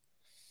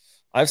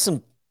 I have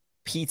some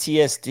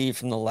PTSD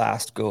from the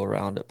last go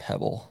around at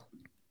Pebble.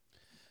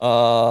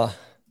 I'll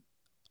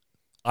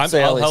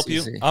help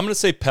you. I'm going to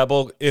say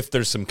Pebble if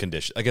there's some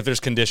condition. Like if there's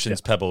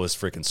conditions, Pebble is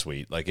freaking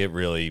sweet. Like it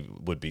really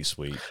would be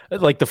sweet.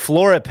 Like the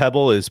floor at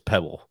Pebble is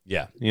Pebble.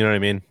 Yeah. You know what I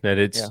mean? That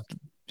it's,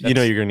 you're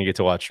going to get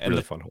to watch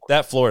really fun.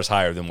 That floor is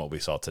higher than what we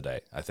saw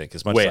today, I think,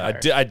 as much Way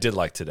as I did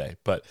like today.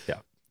 But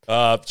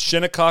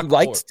Shinnecock. You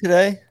liked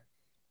today?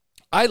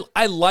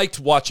 I liked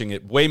watching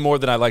it way more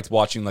than I liked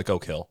watching like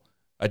Oak Hill.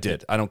 I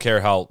did. I don't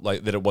care how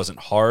like that it wasn't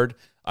hard.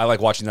 I like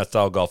watching that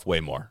style of golf way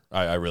more.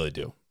 I really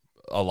do.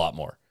 A lot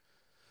more.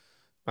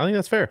 I think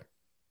that's fair.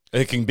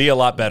 It can be a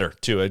lot better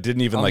too. It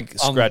didn't even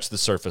scratch the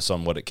surface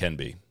on what it can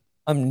be.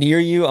 I'm near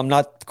you. I'm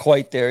not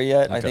quite there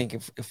yet. Okay. I think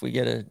if we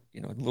get a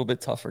little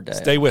bit tougher day.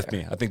 Stay with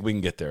me. I think we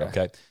can get there,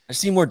 okay? I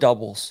see more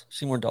doubles.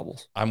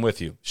 I'm with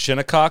you.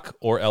 Shinnecock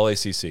or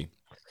LACC?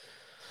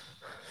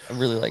 I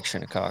really like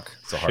Shinnecock.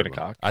 It's a hard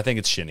one. I think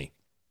it's Shinny.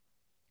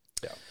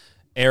 Yeah.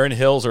 Aaron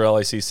Hills or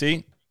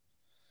LACC?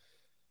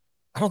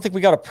 I don't think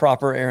we got a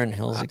proper Aaron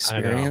Hills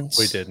experience.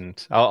 We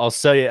didn't. I'll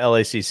sell you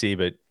LACC,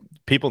 but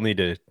people need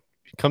to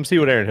come see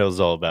what Aaron Hills is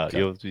all about.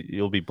 Okay.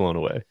 You'll be blown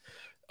away.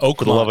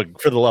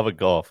 Oakmont. For the love of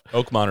golf.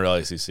 Oakmont or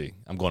LACC?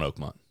 I'm going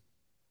Oakmont.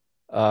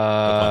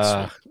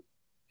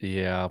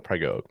 Yeah, I'll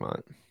probably go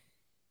Oakmont.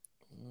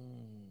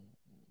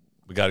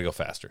 We got to go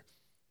faster.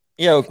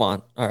 Yeah,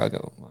 Oakmont. All right, I'll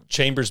go Oakmont.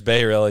 Chambers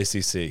Bay or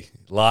LACC?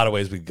 A lot of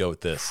ways we could go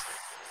with this.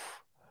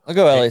 I'll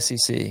go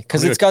LACC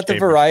because it's got the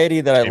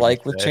variety that I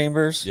like with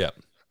Chambers. Yeah.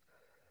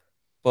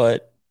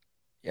 But,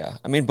 yeah,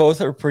 I mean, both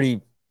are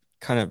pretty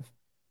kind of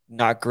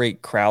not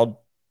great crowd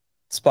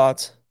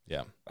spots.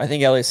 Yeah. I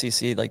think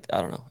LACC,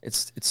 I don't know.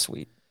 It's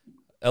sweet.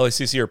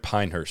 LACC or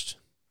Pinehurst?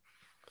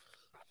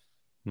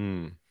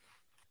 That's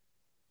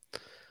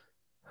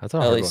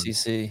a hard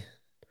LACC.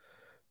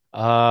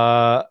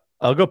 one.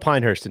 I'll go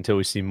Pinehurst until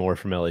we see more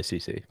from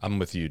LACC. I'm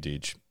with you,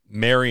 Deej.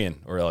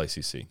 Marion or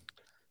LACC?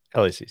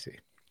 LACC.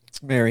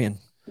 Marion.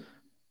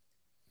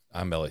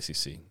 I'm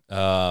LACC.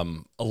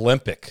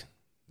 Olympic.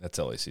 That's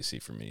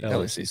LACC for me.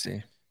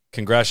 LACC.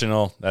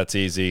 Congressional. That's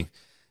easy.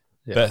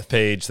 Yeah.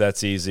 Bethpage.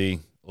 That's easy.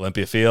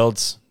 Olympia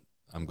Fields.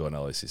 I'm going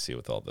LACC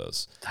with all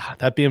those.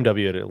 That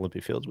BMW at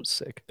Olympia Fields was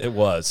sick. It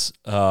was.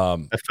 I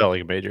felt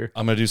like a major.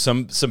 I'm going to do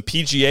some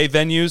PGA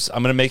venues.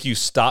 I'm going to make you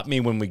stop me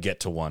when we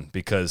get to one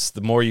because the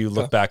more you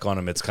look back on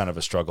them, it's kind of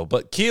a struggle.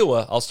 But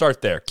Kiowa, I'll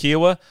start there.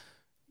 Kiowa,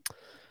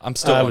 I'm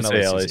still I on would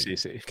say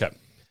LACC. Okay.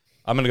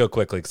 I'm going to go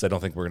quickly because I don't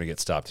think we're going to get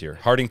stopped here.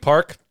 Harding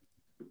Park.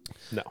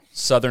 No.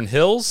 Southern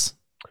Hills.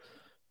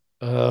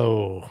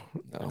 Oh,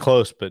 No.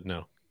 Close, but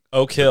no.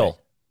 Oak Hill.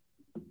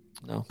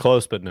 No.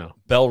 Close, but no.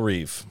 Bell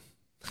Reeve.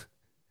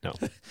 No.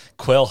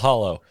 Quail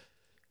Hollow.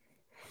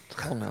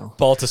 Oh, no.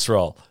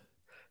 Baltusrol.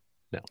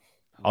 No.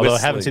 Although I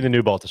Whistling. haven't seen the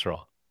new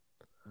Baltusrol.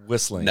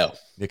 Whistling. No.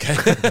 Okay.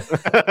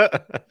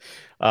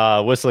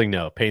 Whistling,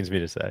 no. Pains me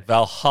to say.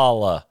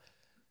 Valhalla.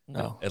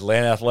 No.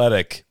 Atlanta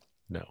Athletic.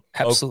 No.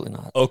 Absolutely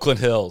not. Oakland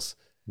Hills.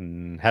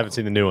 Haven't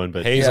seen the new one,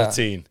 but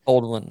Hazeltine.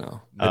 Old one,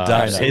 no.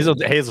 Medina.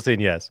 Hazeltine,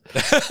 yes.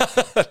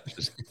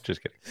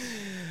 just kidding.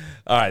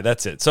 All right,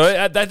 that's it. So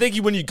I think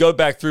when you go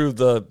back through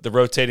the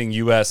rotating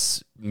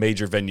U.S.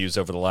 major venues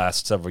over the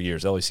last several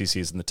years, LACC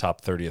is in the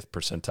top 30th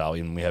percentile,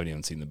 and we haven't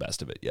even seen the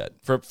best of it yet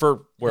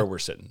for where we're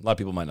sitting. A lot of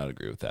people might not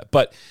agree with that,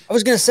 but I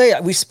was gonna say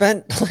I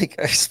spent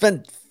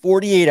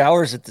 48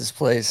 hours at this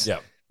place. Yeah.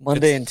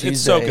 Monday and Tuesday,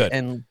 it's so good.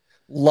 and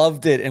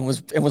loved it, and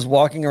was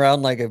walking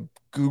around like a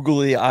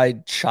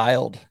googly-eyed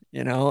child,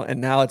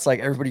 and now it's like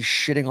everybody's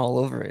shitting all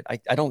over it.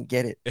 I don't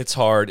get it. it's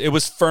hard. It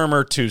was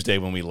firmer Tuesday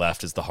when we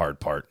left is the hard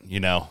part,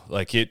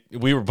 like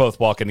we were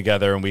both walking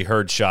together and we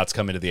heard shots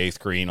come into the 8th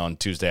green on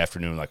Tuesday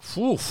afternoon. Like,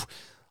 whew,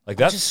 like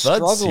that's Just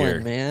thuds struggling,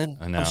 here. man.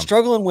 I know. I'm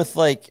struggling with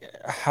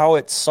how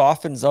it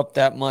softens up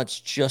that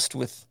much just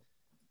with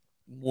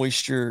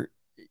moisture.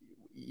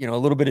 a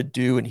little bit of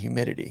dew and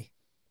humidity,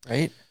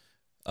 right?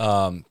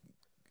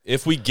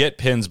 If we get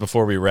pins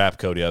before we wrap,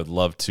 Cody, I would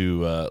love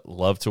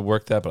to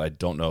work that, but I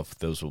don't know if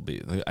those will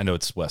be. I know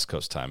it's West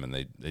Coast time, and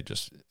they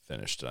just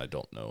finished, and I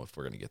don't know if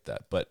we're going to get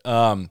that. But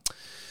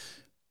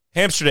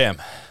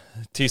Amsterdam,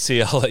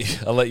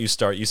 TC, I'll let you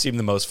start. You seem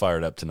the most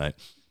fired up tonight.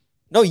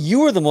 No, you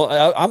were the most.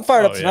 I'm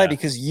fired up tonight yeah.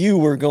 because you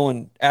were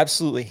going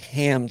absolutely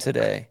ham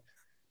today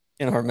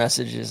in our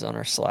messages on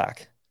our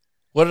Slack.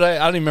 What did I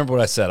don't even remember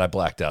what I said. I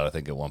blacked out, I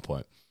think, at one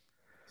point.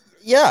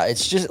 Yeah,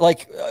 it's just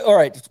like, all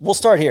right, we'll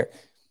start here.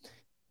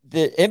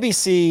 The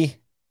NBC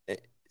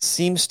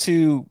seems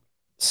to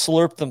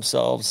slurp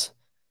themselves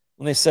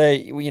when they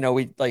say, we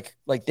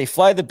like they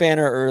fly the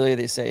banner early.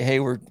 They say, hey,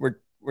 we're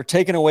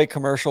taking away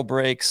commercial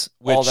breaks,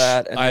 all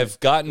that. And I've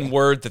gotten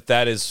word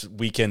that is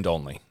weekend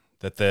only.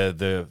 That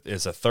the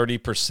is a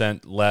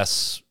 30%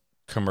 less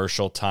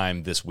commercial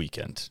time this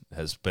weekend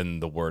has been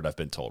the word I've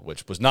been told,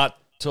 which was not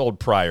told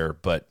prior,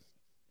 but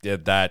yeah,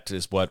 that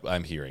is what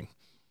I'm hearing.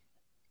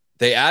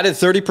 They added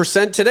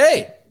 30%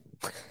 today.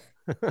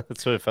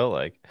 That's what it felt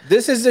like.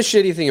 This is the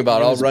shitty thing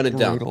about it. I'll run it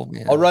brutal, down.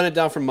 man. I'll run it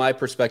down from my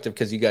perspective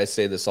because you guys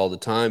say this all the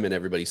time and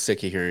everybody's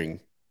sick of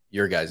hearing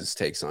your guys'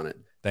 takes on it.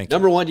 Thank you.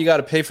 Number one, you got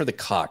to pay for the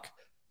cock.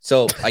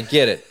 So I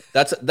get it.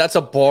 That's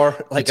a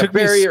bar, like a took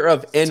me barrier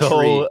of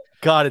entry.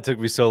 God, it took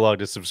me so long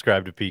to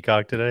subscribe to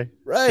Peacock today.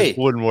 Right. It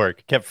wouldn't work.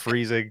 It kept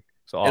freezing.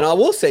 And I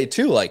will say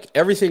too, like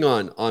everything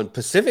on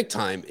Pacific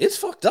time, it's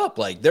fucked up.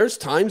 Like there's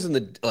times in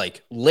the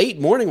like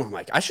late morning where I'm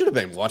like, I should have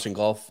been watching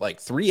golf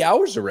like 3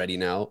 hours already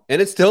now, and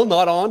it's still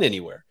not on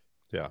anywhere.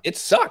 Yeah, it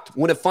sucked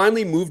when it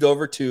finally moved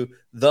over to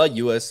the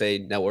USA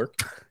Network,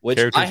 which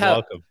I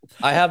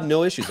have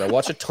no issues. I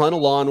watch a ton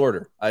of Law and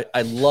Order.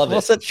 I love it.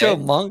 What's that show,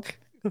 Monk?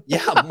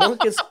 Yeah,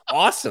 Monk is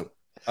awesome.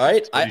 All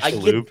right,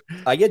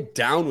 I get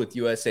down with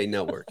USA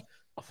Network.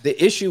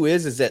 The issue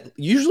is that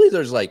usually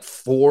there's like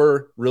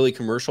 4 really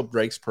commercial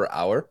breaks per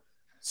hour.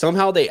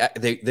 Somehow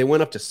they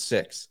went up to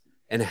 6,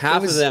 and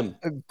half of them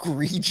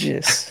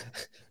egregious.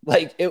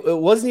 Like it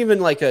wasn't even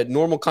like a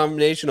normal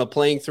combination of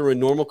playing through a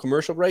normal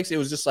commercial breaks. It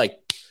was just like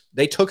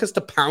they took us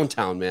to Pound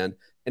Town, man,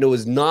 and it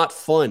was not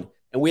fun.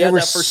 And we had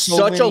that for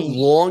such a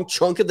long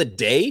chunk of the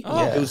day.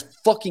 Oh. It was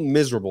fucking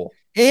miserable.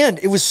 And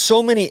it was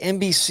so many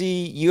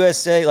NBC,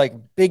 USA, like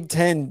Big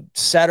Ten,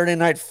 Saturday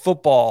Night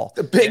Football.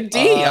 The Big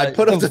D. I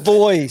put up the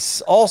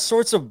Voice, all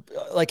sorts of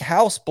like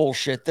house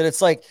bullshit that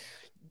it's like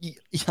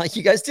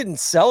you guys didn't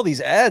sell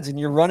these ads and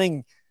you're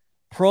running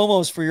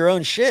promos for your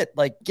own shit.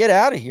 Like, get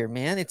out of here,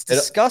 man. It's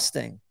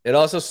disgusting. It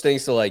also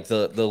stinks to like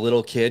the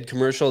little kid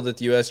commercial that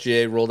the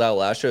USGA rolled out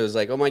last year. It was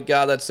like, oh my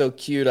God, that's so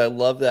cute. I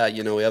love that.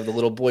 You know, we have the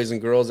little boys and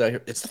girls out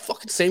here. It's the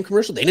fucking same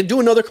commercial. They didn't do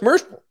another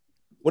commercial.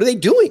 What are they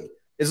doing?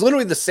 It's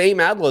literally the same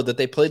ad load that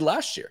they played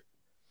last year.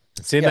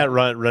 Seeing that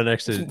run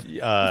next to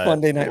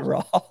Monday Night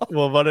Raw.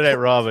 Well, Monday Night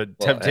Raw, but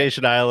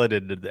Temptation Island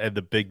and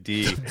the Big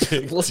D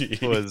was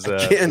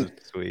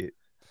sweet.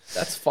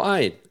 That's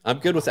fine. I'm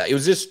good with that. It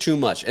was just too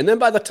much. And then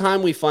by the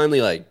time we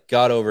finally like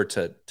got over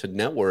to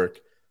network,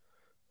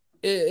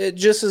 it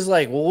just is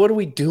like, well, what are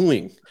we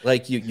doing?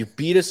 Like you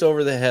beat us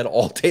over the head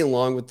all day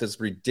long with this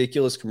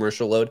ridiculous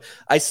commercial load.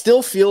 I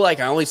still feel like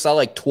I only saw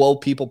like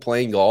 12 people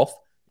playing golf.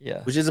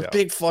 Yeah, which is a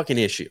big fucking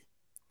issue.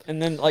 And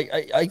then, like,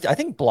 I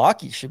think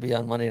Blocky should be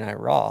on Monday Night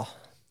Raw.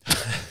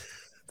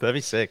 That'd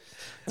be sick.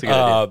 That's a good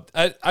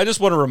idea. I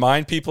just want to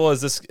remind people as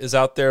this is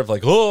out there of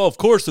like, oh, of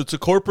course, it's a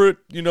corporate,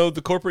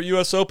 the corporate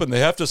U.S. Open. They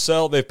have to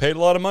sell. They've paid a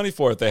lot of money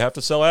for it. They have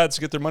to sell ads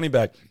to get their money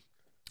back.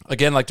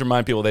 Again, like to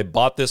remind people, they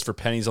bought this for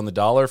pennies on the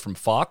dollar from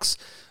Fox.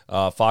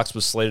 Fox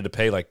was slated to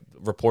pay, like,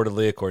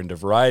 reportedly, according to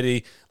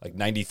Variety, like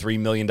 $93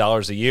 million a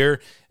year.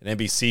 And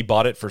NBC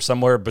bought it for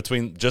somewhere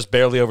between just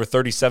barely over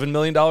 $37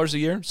 million a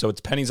year. So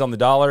it's pennies on the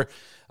dollar.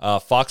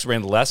 Fox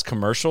ran less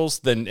commercials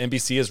than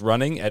NBC is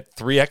running at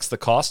 3x the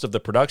cost of the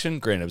production.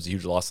 Granted, it was a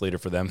huge loss leader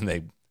for them, and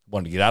they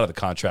wanted to get out of the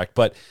contract.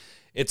 But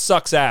it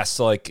sucks ass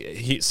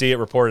to see it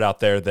reported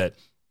out there that,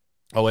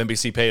 oh,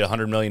 NBC paid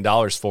 $100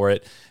 million for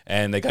it,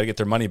 and they got to get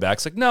their money back.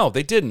 It's like, no,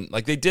 they didn't.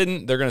 Like, they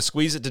didn't. They're going to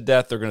squeeze it to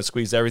death. They're going to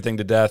squeeze everything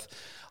to death.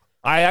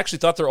 I actually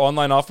thought their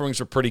online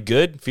offerings were pretty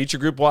good, feature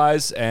group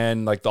wise,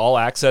 and like the All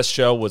Access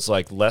show was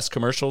like less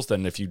commercials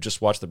than if you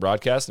just watch the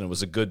broadcast, and it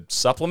was a good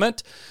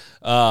supplement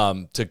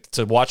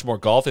to watch more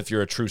golf if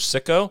you're a true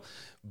sicko.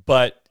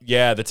 But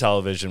yeah, the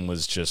television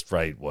was just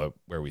right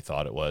where we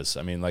thought it was.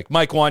 I mean, like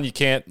Mike Wan, you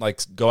can't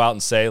like go out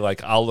and say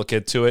like I'll look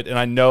into it, and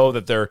I know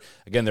that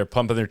they're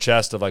pumping their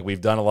chest of like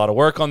we've done a lot of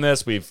work on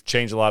this, we've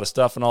changed a lot of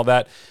stuff and all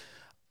that.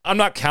 I'm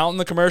not counting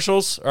the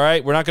commercials, all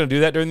right? We're not going to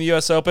do that during the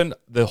U.S. Open.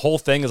 The whole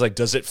thing is like,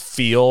 does it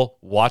feel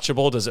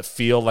watchable? Does it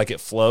feel like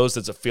it flows?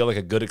 Does it feel like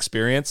a good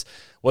experience?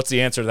 What's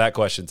the answer to that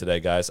question today,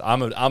 guys?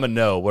 I'm a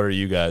no. What are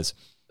you guys?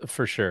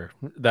 For sure.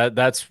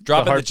 That's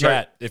drop in the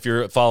chat if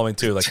you're following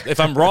too. Like, if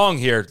I'm wrong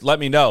here, let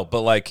me know. But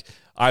like,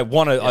 I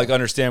want to like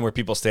understand where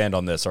people stand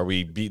on this. Are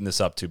we beating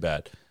this up too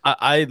bad?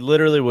 I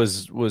literally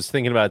was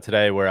thinking about it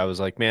today, where I was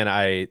like,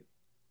 man,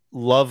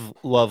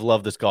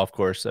 love this golf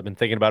course. I've been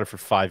thinking about it for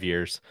 5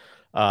 years.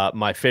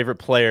 My favorite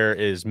player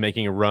is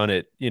making a run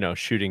at,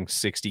 shooting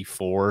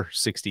 64,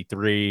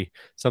 63,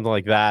 something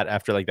like that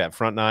after like that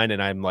front nine.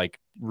 And I'm like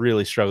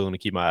really struggling to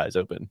keep my eyes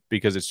open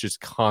because it's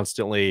just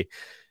constantly,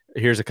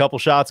 here's a couple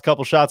shots,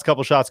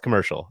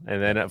 commercial.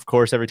 And then of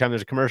course, every time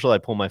there's a commercial, I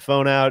pull my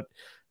phone out.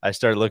 I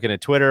start looking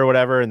at Twitter or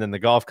whatever, and then the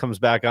golf comes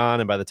back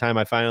on. And by the time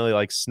I finally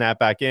like snap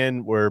back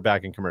in, we're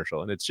back in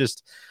commercial. And it's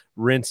just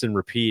rinse and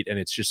repeat. And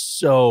it's just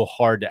so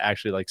hard to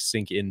actually like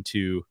sink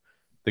into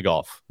the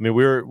golf. I mean,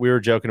 we were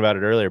joking about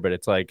it earlier, but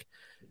it's like,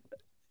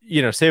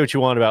 say what you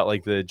want about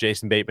like the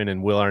Jason Bateman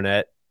and Will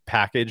Arnett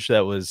package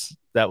that was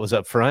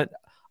up front.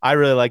 I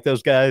really like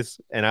those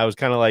guys, and I was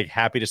kind of like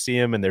happy to see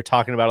them. And they're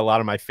talking about a lot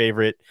of my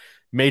favorite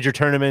major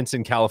tournaments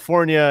in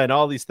California and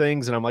all these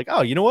things. And I'm like,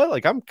 oh, you know what?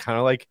 Like, I'm kind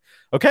of like,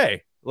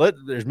 okay,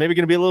 there's maybe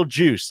going to be a little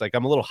juice. Like,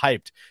 I'm a little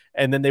hyped.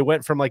 And then they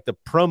went from like the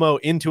promo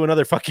into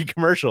another fucking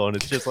commercial. And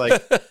it's just like,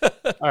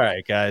 all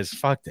right, guys,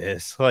 fuck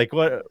this. Like,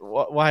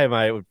 why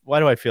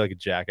do I feel like a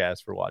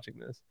jackass for watching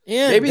this?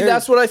 Yeah, maybe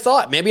that's what I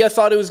thought. Maybe I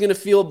thought it was going to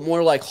feel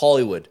more like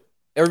Hollywood.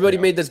 Everybody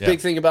made this big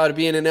thing about it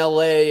being in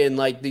LA and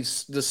like the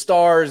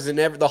stars and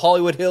the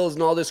Hollywood Hills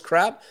and all this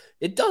crap.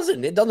 It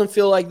doesn't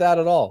feel like that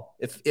at all.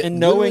 And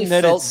knowing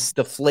that it's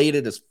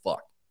deflated as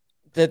fuck.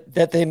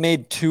 That they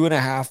made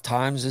 2.5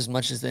 times as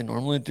much as they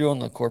normally do on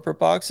the corporate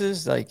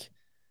boxes. Like,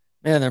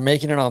 man, they're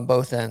making it on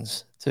both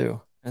ends too.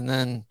 And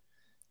then,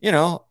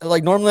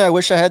 like normally I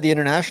wish I had the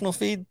international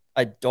feed.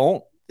 I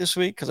don't this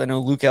week because I know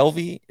Luke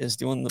Elvey is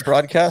doing the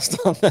broadcast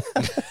on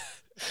that,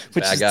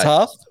 which is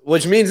tough.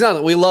 Which means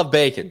nothing. We love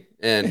bacon,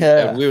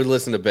 and we would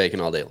listen to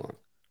bacon all day long.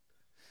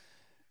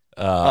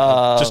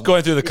 Just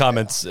going through the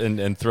comments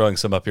and throwing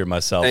some up here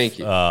myself. Thank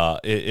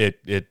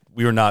you.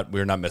 We were not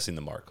missing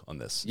the mark on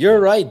this. You're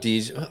right,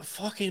 Deej.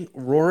 Fucking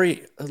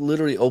Rory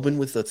literally opened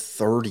with a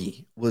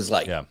 30. Was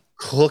like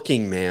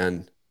cooking,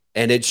 man.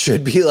 And it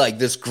should be like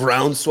this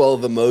groundswell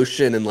of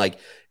emotion and like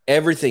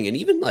everything. And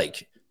even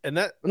like, and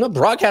that from the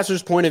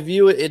broadcaster's point of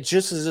view, it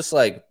just is just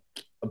like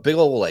a big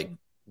old like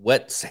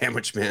wet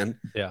sandwich, man.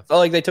 Yeah. Felt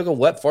like they took a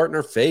wet fart in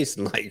our face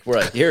and like, we're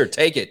like, here,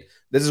 take it.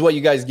 This is what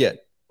you guys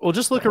get. Well,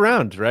 just look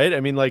around, right?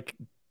 I mean, like,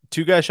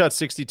 two guys shot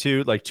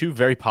 62, like two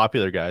very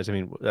popular guys. I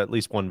mean, at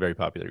least one very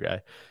popular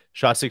guy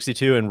shot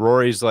 62, and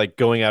Rory's like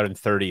going out in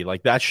 30.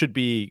 Like, that should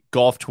be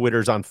golf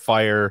Twitter's on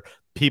fire.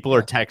 People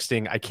are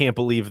texting, I can't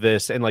believe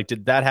this. And like,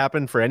 did that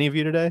happen for any of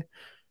you today?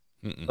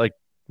 Mm-mm. Like,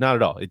 not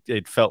at all.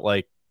 It felt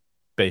like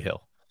Bay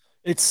Hill.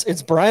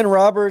 It's Brian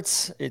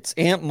Roberts, it's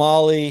Aunt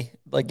Molly,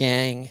 the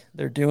gang.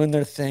 They're doing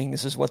their thing.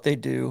 This is what they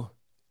do.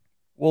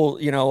 Well,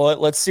 you know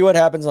what? Let's see what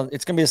happens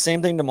it's going to be the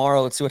same thing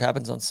tomorrow. Let's see what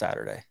happens on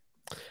Saturday.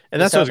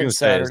 And that's what I was going to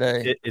say.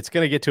 Saturday. It's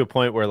going to get to a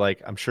point where,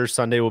 like, I'm sure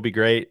Sunday will be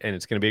great, and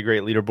it's going to be a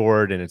great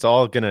leaderboard, and it's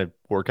all going to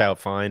work out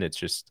fine. It's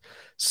just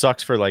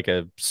sucks for like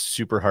a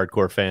super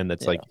hardcore fan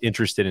that's like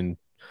interested in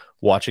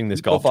watching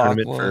this golf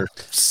tournament for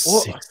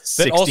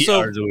 60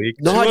 hours a week.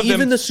 Not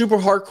even the super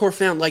hardcore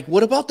fan. Like,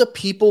 what about the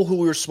people who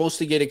were supposed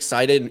to get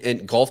excited?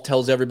 And golf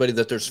tells everybody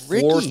that there's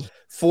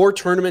four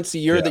tournaments a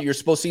year that you're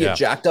supposed to get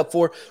jacked up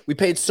for. We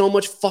paid so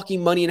much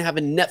fucking money and have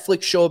a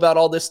Netflix show about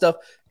all this stuff,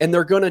 and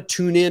they're gonna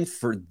tune in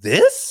for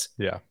this?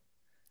 Yeah,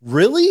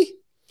 really?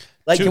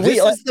 Like, this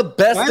is the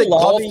best that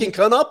golf can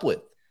come up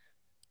with.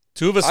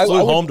 Two of us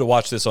flew home to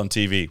watch this on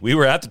TV. We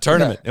were at the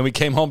tournament, and we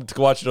came home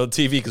to watch it on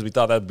TV because we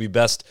thought that would be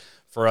best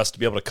for us to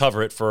be able to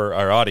cover it for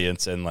our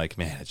audience. And like,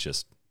 man, it's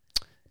just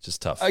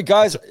tough.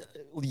 Guys,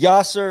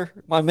 Yasser,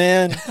 my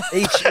man,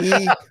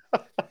 HE,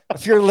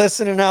 if you're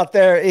listening out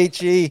there,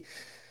 HE,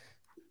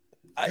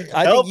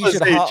 I think you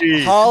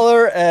should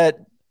holler at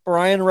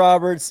Brian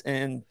Roberts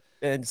and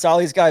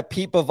Sally's guy,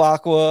 Pete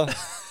Bavacqua.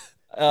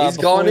 He's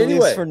gone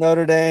anyway for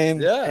Notre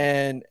Dame.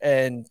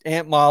 And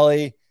Aunt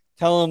Molly.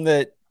 Tell him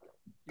that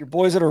your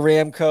boys at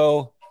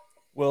Aramco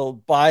will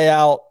buy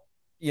out,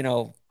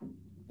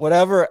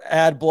 whatever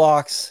ad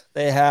blocks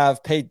they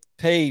have, pay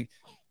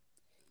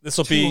this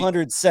will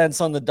 200 cents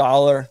on the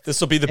dollar.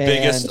 This will be the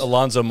biggest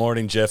Alonzo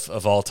Mourning gif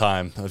of all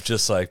time, of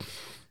just like,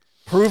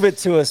 prove it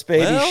to us,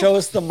 baby. Show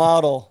us the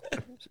model.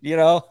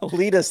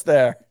 Lead us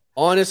there.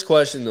 Honest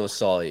question though,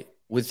 Solly,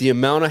 with the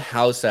amount of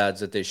house ads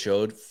that they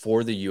showed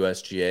for the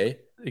USGA,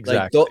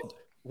 exactly.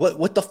 Like,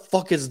 what the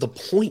fuck is the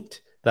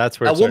point? That's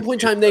where at one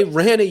point in time they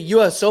ran a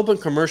US Open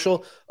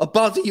commercial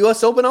about the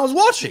US Open I was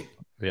watching.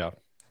 Yeah,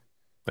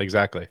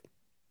 exactly.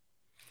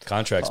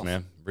 Contracts,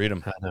 man. Read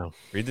them. I know.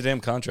 Read the damn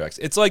contracts.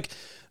 It's like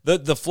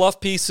the fluff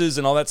pieces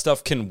and all that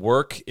stuff can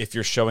work if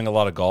you're showing a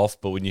lot of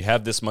golf, but when you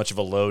have this much of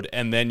a load,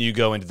 and then you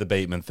go into the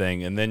Bateman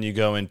thing, and then you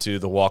go into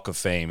the Walk of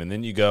Fame, and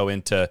then you go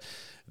into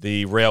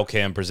the rail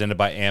cam presented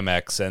by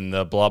Amex and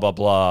the blah, blah,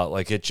 blah.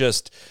 Like, it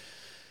just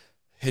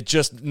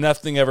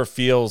nothing ever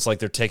feels like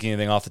they're taking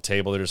anything off the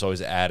table. They're just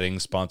always adding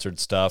sponsored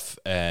stuff.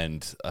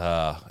 And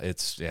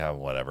it's,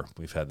 whatever.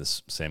 We've had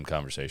this same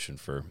conversation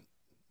for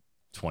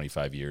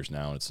 25 years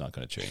now, and it's not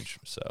going to change.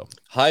 So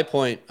High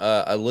point.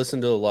 I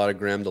listened to a lot of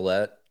Graham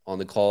Dillette on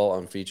the call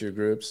on feature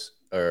groups,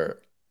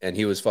 and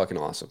he was fucking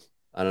awesome.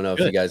 I don't know if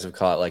Good. you guys have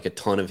caught like a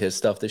ton of his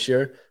stuff this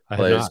year, I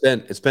have but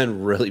not. it's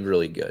been really,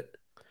 really good.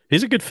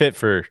 He's a good fit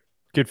for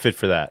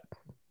that.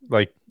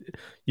 Like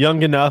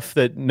young enough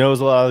that knows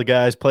a lot of the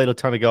guys, played a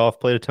ton of golf,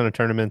 played a ton of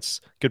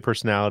tournaments, good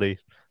personality.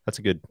 That's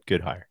a good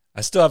hire. I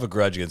still have a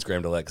grudge against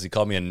Graham DeLette because he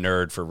called me a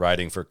nerd for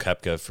riding for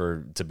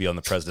Koepka to be on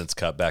the President's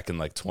Cup back in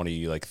like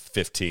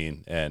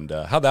 2015. And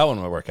how'd that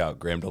one work out,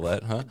 Graham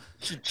DeLette, huh?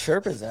 You should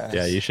chirp his ass.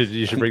 Yeah, you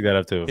should bring that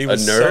up too. He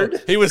was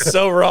nerd? he was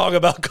so wrong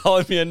about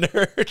calling me a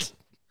nerd.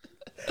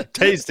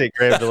 Taste it,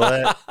 Graham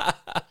DeLette.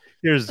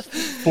 Here's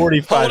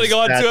 45 Holding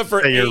on to it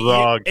for you're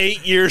wrong.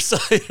 8 years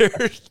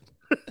later.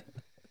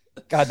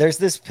 God, there's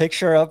this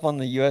picture up on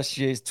the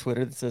USGA's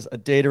Twitter that says a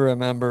day to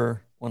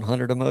remember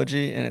 100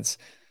 emoji, and it's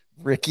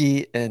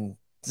Ricky and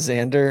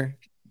Xander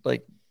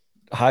like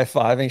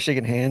high-fiving,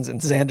 shaking hands, and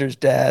Xander's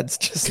dad's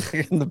just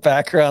in the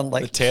background, The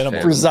like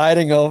Tanimal.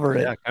 presiding over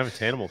it. Yeah, kind of a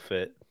Tanimal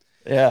fit.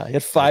 Yeah, he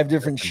had 5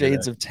 different I can do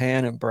shades of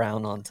tan and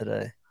brown on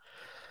today.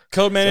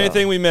 Code man, So-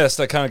 anything we missed?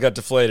 I kind of got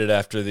deflated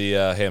after the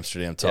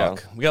Amsterdam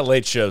talk. We got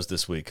late shows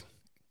this week.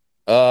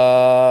 Do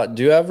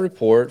you have a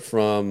report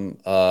from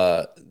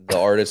the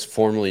artist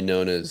formerly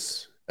known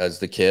as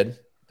the Kid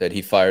that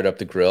he fired up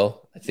the grill?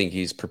 I think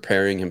he's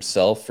preparing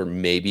himself for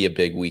maybe a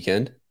big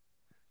weekend.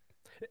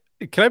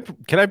 Can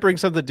I bring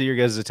something to your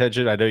guys'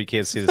 attention? I know you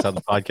can't see this on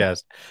the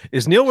podcast.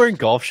 Is Neil wearing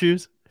golf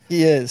shoes?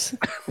 He is.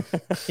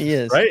 He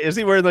is. Right? Is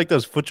he wearing like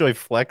those FootJoy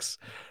Flex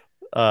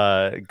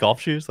golf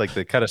shoes, like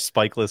the kind of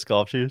spikeless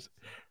golf shoes?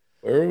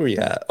 Where were we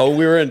at? Oh,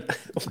 we were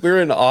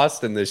in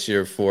Austin this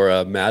year for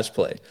a match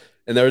play,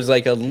 and there was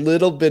like a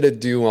little bit of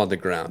dew on the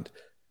ground.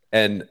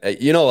 And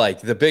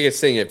like the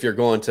biggest thing, if you're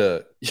going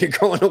to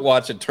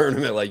watch a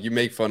tournament, like you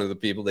make fun of the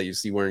people that you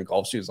see wearing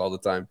golf shoes all the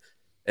time.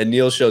 And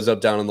Neil shows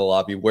up down in the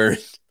lobby wearing,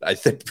 I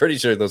think, pretty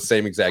sure those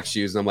same exact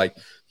shoes. And I'm like,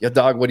 "Yeah,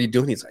 dog, what are you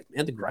doing?" He's like,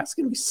 "Man, the grass is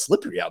gonna be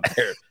slippery out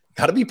there.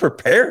 Got to be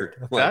prepared."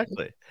 I'm like,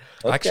 Exactly.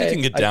 I actually "Okay,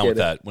 can get I down with it."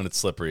 that when it's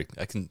slippery.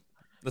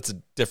 That's a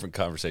different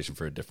conversation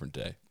for a different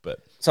day. But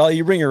So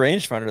you bring your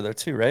rangefinder though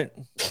too, right?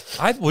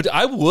 I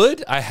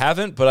would. I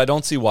haven't, but I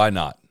don't see why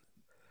not.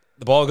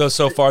 The ball goes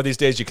so far these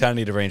days, you kind of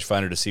need a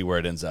rangefinder to see where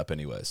it ends up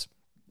anyways.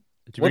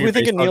 What do we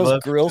think of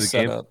Neil's grill to the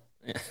game? setup?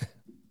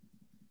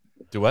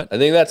 Do what? I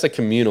think that's a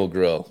communal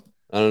grill.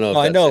 I don't know. If No,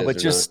 I that's know, his but or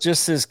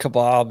just his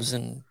kebabs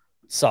and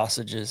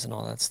sausages and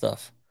all that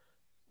stuff.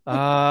 Good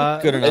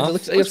not. enough.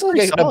 It's Looks like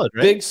pretty a solid,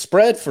 right? big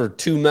spread for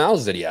 2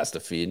 mouths that he has to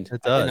feed.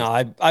 It does. No,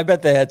 I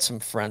bet they had some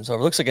friends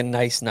over. Looks like a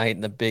nice night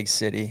in the big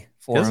city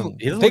for He doesn't- him.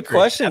 he doesn't Big look very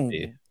question: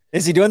 happy.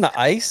 is he doing the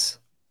ice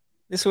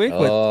this week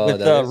Oh, with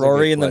that is a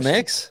Rory good in the question.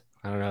 mix?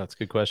 I don't know. It's a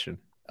good question.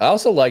 I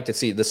also like to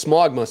see the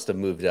smog must have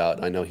moved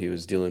out. I know he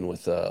was dealing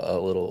with a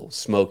little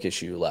smoke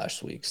issue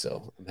last week,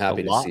 so I'm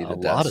happy to see a that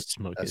lot of that's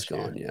smoke that's this year.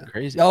 gone. Yeah.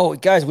 Crazy. Oh,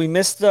 guys, we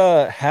missed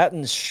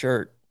Hatton's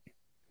shirt.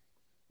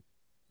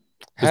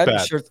 was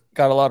Hatton's bad. shirt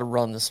got a lot of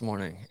run this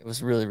morning. It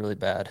was really, really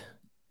bad.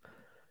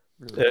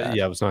 Really bad.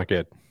 Yeah, it was not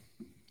good.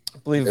 I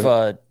believe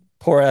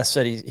poor ass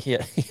said he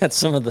had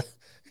some of the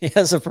he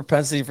has a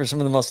propensity for some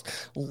of the most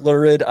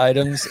lurid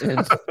items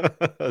in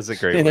That's a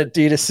great in one.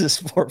 Adidas's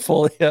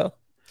portfolio.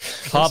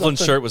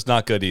 Hovland's shirt was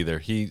not good either.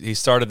 He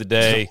started the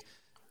day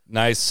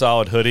nice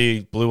solid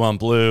hoodie, blue on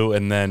blue,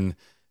 and then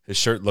his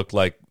shirt looked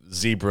like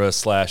zebra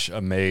 /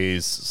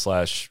 amaze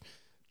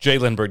 / Jay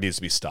Lindbergh needs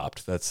to be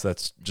stopped.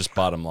 That's just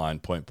bottom line,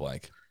 point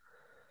blank.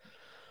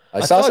 I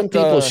saw some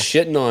thought, people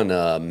shitting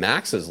on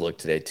Max's look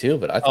today too,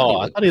 but I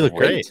thought he looked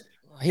great.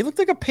 He looked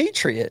like a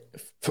patriot,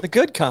 the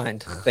good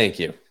kind.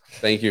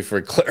 Thank you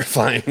for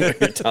clarifying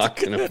what you're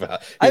talking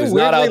about. He I was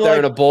not out weirdly there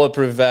in like- a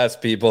bulletproof vest,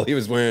 people. He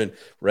was wearing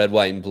red,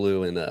 white, and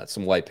blue and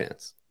some white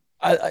pants.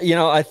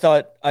 I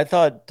thought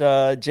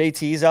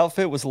JT's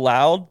outfit was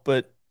loud,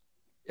 but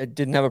I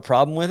didn't have a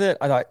problem with it.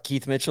 I thought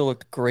Keith Mitchell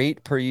looked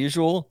great per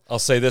usual. I'll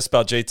say this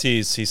about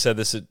JT's. He said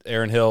this at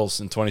Aaron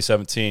Hills in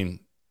 2017.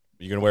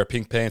 You're going to wear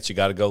pink pants, you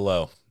got to go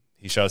low.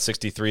 He shot a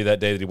 63 that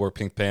day that he wore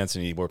pink pants,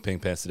 and he wore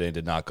pink pants today and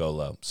did not go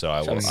low. So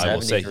I will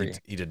say 73.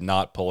 he did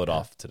not pull it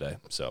off today.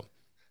 So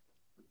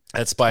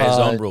that's by his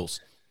own rules.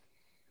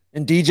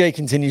 And DJ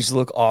continues to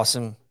look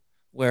awesome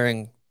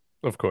wearing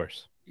Of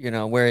course.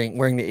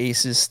 wearing the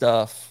Aces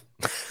stuff,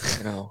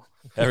 wearing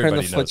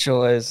Everybody the knows.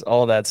 FootJoys,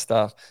 all that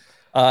stuff.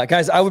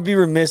 Guys, I would be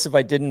remiss if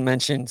I didn't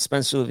mention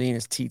Spencer Levine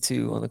is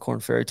T2 on the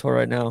Corn Ferry Tour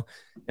right now,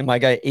 and my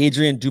guy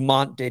Adrian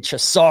Dumont de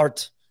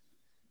Chassart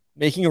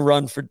making a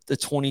run for the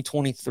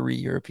 2023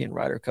 European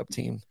Ryder Cup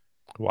team.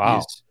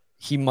 Wow.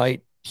 He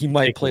might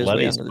Take play his way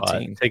Letty's onto the spot.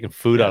 team. Taking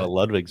food Yeah. out of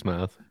Ludwig's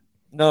mouth.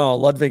 No,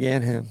 Ludwig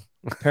and him.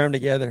 Pair them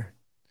together.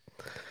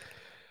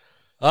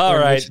 All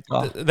They're in right.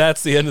 Wichita.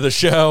 That's the end of the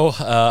show.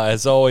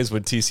 As always,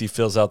 when TC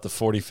fills out the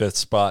 45th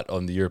spot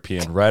on the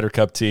European Ryder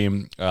Cup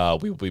team,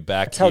 we will be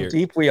back That's how here.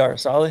 deep we are,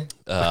 Solly.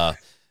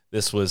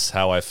 This was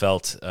how I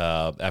felt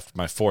after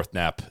my fourth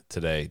nap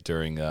today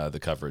during the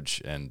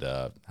coverage, and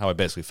how I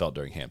basically felt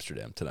during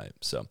Amsterdam tonight.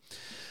 So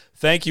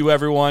thank you,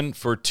 everyone,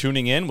 for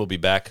tuning in. We'll be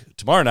back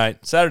tomorrow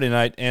night, Saturday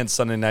night, and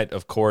Sunday night,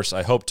 of course.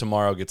 I hope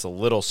tomorrow gets a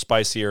little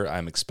spicier.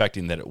 I'm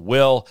expecting that it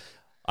will.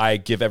 I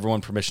give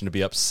everyone permission to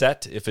be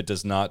upset if it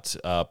does not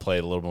play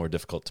a little more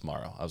difficult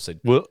tomorrow. I would say,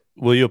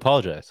 will you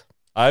apologize?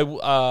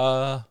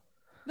 No,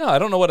 I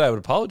don't know what I would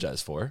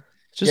apologize for.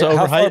 Just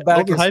how far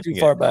back is overhyping too it.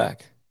 far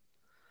back?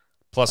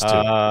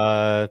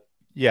 +2.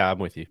 Yeah, I'm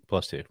with you.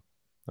 +2.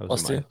 That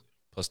was +2.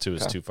 +2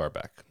 is Okay. too far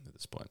back at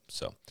this point.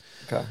 So,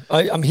 Okay.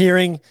 I'm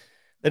hearing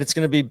that it's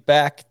going to be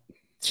back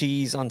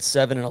tees on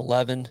 7 and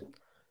 11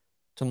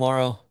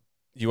 tomorrow.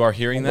 you are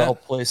hearing that?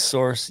 Well-placed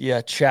source.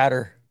 Yeah,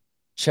 chatter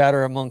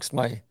amongst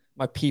my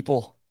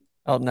people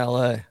out in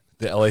LA.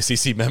 The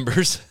LACC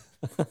members.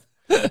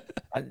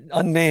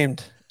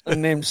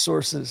 Unnamed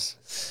sources.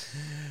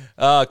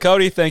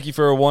 Cody, thank you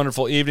for a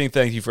wonderful evening.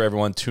 Thank you for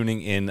everyone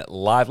tuning in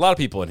live. A lot of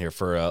people in here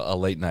for a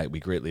late night. We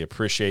greatly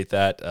appreciate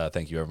that.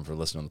 Thank you, everyone, for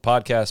listening on the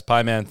podcast.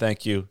 Pie Man,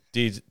 thank you.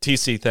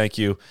 TC, thank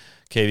you.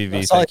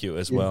 KVV, thank you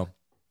as well.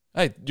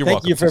 Hey, you're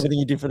welcome. Thank you for everything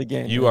you do for the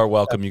game. You are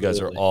welcome. You guys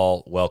are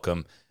all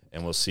welcome.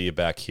 And we'll see you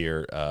back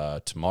here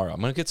tomorrow. I'm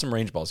going to get some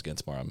range balls again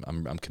tomorrow.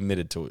 I'm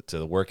committed to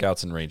the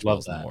workouts and range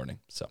balls in the morning.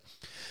 So,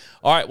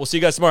 all right, we'll see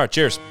you guys tomorrow.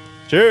 Cheers.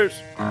 Cheers.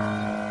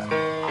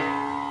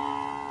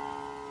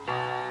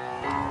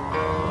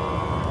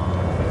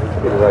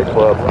 Be the right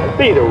club.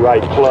 Be the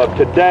right club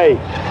today.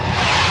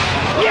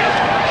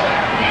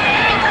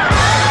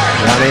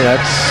 Johnny,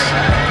 that's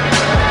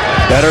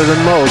better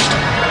than most.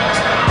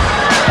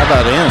 How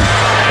about in?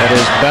 That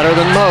is better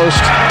than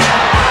most.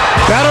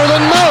 Better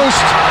than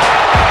most.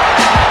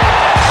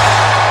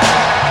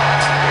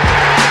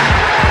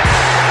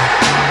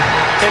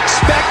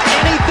 Expect